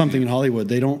that's something in Hollywood.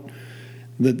 They don't,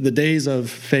 the days of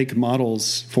fake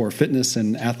models for fitness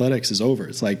and athletics is over.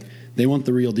 It's like, they want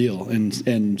the real deal.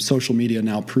 And social media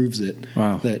now proves it,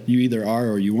 that you either are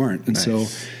or you aren't. And so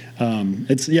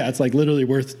it's like literally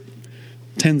worth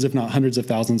tens, if not hundreds of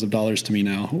thousands of dollars to me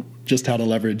now, just how to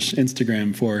leverage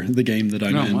Instagram for the game that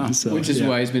I'm in. Wow. So, which is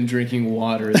why he's been drinking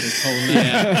water this whole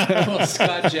night. Well,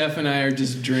 Scott, Jeff, and I are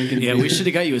just drinking. Yeah, we should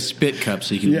have got you a spit cup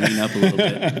so you can lean up a little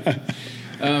bit.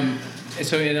 And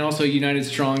also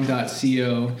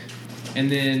UnitedStrong.co.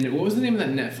 And then, what was the name of that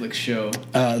Netflix show?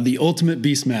 The Ultimate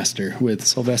Beastmaster with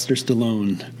Sylvester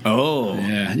Stallone. Oh.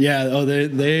 Yeah. Oh,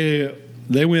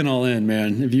 they went all in,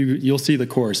 man. You'll see the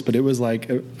course, but it was like,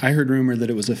 I heard rumor that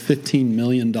it was a $15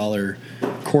 million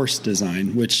course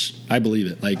design, which I believe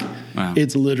it. Like,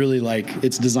 it's literally like,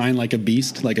 it's designed like a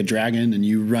beast, like a dragon, and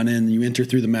you run in, you enter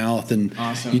through the mouth, and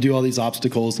you do all these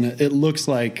obstacles, and it looks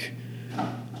like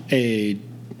a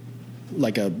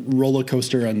roller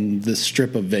coaster on the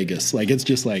strip of Vegas. Like, it's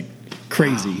just like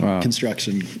crazy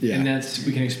construction. Yeah. And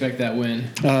we can expect that when?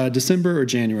 December or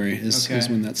January is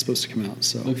when that's supposed to come out.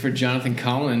 So look for Jonathan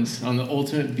Collins on the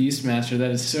Ultimate Beastmaster.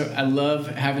 That is so, I love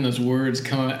having those words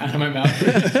come out of my mouth.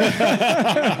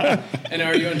 And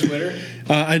are you on Twitter?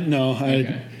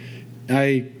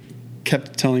 I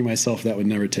kept telling myself that would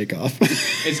never take off.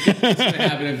 It's going to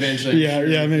happen eventually.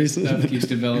 Maybe stuff keeps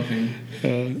developing.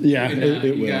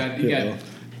 It will. You got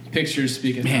pictures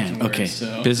speaking. Man, okay. Words,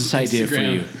 so. Business idea for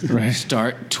you. Right.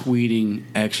 Start tweeting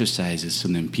exercises, so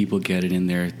then people get it in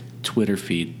their Twitter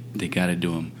feed. They got to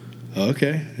do them.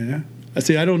 Okay. Yeah.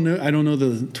 See, I don't know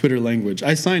the Twitter language.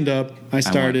 I signed up. I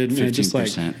started. And just like,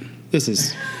 this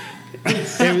is.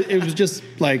 It was just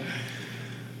like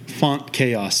font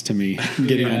chaos to me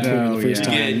getting on Twitter the first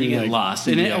time. You get lost.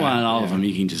 And on all of them,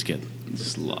 you can just get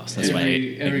lost. That's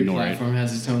why every platform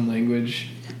has its own language.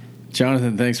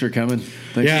 Jonathan, thanks for coming.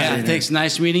 Thanks.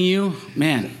 Nice meeting you,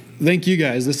 man. Thank you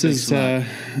guys. This is. I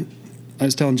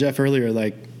was telling Jeff earlier,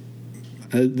 like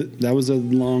that was a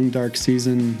long, dark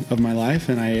season of my life,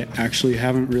 and I actually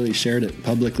haven't really shared it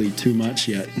publicly too much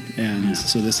yet. And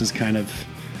so this is kind of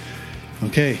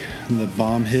okay. The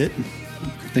bomb hit.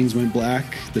 Things went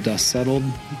black. The dust settled.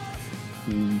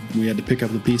 We had to pick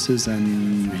up the pieces,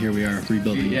 and here we are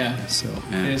rebuilding. Yeah. So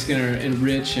and it's going to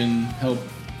enrich and help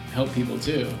help people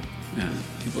too. Yeah.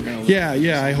 People are gonna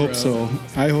Yeah, I hope so.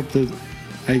 I hope that,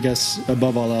 I guess,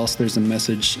 above all else, there's a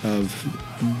message of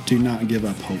do not give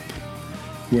up hope.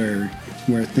 Where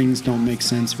things don't make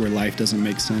sense, where life doesn't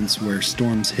make sense, where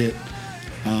storms hit,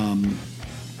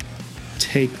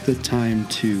 take the time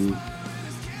to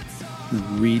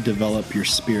redevelop your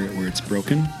spirit where it's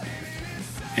broken.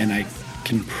 And I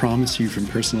can promise you from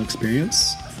personal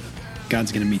experience,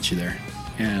 God's going to meet you there.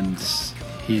 And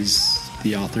He's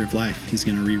the author of life. He's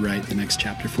going to rewrite the next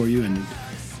chapter for you, and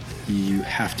you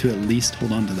have to at least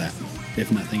hold on to that,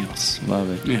 if nothing else. Love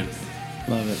it. Yeah.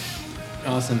 Love it.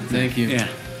 Awesome. Thank you. Yeah.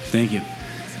 Thank you.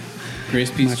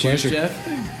 Grace, peace, My cheers, pleasure.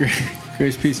 Jeff.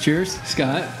 Grace, peace, cheers.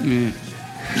 Scott. Yeah.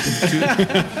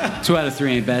 2 out of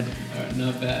 3 ain't bad. All right,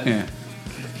 not bad. Yeah.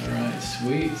 All right,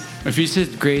 sweet. If you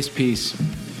said grace, peace,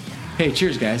 hey,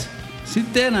 cheers, guys. See,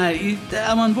 then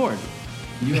I'm on board.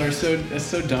 You are that's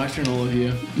so doctrinal of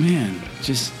you. Man,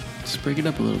 just break it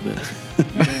up a little bit.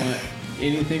 You don't want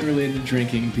anything related to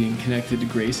drinking being connected to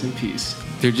grace and peace.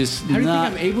 They're just How do you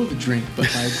not. think I'm able to drink but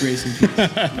by grace and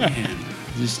peace? Man,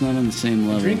 just not on the same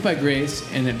level. Drink by grace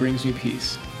and it brings me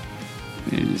peace.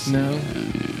 They're just- No?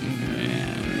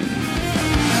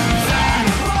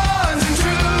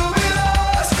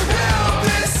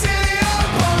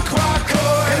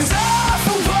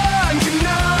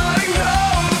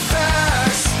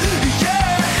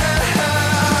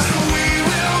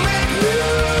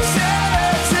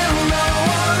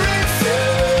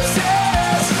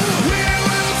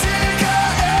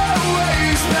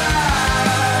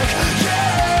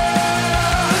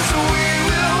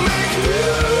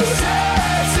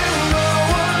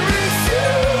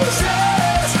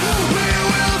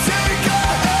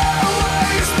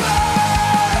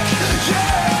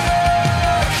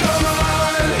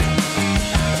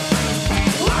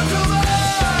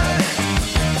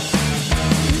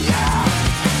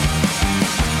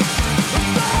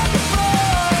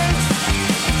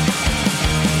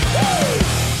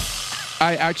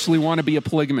 I actually want to be a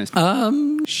polygamist.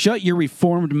 Shut your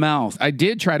reformed mouth. I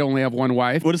did try to only have one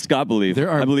wife. What does Scott believe? There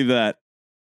are- I believe that.